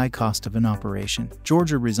cover the high cost of an operation,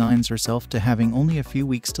 Georgia resigns herself to having only a few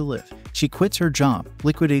weeks to live. She quits her job,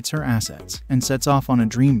 liquidates her assets, and sets off on a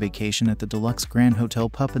dream vacation at the deluxe Grand Hotel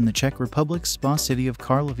Pup in the Czech Republic's spa city of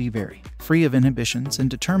Karlovy Vary. Free of inhibitions and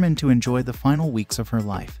determined to enjoy the final weeks of her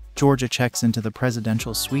life, Georgia checks into the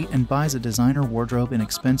presidential suite and buys a designer wardrobe in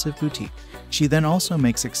expensive boutique. She then also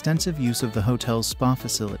makes extensive use of the hotel's spa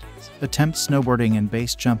facilities, attempts snowboarding and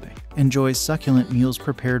base jumping, enjoys succulent meals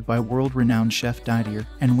prepared by world-renowned chef Didier,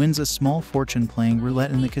 and wins a small fortune playing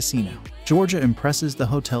roulette in the casino. Georgia impresses the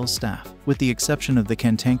hotel's staff, with the exception of the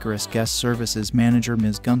cantankerous guest services manager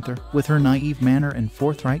Ms. Gunther, with her naive manner and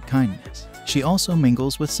forthright kindness. She also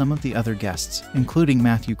mingles with some of the other guests, including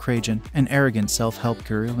Matthew Cragen, an arrogant self-help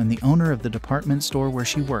guru and the owner of the department store where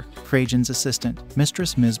she worked, Cragen's assistant,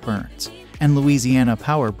 Mistress Ms. Burns, and Louisiana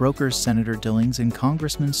power brokers Senator Dillings and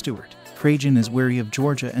Congressman Stewart. Cragen is wary of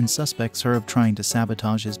Georgia and suspects her of trying to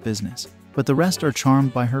sabotage his business, but the rest are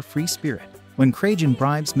charmed by her free spirit. When Cragen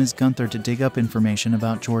bribes Ms. Gunther to dig up information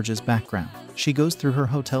about Georgia's background, she goes through her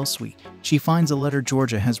hotel suite. She finds a letter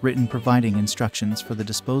Georgia has written providing instructions for the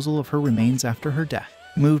disposal of her remains after her death.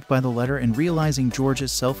 Moved by the letter and realizing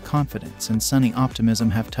Georgia's self-confidence and sunny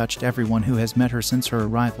optimism have touched everyone who has met her since her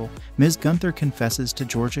arrival, Ms. Gunther confesses to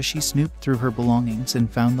Georgia she snooped through her belongings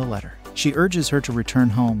and found the letter. She urges her to return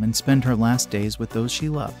home and spend her last days with those she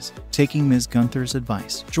loves. Taking Ms. Gunther's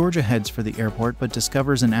advice, Georgia heads for the airport but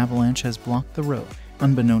discovers an avalanche has blocked the road.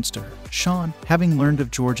 Unbeknownst to her, Sean, having learned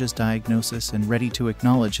of Georgia's diagnosis and ready to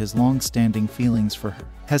acknowledge his long-standing feelings for her,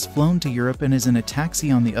 has flown to Europe and is in a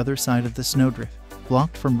taxi on the other side of the snowdrift,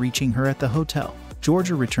 blocked from reaching her at the hotel.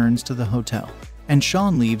 Georgia returns to the hotel, and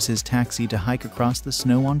Sean leaves his taxi to hike across the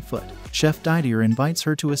snow on foot. Chef Didier invites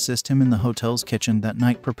her to assist him in the hotel's kitchen that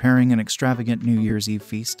night preparing an extravagant New Year's Eve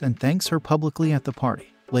feast and thanks her publicly at the party.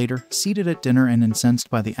 Later, seated at dinner and incensed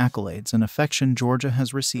by the accolades and affection Georgia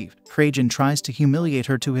has received, Cragen tries to humiliate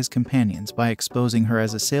her to his companions by exposing her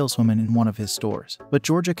as a saleswoman in one of his stores, but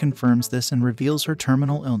Georgia confirms this and reveals her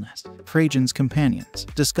terminal illness. Cragen's companions,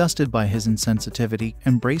 disgusted by his insensitivity,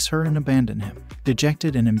 embrace her and abandon him.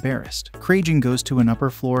 Dejected and embarrassed, Cragen goes to an upper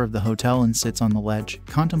floor of the hotel and sits on the ledge,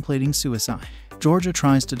 contemplating suicide. Georgia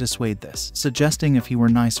tries to dissuade this, suggesting if he were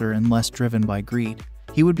nicer and less driven by greed,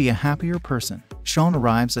 he would be a happier person. Sean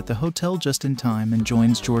arrives at the hotel just in time and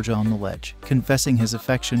joins Georgia on the ledge, confessing his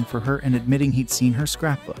affection for her and admitting he'd seen her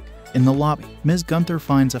scrapbook. In the lobby, Ms. Gunther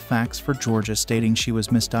finds a fax for Georgia stating she was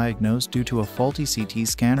misdiagnosed due to a faulty CT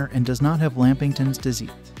scanner and does not have Lampington's disease.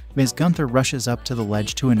 Ms. Gunther rushes up to the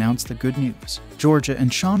ledge to announce the good news. Georgia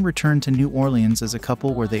and Sean return to New Orleans as a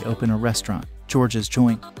couple where they open a restaurant, Georgia's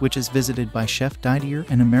Joint, which is visited by Chef Didier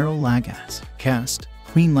and Emeril Lagasse. Cast: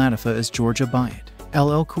 Queen Latifah as Georgia Wyatt,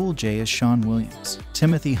 LL Cool J as Sean Williams,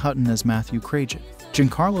 Timothy Hutton as Matthew Cragen,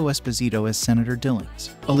 Giancarlo Esposito as Senator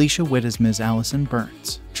Dillings, Alicia Witt as Ms. Allison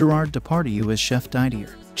Burns, Gerard Depardieu as Chef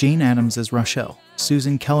Didier, Jane Addams as Rochelle,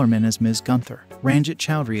 Susan Kellerman as Ms. Gunther, Ranjit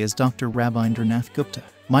Chowdhury as Dr. Rabindranath Gupta,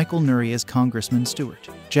 Michael Nuri as Congressman Stewart,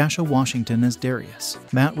 Jasha Washington as Darius,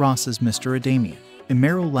 Matt Ross as Mr. Adamian,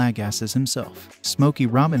 Emeril Lagasse as himself, Smokey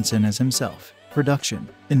Robinson as himself. Production: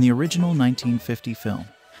 in the original 1950 film,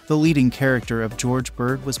 The leading character of George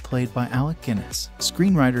Bird was played by Alec Guinness.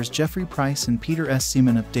 Screenwriters Jeffrey Price and Peter S.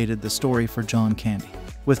 Seaman updated the story for John Candy,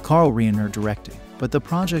 with Carl Reiner directing, but the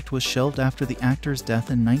project was shelved after the actor's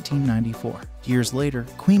death in 1994. Years later,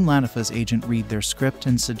 Queen Latifah's agent read their script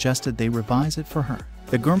and suggested they revise it for her.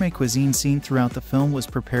 The gourmet cuisine seen throughout the film was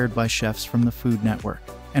prepared by chefs from the Food Network,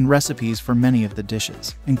 and recipes for many of the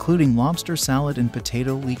dishes, including lobster salad and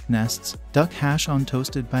potato leek nests, duck hash on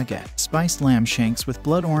toasted baguette, spiced lamb shanks with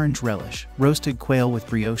blood orange relish, roasted quail with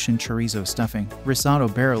brioche and chorizo stuffing, risotto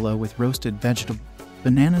barolo with roasted vegetable,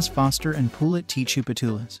 bananas Foster and poulet tichu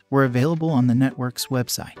patulas were available on the network's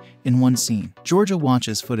website. In one scene, Georgia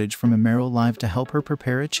watches footage from Amaro Live to help her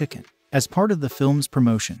prepare a chicken. As part of the film's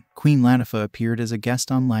promotion, Queen Latifah appeared as a guest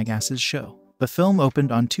on Lagass's show. The film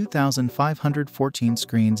opened on 2,514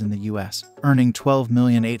 screens in the U.S., earning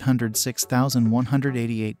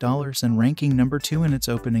 $12,806,188 and ranking number 2 in its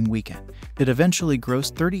opening weekend. It eventually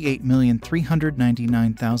grossed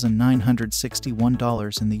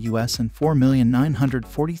 $38,399,961 in the U.S. and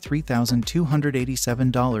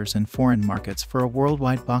 $4,943,287 in foreign markets for a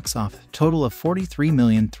worldwide box office total of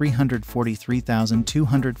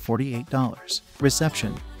 $43,343,248.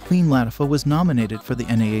 Reception: Queen Latifah was nominated for the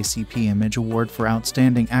NAACP Image Award for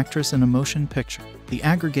Outstanding Actress in a Motion Picture. The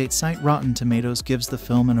aggregate site Rotten Tomatoes gives the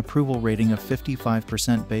film an approval rating of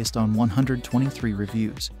 55% based on 123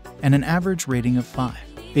 reviews, and an average rating of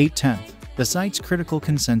 5.8. The site's critical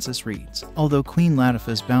consensus reads, although Queen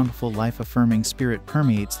Latifah's bountiful life-affirming spirit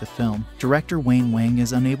permeates the film, director Wang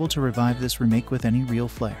is unable to revive this remake with any real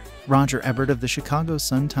flair. Roger Ebert of the Chicago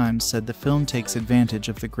Sun-Times said the film takes advantage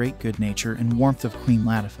of the great good nature and warmth of Queen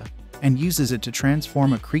Latifah, and uses it to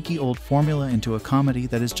transform a creaky old formula into a comedy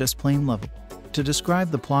that is just plain lovable. To describe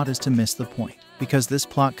the plot is to miss the point, because this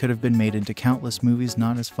plot could have been made into countless movies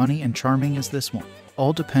not as funny and charming as this one.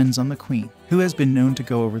 All depends on the Queen, who has been known to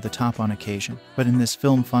go over the top on occasion, but in this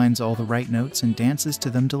film finds all the right notes and dances to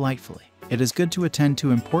them delightfully. It is good to attend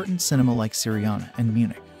to important cinema like Syriana and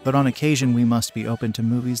Munich, but on occasion we must be open to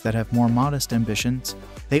movies that have more modest ambitions.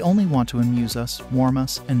 They only want to amuse us, warm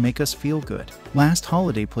us, and make us feel good. Last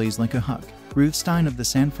Holiday plays like a hug. Ruth Stein of the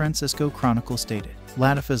San Francisco Chronicle stated,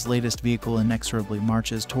 Latifah's latest vehicle inexorably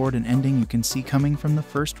marches toward an ending you can see coming from the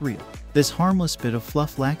first reel. This harmless bit of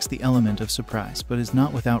fluff lacks the element of surprise but is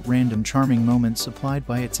not without random charming moments supplied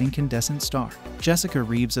by its incandescent star. Jessica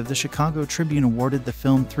Reeves of the Chicago Tribune awarded the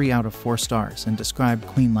film 3 out of 4 stars and described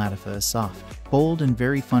Queen Latifah as soft, bold, and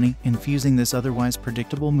very funny, infusing this otherwise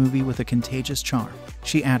predictable movie with a contagious charm.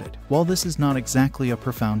 She added, while this is not exactly a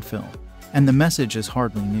profound film, and the message is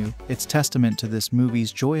hardly new, it's testament to this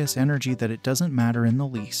movie's joyous energy that it doesn't matter in the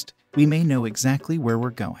least. We may know exactly where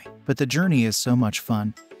we're going, but the journey is so much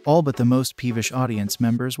fun. All but the most peevish audience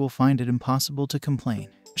members will find it impossible to complain.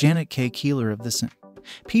 Janet K. Keeler of the St.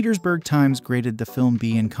 Petersburg Times graded the film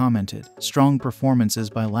B and commented, strong performances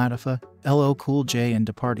by Latifah, LL Cool J and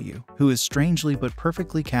Depardieu, who is strangely but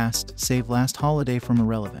perfectly cast, save Last Holiday from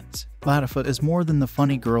irrelevance. Latifah is more than the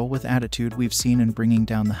funny girl with attitude we've seen in Bringing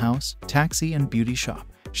Down the House, Taxi and Beauty Shop.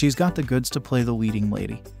 She's got the goods to play the leading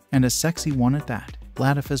lady, and a sexy one at that.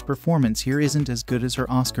 Latifah's performance here isn't as good as her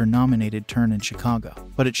Oscar-nominated turn in Chicago,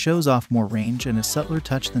 but it shows off more range and a subtler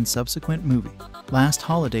touch than subsequent movie. Last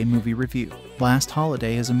Holiday movie review. Last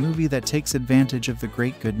Holiday is a movie that takes advantage of the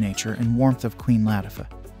great good nature and warmth of Queen Latifah,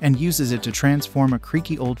 and uses it to transform a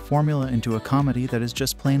creaky old formula into a comedy that is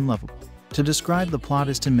just plain lovable. To describe the plot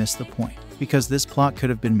is to miss the point, because this plot could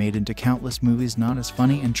have been made into countless movies not as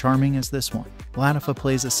funny and charming as this one. Latifah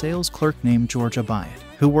plays a sales clerk named Georgia Byatt,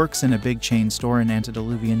 who works in a big chain store in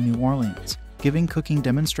antediluvian New Orleans, giving cooking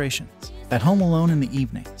demonstrations. At home alone in the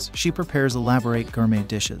evenings, she prepares elaborate gourmet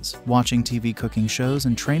dishes, watching TV cooking shows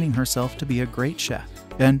and training herself to be a great chef.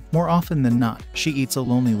 Then, more often than not, she eats a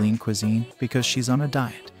lonely lean cuisine because she's on a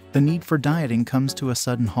diet. The need for dieting comes to a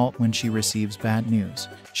sudden halt when she receives bad news.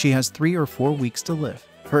 She has 3 or 4 weeks to live.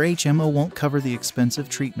 Her HMO won't cover the expensive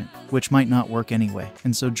treatment, which might not work anyway,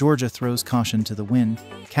 and so Georgia throws caution to the wind,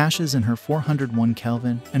 cashes in her 401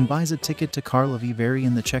 Kelvin, and buys a ticket to Karlovy Vary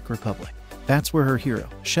in the Czech Republic. That's where her hero,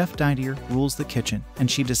 Chef Didier, rules the kitchen, and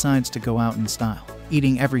she decides to go out in style,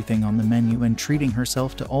 eating everything on the menu and treating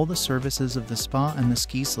herself to all the services of the spa and the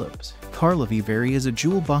ski slopes. Karlovy Vary is a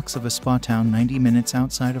jewel box of a spa town 90 minutes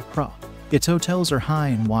outside of Prague. Its hotels are high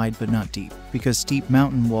and wide but not deep, because steep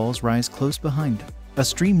mountain walls rise close behind them. A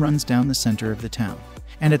stream runs down the center of the town,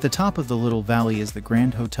 and at the top of the little valley is the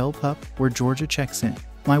Grand Hotel Pup, where Georgia checks in.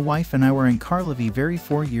 My wife and I were in Karlovy Vary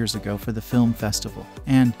 4 years ago for the film festival,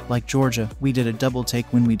 and, like Georgia, we did a double take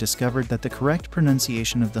when we discovered that the correct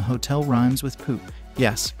pronunciation of the hotel rhymes with poop.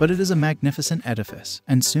 Yes, but it is a magnificent edifice,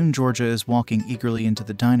 and soon Georgia is walking eagerly into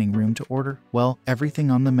the dining room to order, well, everything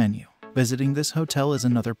on the menu. Visiting this hotel is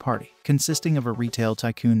another party, consisting of a retail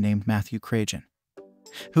tycoon named Matthew Cragen,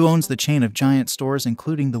 who owns the chain of giant stores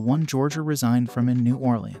including the one Georgia resigned from in New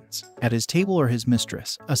Orleans. At his table are his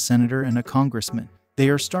mistress, a senator and a congressman. They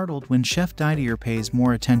are startled when Chef Didier pays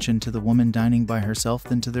more attention to the woman dining by herself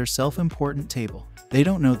than to their self-important table. They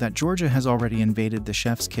don't know that Georgia has already invaded the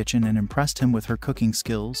chef's kitchen and impressed him with her cooking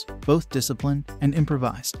skills, both disciplined and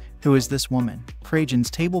improvised. Who is this woman? Cragen's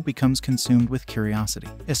table becomes consumed with curiosity,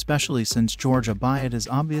 especially since Georgia by it is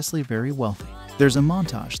obviously very wealthy. There's a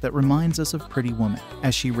montage that reminds us of Pretty Woman,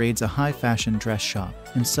 as she raids a high-fashion dress shop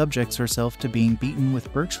and subjects herself to being beaten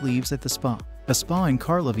with birch leaves at the spa. A spa in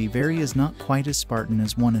Karlovy is not quite as Spartan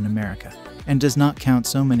as one in America, and does not count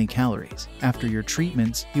so many calories. After your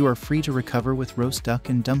treatments, you are free to recover with roast duck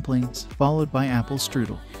and dumplings, followed by apple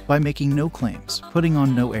strudel. By making no claims, putting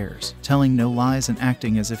on no airs, telling no lies and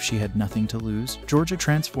acting as if she had nothing to lose, Georgia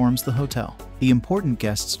transforms the hotel. The important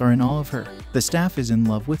guests are in awe of her. The staff is in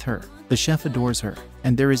love with her. The chef adores her,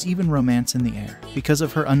 and there is even romance in the air because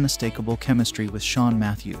of her unmistakable chemistry with Sean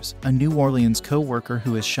Matthews, a New Orleans co-worker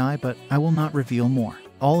who is shy, but I will not reveal more.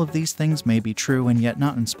 All of these things may be true and yet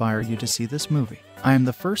not inspire you to see this movie. I am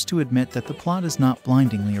the first to admit that the plot is not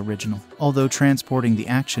blindingly original, although transporting the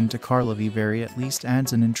action to Karlovy at least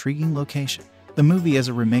adds an intriguing location. The movie is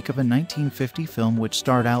a remake of a 1950 film which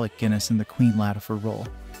starred Alec Guinness in the Queen Latifah role,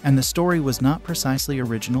 and the story was not precisely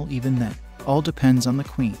original even then. All depends on the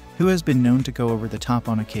Queen, who has been known to go over the top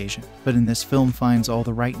on occasion, but in this film finds all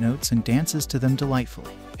the right notes and dances to them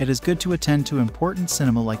delightfully. It is good to attend to important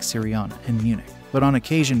cinema like Syriana and Munich, but on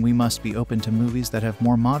occasion we must be open to movies that have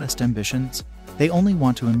more modest ambitions. They only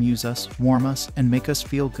want to amuse us, warm us, and make us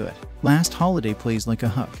feel good. Last Holiday plays like a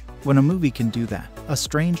hug. When a movie can do that, a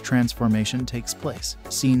strange transformation takes place.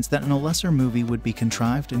 Scenes that in a lesser movie would be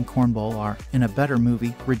contrived and cornball are, in a better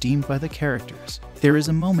movie, redeemed by the characters. There is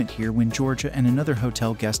a moment here when Georgia and another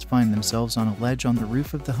hotel guest find themselves on a ledge on the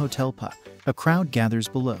roof of the hotel pub. A crowd gathers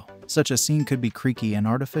below. Such a scene could be creaky and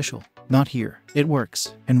artificial. Not here. It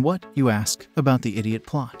works. And what, you ask, about the idiot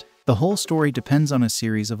plot? The whole story depends on a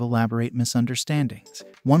series of elaborate misunderstandings.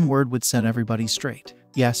 One word would set everybody straight.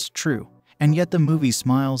 Yes, true. And yet the movie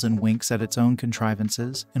smiles and winks at its own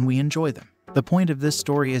contrivances, and we enjoy them. The point of this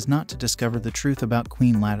story is not to discover the truth about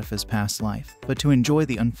Queen Latifah's past life, but to enjoy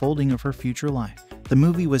the unfolding of her future life. The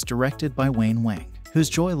movie was directed by Wang, whose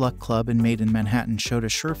Joy Luck Club and Made in Manhattan showed a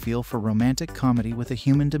sure feel for romantic comedy with a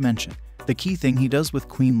human dimension. The key thing he does with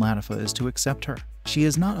Queen Latifah is to accept her. She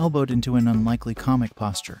is not elbowed into an unlikely comic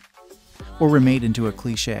posture, or remade into a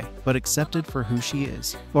cliché, but accepted for who she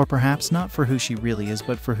is. Or perhaps not for who she really is,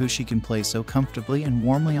 but for who she can play so comfortably and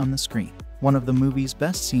warmly on the screen. One of the movie's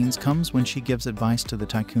best scenes comes when she gives advice to the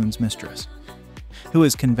tycoon's mistress, who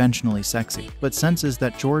is conventionally sexy, but senses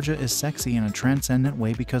that Georgia is sexy in a transcendent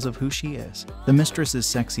way because of who she is. The mistress is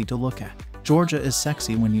sexy to look at. Georgia is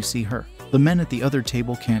sexy when you see her. The men at the other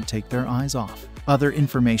table can't take their eyes off. Other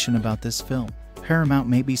information about this film. Paramount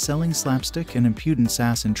may be selling slapstick and impudent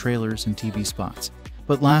sass in trailers and TV spots,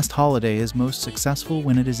 but Last Holiday is most successful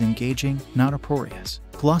when it is engaging, not uproarious.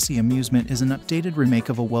 Glossy Amusement is an updated remake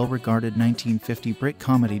of a well-regarded 1950 Brit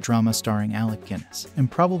comedy drama starring Alec Guinness, and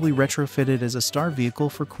probably retrofitted as a star vehicle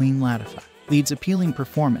for Queen Latifah. Lead's appealing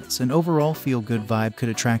performance and overall feel-good vibe could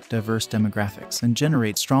attract diverse demographics and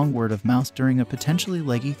generate strong word of mouth during a potentially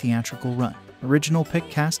leggy theatrical run. Original pick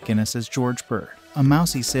cast Guinness as George Bird, a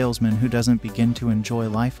mousy salesman who doesn't begin to enjoy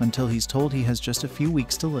life until he's told he has just a few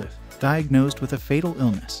weeks to live. Diagnosed with a fatal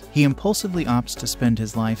illness, he impulsively opts to spend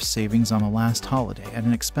his life's savings on a last holiday at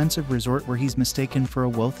an expensive resort where he's mistaken for a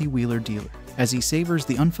wealthy wheeler dealer. As he savors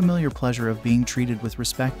the unfamiliar pleasure of being treated with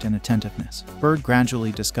respect and attentiveness, Bird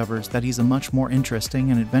gradually discovers that he's a much more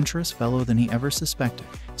interesting and adventurous fellow than he ever suspected.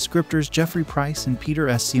 Scripters Jeffrey Price and Peter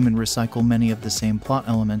S. Seaman recycle many of the same plot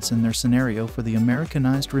elements in their scenario for the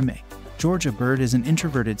Americanized remake. Georgia Bird is an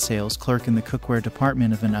introverted sales clerk in the cookware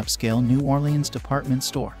department of an upscale New Orleans department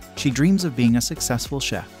store. She dreams of being a successful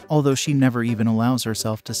chef, although she never even allows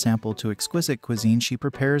herself to sample to exquisite cuisine she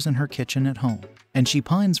prepares in her kitchen at home. And she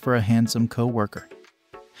pines for a handsome co-worker,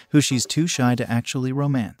 who she's too shy to actually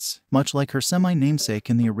romance. Much like her semi-namesake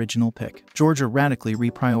in the original pick, Georgia radically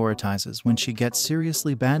reprioritizes when she gets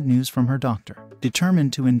seriously bad news from her doctor.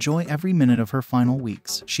 Determined to enjoy every minute of her final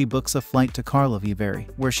weeks, she books a flight to Karlovy,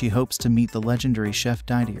 where she hopes to meet the legendary Chef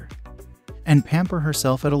Didier and pamper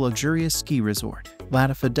herself at a luxurious ski resort.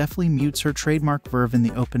 Latifah deftly mutes her trademark verve in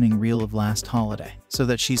the opening reel of Last Holiday, so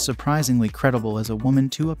that she's surprisingly credible as a woman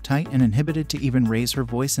too uptight and inhibited to even raise her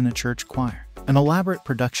voice in a church choir. An elaborate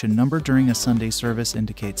production number during a Sunday service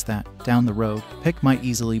indicates that, down the road, Pick might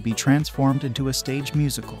easily be transformed into a stage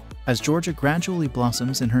musical, as Georgia gradually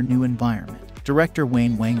blossoms in her new environment. Director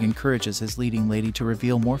Wang encourages his leading lady to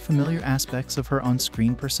reveal more familiar aspects of her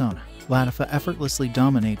on-screen persona. Latifah effortlessly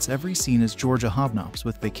dominates every scene as Georgia hobnobs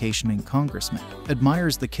with vacationing congressmen,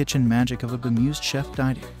 admires the kitchen magic of a bemused chef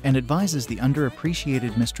Didi, and advises the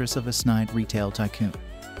underappreciated mistress of a snide retail tycoon,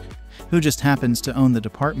 who just happens to own the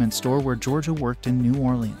department store where Georgia worked in New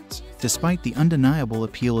Orleans. Despite the undeniable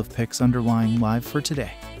appeal of Pick's underlying Live for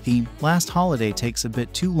Today theme, Last Holiday takes a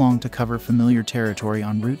bit too long to cover familiar territory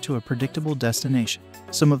en route to a predictable destination.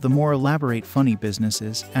 Some of the more elaborate funny business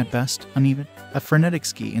is, at best, uneven. A frenetic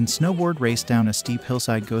ski and snowboard race down a steep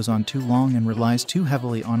hillside goes on too long and relies too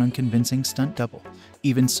heavily on unconvincing stunt double.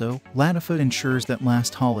 Even so, Latifah ensures that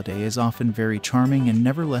Last Holiday is often very charming and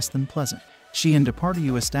never less than pleasant. She and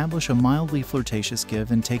Depardieu establish a mildly flirtatious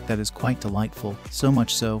give and take that is quite delightful, so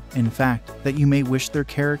much so, in fact, that you may wish their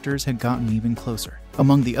characters had gotten even closer.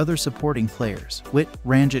 Among the other supporting players, Witt,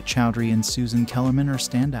 Ranjit Chowdhury, and Susan Kellerman are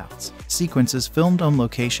standouts. Sequences filmed on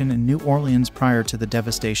location in New Orleans prior to the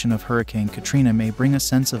devastation of Hurricane Katrina may bring a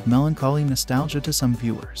sense of melancholy nostalgia to some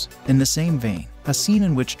viewers. In the same vein, a scene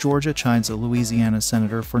in which Georgia chides a Louisiana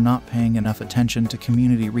senator for not paying enough attention to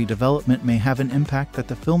community redevelopment may have an impact that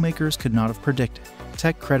the filmmakers could not have predicted.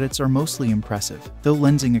 Tech credits are mostly impressive, though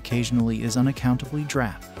lensing occasionally is unaccountably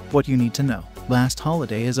drab. What you need to know. Last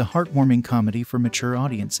Holiday is a heartwarming comedy for mature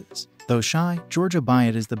audiences. Though shy, Georgia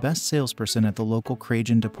Wang is the best salesperson at the local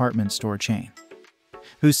Cajun department store chain,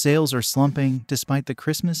 whose sales are slumping despite the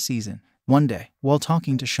Christmas season. One day, while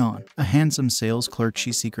talking to Sean, a handsome sales clerk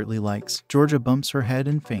she secretly likes, Georgia bumps her head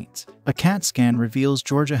and faints. A CAT scan reveals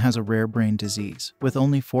Georgia has a rare brain disease, with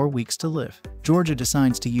only 4 weeks to live. Georgia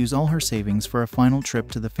decides to use all her savings for a final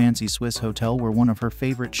trip to the fancy Swiss hotel where one of her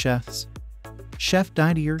favorite chefs, Chef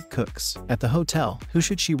Didier, cooks. At the hotel, who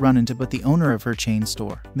should she run into but the owner of her chain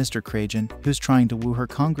store, Mr. Cajun, who's trying to woo her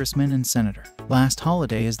congressman and senator. Last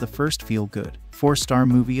Holiday is the first feel-good, 4-star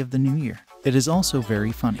movie of the new year. It is also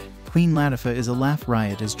very funny. Queen Latifah is a laugh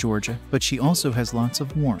riot as Georgia, but she also has lots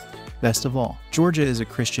of warmth. Best of all, Georgia is a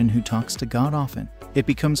Christian who talks to God often. It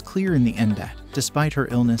becomes clear in the end that, despite her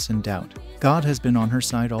illness and doubt, God has been on her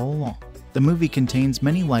side all along. The movie contains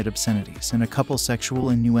many light obscenities and a couple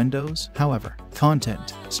sexual innuendos, however.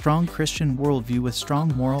 Content: strong Christian worldview with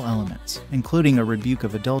strong moral elements, including a rebuke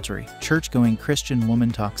of adultery, church-going Christian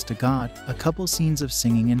woman talks to God, a couple scenes of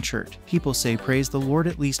singing in church. People say praise the Lord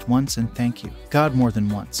at least once and thank you God more than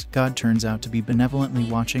once. God turns out to be benevolently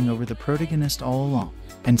watching over the protagonist all along.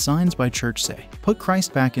 And signs by church say, put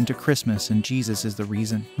Christ back into Christmas and Jesus is the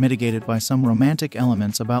reason, mitigated by some romantic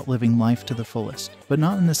elements about living life to the fullest, but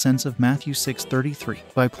not in the sense of Matthew 6:33,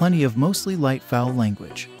 by plenty of mostly light foul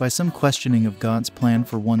language, by some questioning of God's plan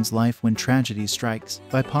for one's life when tragedy strikes,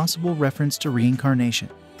 by possible reference to reincarnation,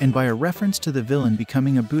 and by a reference to the villain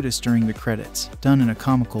becoming a Buddhist during the credits, done in a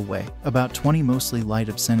comical way, about 20 mostly light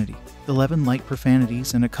obscenity, 11 light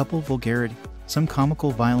profanities and a couple vulgarity. Some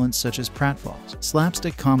comical violence such as pratfalls,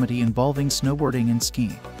 slapstick comedy involving snowboarding and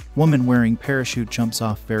skiing. Woman wearing parachute jumps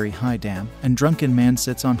off very high dam, and drunken man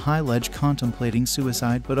sits on high ledge contemplating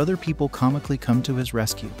suicide but other people comically come to his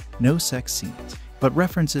rescue. No sex scenes, but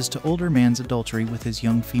references to older man's adultery with his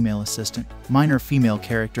young female assistant. Minor female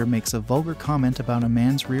character makes a vulgar comment about a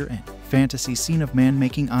man's rear end. Fantasy scene of man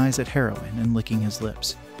making eyes at heroine and licking his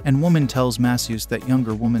lips. And woman tells masseuse that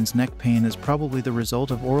younger woman's neck pain is probably the result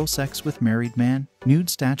of oral sex with married man. Nude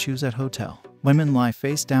statues at hotel. Women lie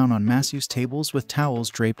face down on masseuse tables with towels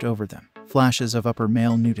draped over them. Flashes of upper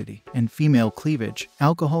male nudity and female cleavage.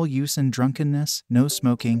 Alcohol use and drunkenness. No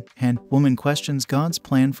smoking. And woman questions God's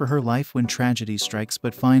plan for her life when tragedy strikes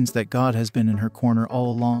but finds that God has been in her corner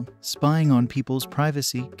all along, spying on people's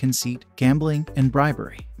privacy, conceit, gambling, and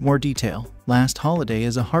bribery. More detail. Last Holiday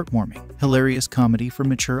is a heartwarming, hilarious comedy for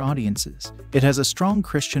mature audiences. It has a strong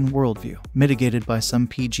Christian worldview, mitigated by some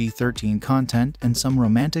PG-13 content and some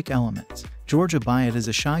romantic elements. Georgia Wang is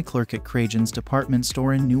a shy clerk at Cajun's department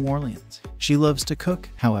store in New Orleans. She loves to cook,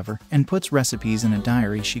 however, and puts recipes in a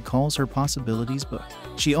diary she calls her possibilities book.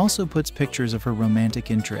 She also puts pictures of her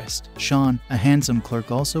romantic interest, Sean, a handsome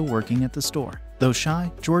clerk also working at the store. Though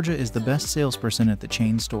shy, Georgia is the best salesperson at the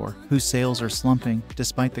chain store, whose sales are slumping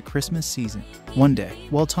despite the Christmas season. One day,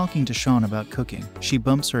 while talking to Sean about cooking, she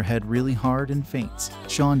bumps her head really hard and faints.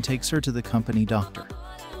 Sean takes her to the company doctor,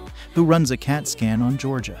 who runs a CAT scan on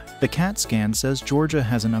Georgia. The CAT scan says Georgia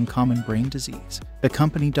has an uncommon brain disease. The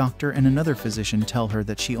company doctor and another physician tell her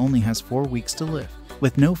that she only has 4 weeks to live.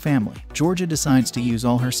 With no family, Georgia decides to use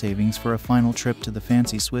all her savings for a final trip to the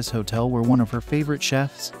fancy Swiss hotel where one of her favorite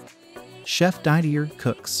chefs, Chef Didier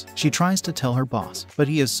cooks. She tries to tell her boss, but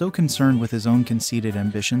he is so concerned with his own conceited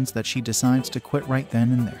ambitions that she decides to quit right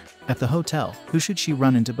then and there. At the hotel, who should she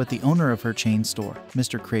run into but the owner of her chain store,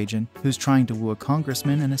 Mr. Cragen, who's trying to woo a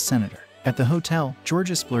congressman and a senator. At the hotel,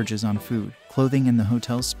 Georgia splurges on food, clothing, and the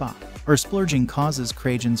hotel's spa. Her splurging causes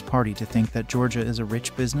Cragen's party to think that Georgia is a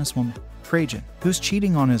rich businesswoman. Cragen, who's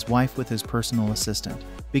cheating on his wife with his personal assistant,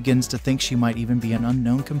 begins to think she might even be an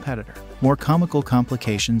unknown competitor. More comical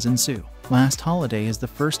complications ensue. Last Holiday is the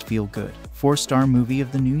first feel-good, 4-star movie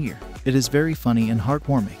of the new year. It is very funny and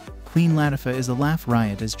heartwarming. Queen Latifah is a laugh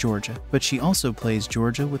riot as Georgia, but she also plays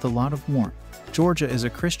Georgia with a lot of warmth. Georgia is a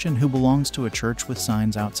Christian who belongs to a church with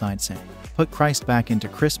signs outside saying, "Put Christ back into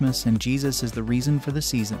Christmas and Jesus is the reason for the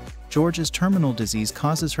season." Georgia's terminal disease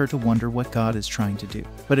causes her to wonder what God is trying to do,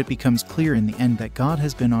 but it becomes clear in the end that God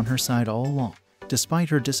has been on her side all along. Despite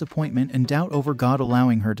her disappointment and doubt over God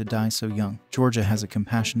allowing her to die so young, Georgia has a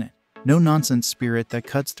compassionate, no-nonsense spirit that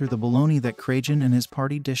cuts through the baloney that Cragen and his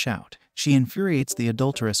party dish out. She infuriates the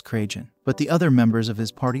adulterous Cragen, but the other members of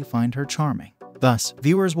his party find her charming. Thus,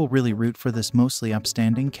 viewers will really root for this mostly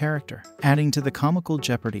upstanding character. Adding to the comical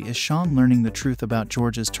jeopardy is Sean learning the truth about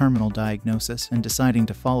Georgia's terminal diagnosis and deciding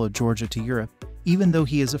to follow Georgia to Europe, even though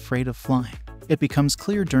he is afraid of flying. It becomes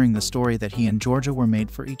clear during the story that he and Georgia were made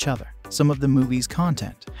for each other. Some of the movie's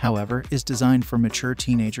content, however, is designed for mature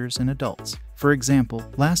teenagers and adults. For example,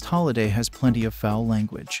 Last Holiday has plenty of foul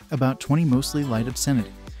language, about 20 mostly light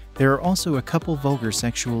obscenity. There are also a couple vulgar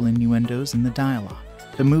sexual innuendos in the dialogue.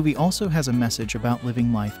 The movie also has a message about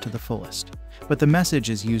living life to the fullest, but the message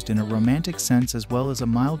is used in a romantic sense as well as a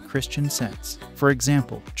mild Christian sense. For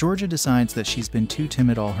example, Georgia decides that she's been too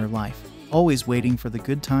timid all her life, always waiting for the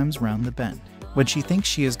good times round the bend. When she thinks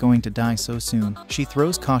she is going to die so soon, she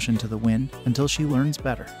throws caution to the wind until she learns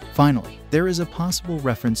better. Finally, there is a possible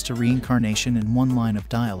reference to reincarnation in one line of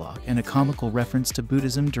dialogue and a comical reference to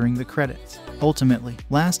Buddhism during the credits. Ultimately,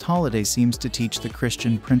 Last Holiday seems to teach the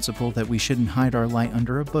Christian principle that we shouldn't hide our light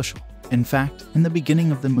under a bushel. In fact, in the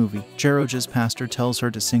beginning of the movie, Georgia's pastor tells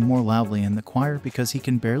her to sing more loudly in the choir because he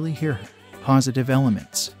can barely hear her. Positive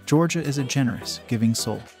elements. Georgia is a generous, giving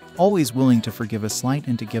soul, always willing to forgive a slight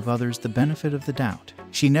and to give others the benefit of the doubt.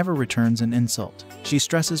 She never returns an insult. She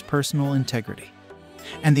stresses personal integrity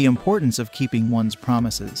and the importance of keeping one's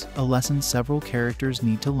promises, a lesson several characters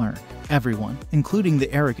need to learn. Everyone, including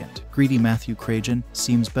the arrogant, greedy Matthew Cragen,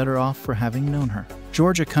 seems better off for having known her.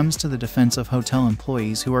 Georgia comes to the defense of hotel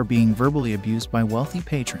employees who are being verbally abused by wealthy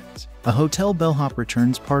patrons. A hotel bellhop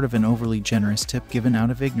returns part of an overly generous tip given out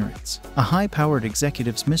of ignorance. A high-powered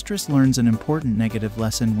executive's mistress learns an important negative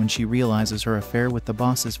lesson when she realizes her affair with the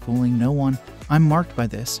boss is fooling no one. "I'm marked by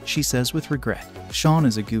this," she says with regret. Sean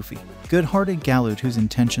is a goofy, good-hearted galoot whose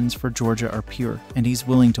intentions for Georgia are pure, and he's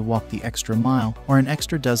willing to walk the extra mile, or an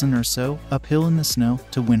extra dozen or so, uphill in the snow,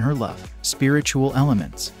 to win her love. Spiritual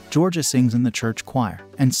elements. Georgia sings in the church choir,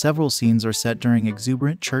 and several scenes are set during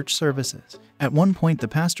exuberant church services. At one point, the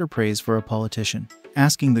pastor prays for a politician,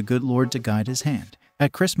 asking the good Lord to guide his hand.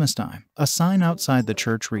 At Christmas time, a sign outside the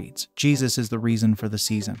church reads, "Jesus is the reason for the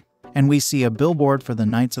season," and we see a billboard for the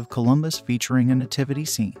Knights of Columbus featuring a nativity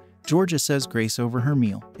scene. Georgia says grace over her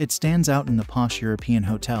meal. It stands out in the posh European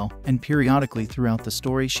hotel, and periodically throughout the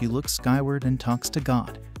story she looks skyward and talks to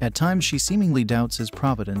God. At times she seemingly doubts his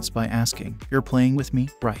providence by asking, "You're playing with me,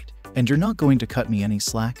 right? And you're not going to cut me any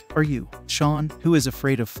slack, are you?" Sean, who is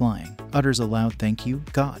afraid of flying, utters a loud "Thank you,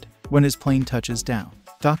 God," when his plane touches down.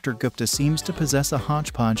 Dr. Gupta seems to possess a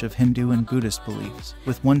hodgepodge of Hindu and Buddhist beliefs,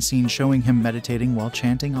 with one scene showing him meditating while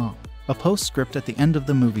chanting Om. A postscript at the end of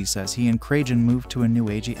the movie says he and Cragen moved to a New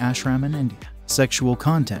Agey ashram in India. Sexual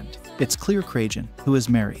content. It's clear Cragen, who is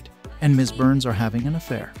married, and Ms. Burns are having an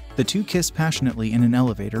affair. The two kiss passionately in an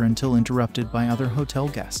elevator until interrupted by other hotel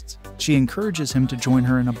guests. She encourages him to join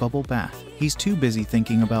her in a bubble bath. He's too busy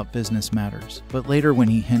thinking about business matters, but later when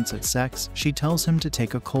he hints at sex, she tells him to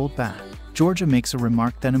take a cold bath. Georgia makes a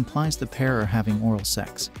remark that implies the pair are having oral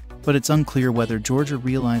sex, but it's unclear whether Georgia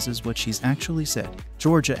realizes what she's actually said.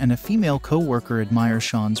 Georgia and a female co-worker admire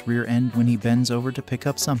Sean's rear end when he bends over to pick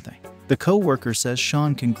up something. The co-worker says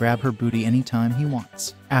Sean can grab her booty anytime he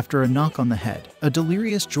wants. After a knock on the head, a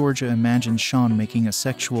delirious Georgia imagines Sean making a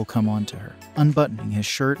sexual come on to her, unbuttoning his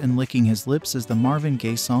shirt and licking his lips as the Marvin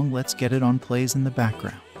Gaye song "Let's Get It On" plays in the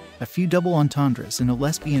background. A few double entendres and a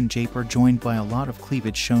lesbian jape are joined by a lot of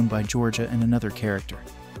cleavage shown by Georgia and another character,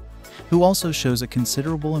 who also shows a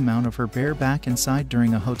considerable amount of her bare back and side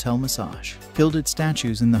during a hotel massage. Gilded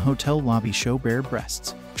statues in the hotel lobby show bare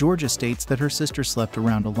breasts. Georgia states that her sister slept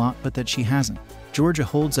around a lot but that she hasn't. Georgia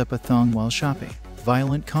holds up a thong while shopping.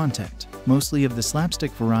 Violent content. mostly of the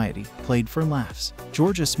slapstick variety, played for laughs.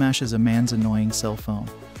 Georgia smashes a man's annoying cell phone,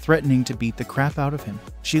 threatening to beat the crap out of him.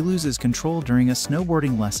 She loses control during a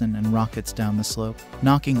snowboarding lesson and rockets down the slope,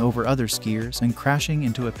 knocking over other skiers and crashing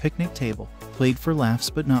into a picnic table, played for laughs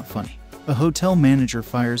but not funny. A hotel manager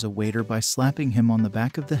fires a waiter by slapping him on the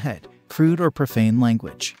back of the head, crude or profane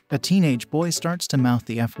language. A teenage boy starts to mouth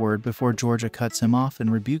the F word before Georgia cuts him off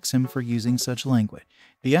and rebukes him for using such language.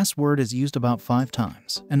 The S word is used about 5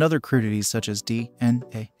 times, and other crudities such as D, N,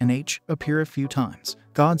 A, and H appear a few times.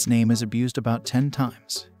 God's name is abused about 10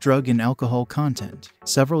 times. Drug and alcohol content.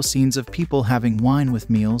 Several scenes of people having wine with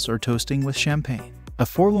meals or toasting with champagne. A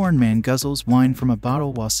forlorn man guzzles wine from a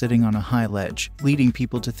bottle while sitting on a high ledge, leading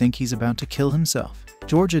people to think he's about to kill himself.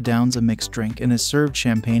 Georgia downs a mixed drink and is served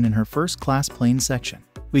champagne in her first-class plain section.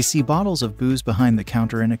 We see bottles of booze behind the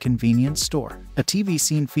counter in a convenience store. A TV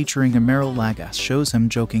scene featuring Emeril Lagasse shows him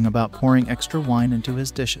joking about pouring extra wine into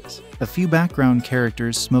his dishes. A few background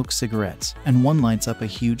characters smoke cigarettes, and one lights up a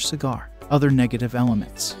huge cigar. Other negative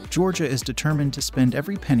elements. Georgia is determined to spend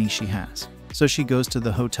every penny she has. So she goes to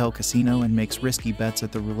the hotel casino and makes risky bets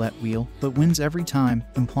at the roulette wheel, but wins every time,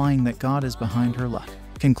 implying that God is behind her luck.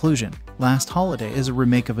 Conclusion. Last Holiday is a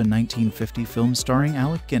remake of a 1950 film starring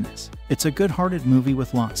Alec Guinness. It's a good-hearted movie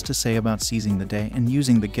with lots to say about seizing the day and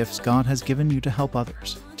using the gifts God has given you to help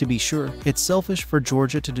others. To be sure, it's selfish for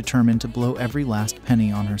Georgia to determine to blow every last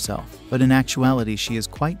penny on herself, but in actuality she is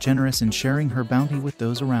quite generous in sharing her bounty with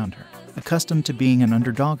those around her. Accustomed to being an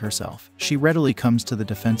underdog herself, she readily comes to the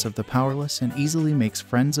defense of the powerless and easily makes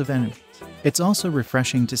friends of enemies. It's also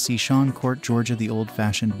refreshing to see Sean court Georgia the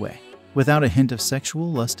old-fashioned way, without a hint of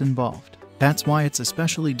sexual lust involved. That's why it's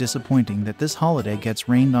especially disappointing that this holiday gets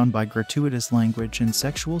rained on by gratuitous language and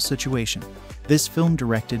sexual situation. This film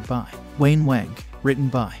directed by Wang, written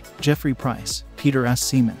by Jeffrey Price, Peter S.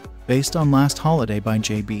 Seaman, based on Last Holiday by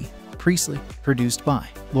J.B. Priestley, produced by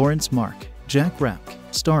Laurence Mark, Jack Rapke,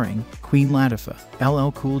 starring Queen Latifah,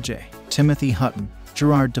 LL Cool J, Timothy Hutton,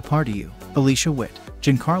 Gerard Depardieu, Alicia Witt,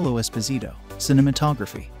 Giancarlo Esposito,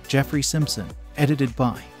 cinematography, Jeffrey Simpson, edited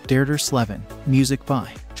by Deirdre Slevin, music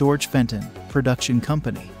by George Fenton, production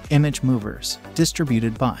company, ImageMovers,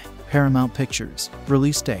 distributed by Paramount Pictures,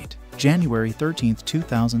 release date, January 13,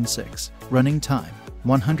 2006, running time,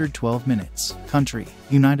 112 minutes, country,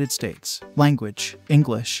 United States, language,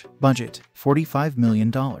 English, budget, $45 million,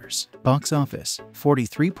 box office,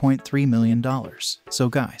 $43.3 million. So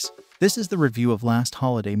guys, this is the review of Last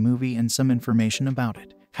Holiday movie and some information about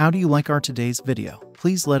it. How do you like our today's video?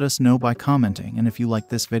 Please let us know by commenting, and if you like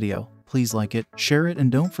this video, please like it, share it, and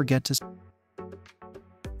don't forget to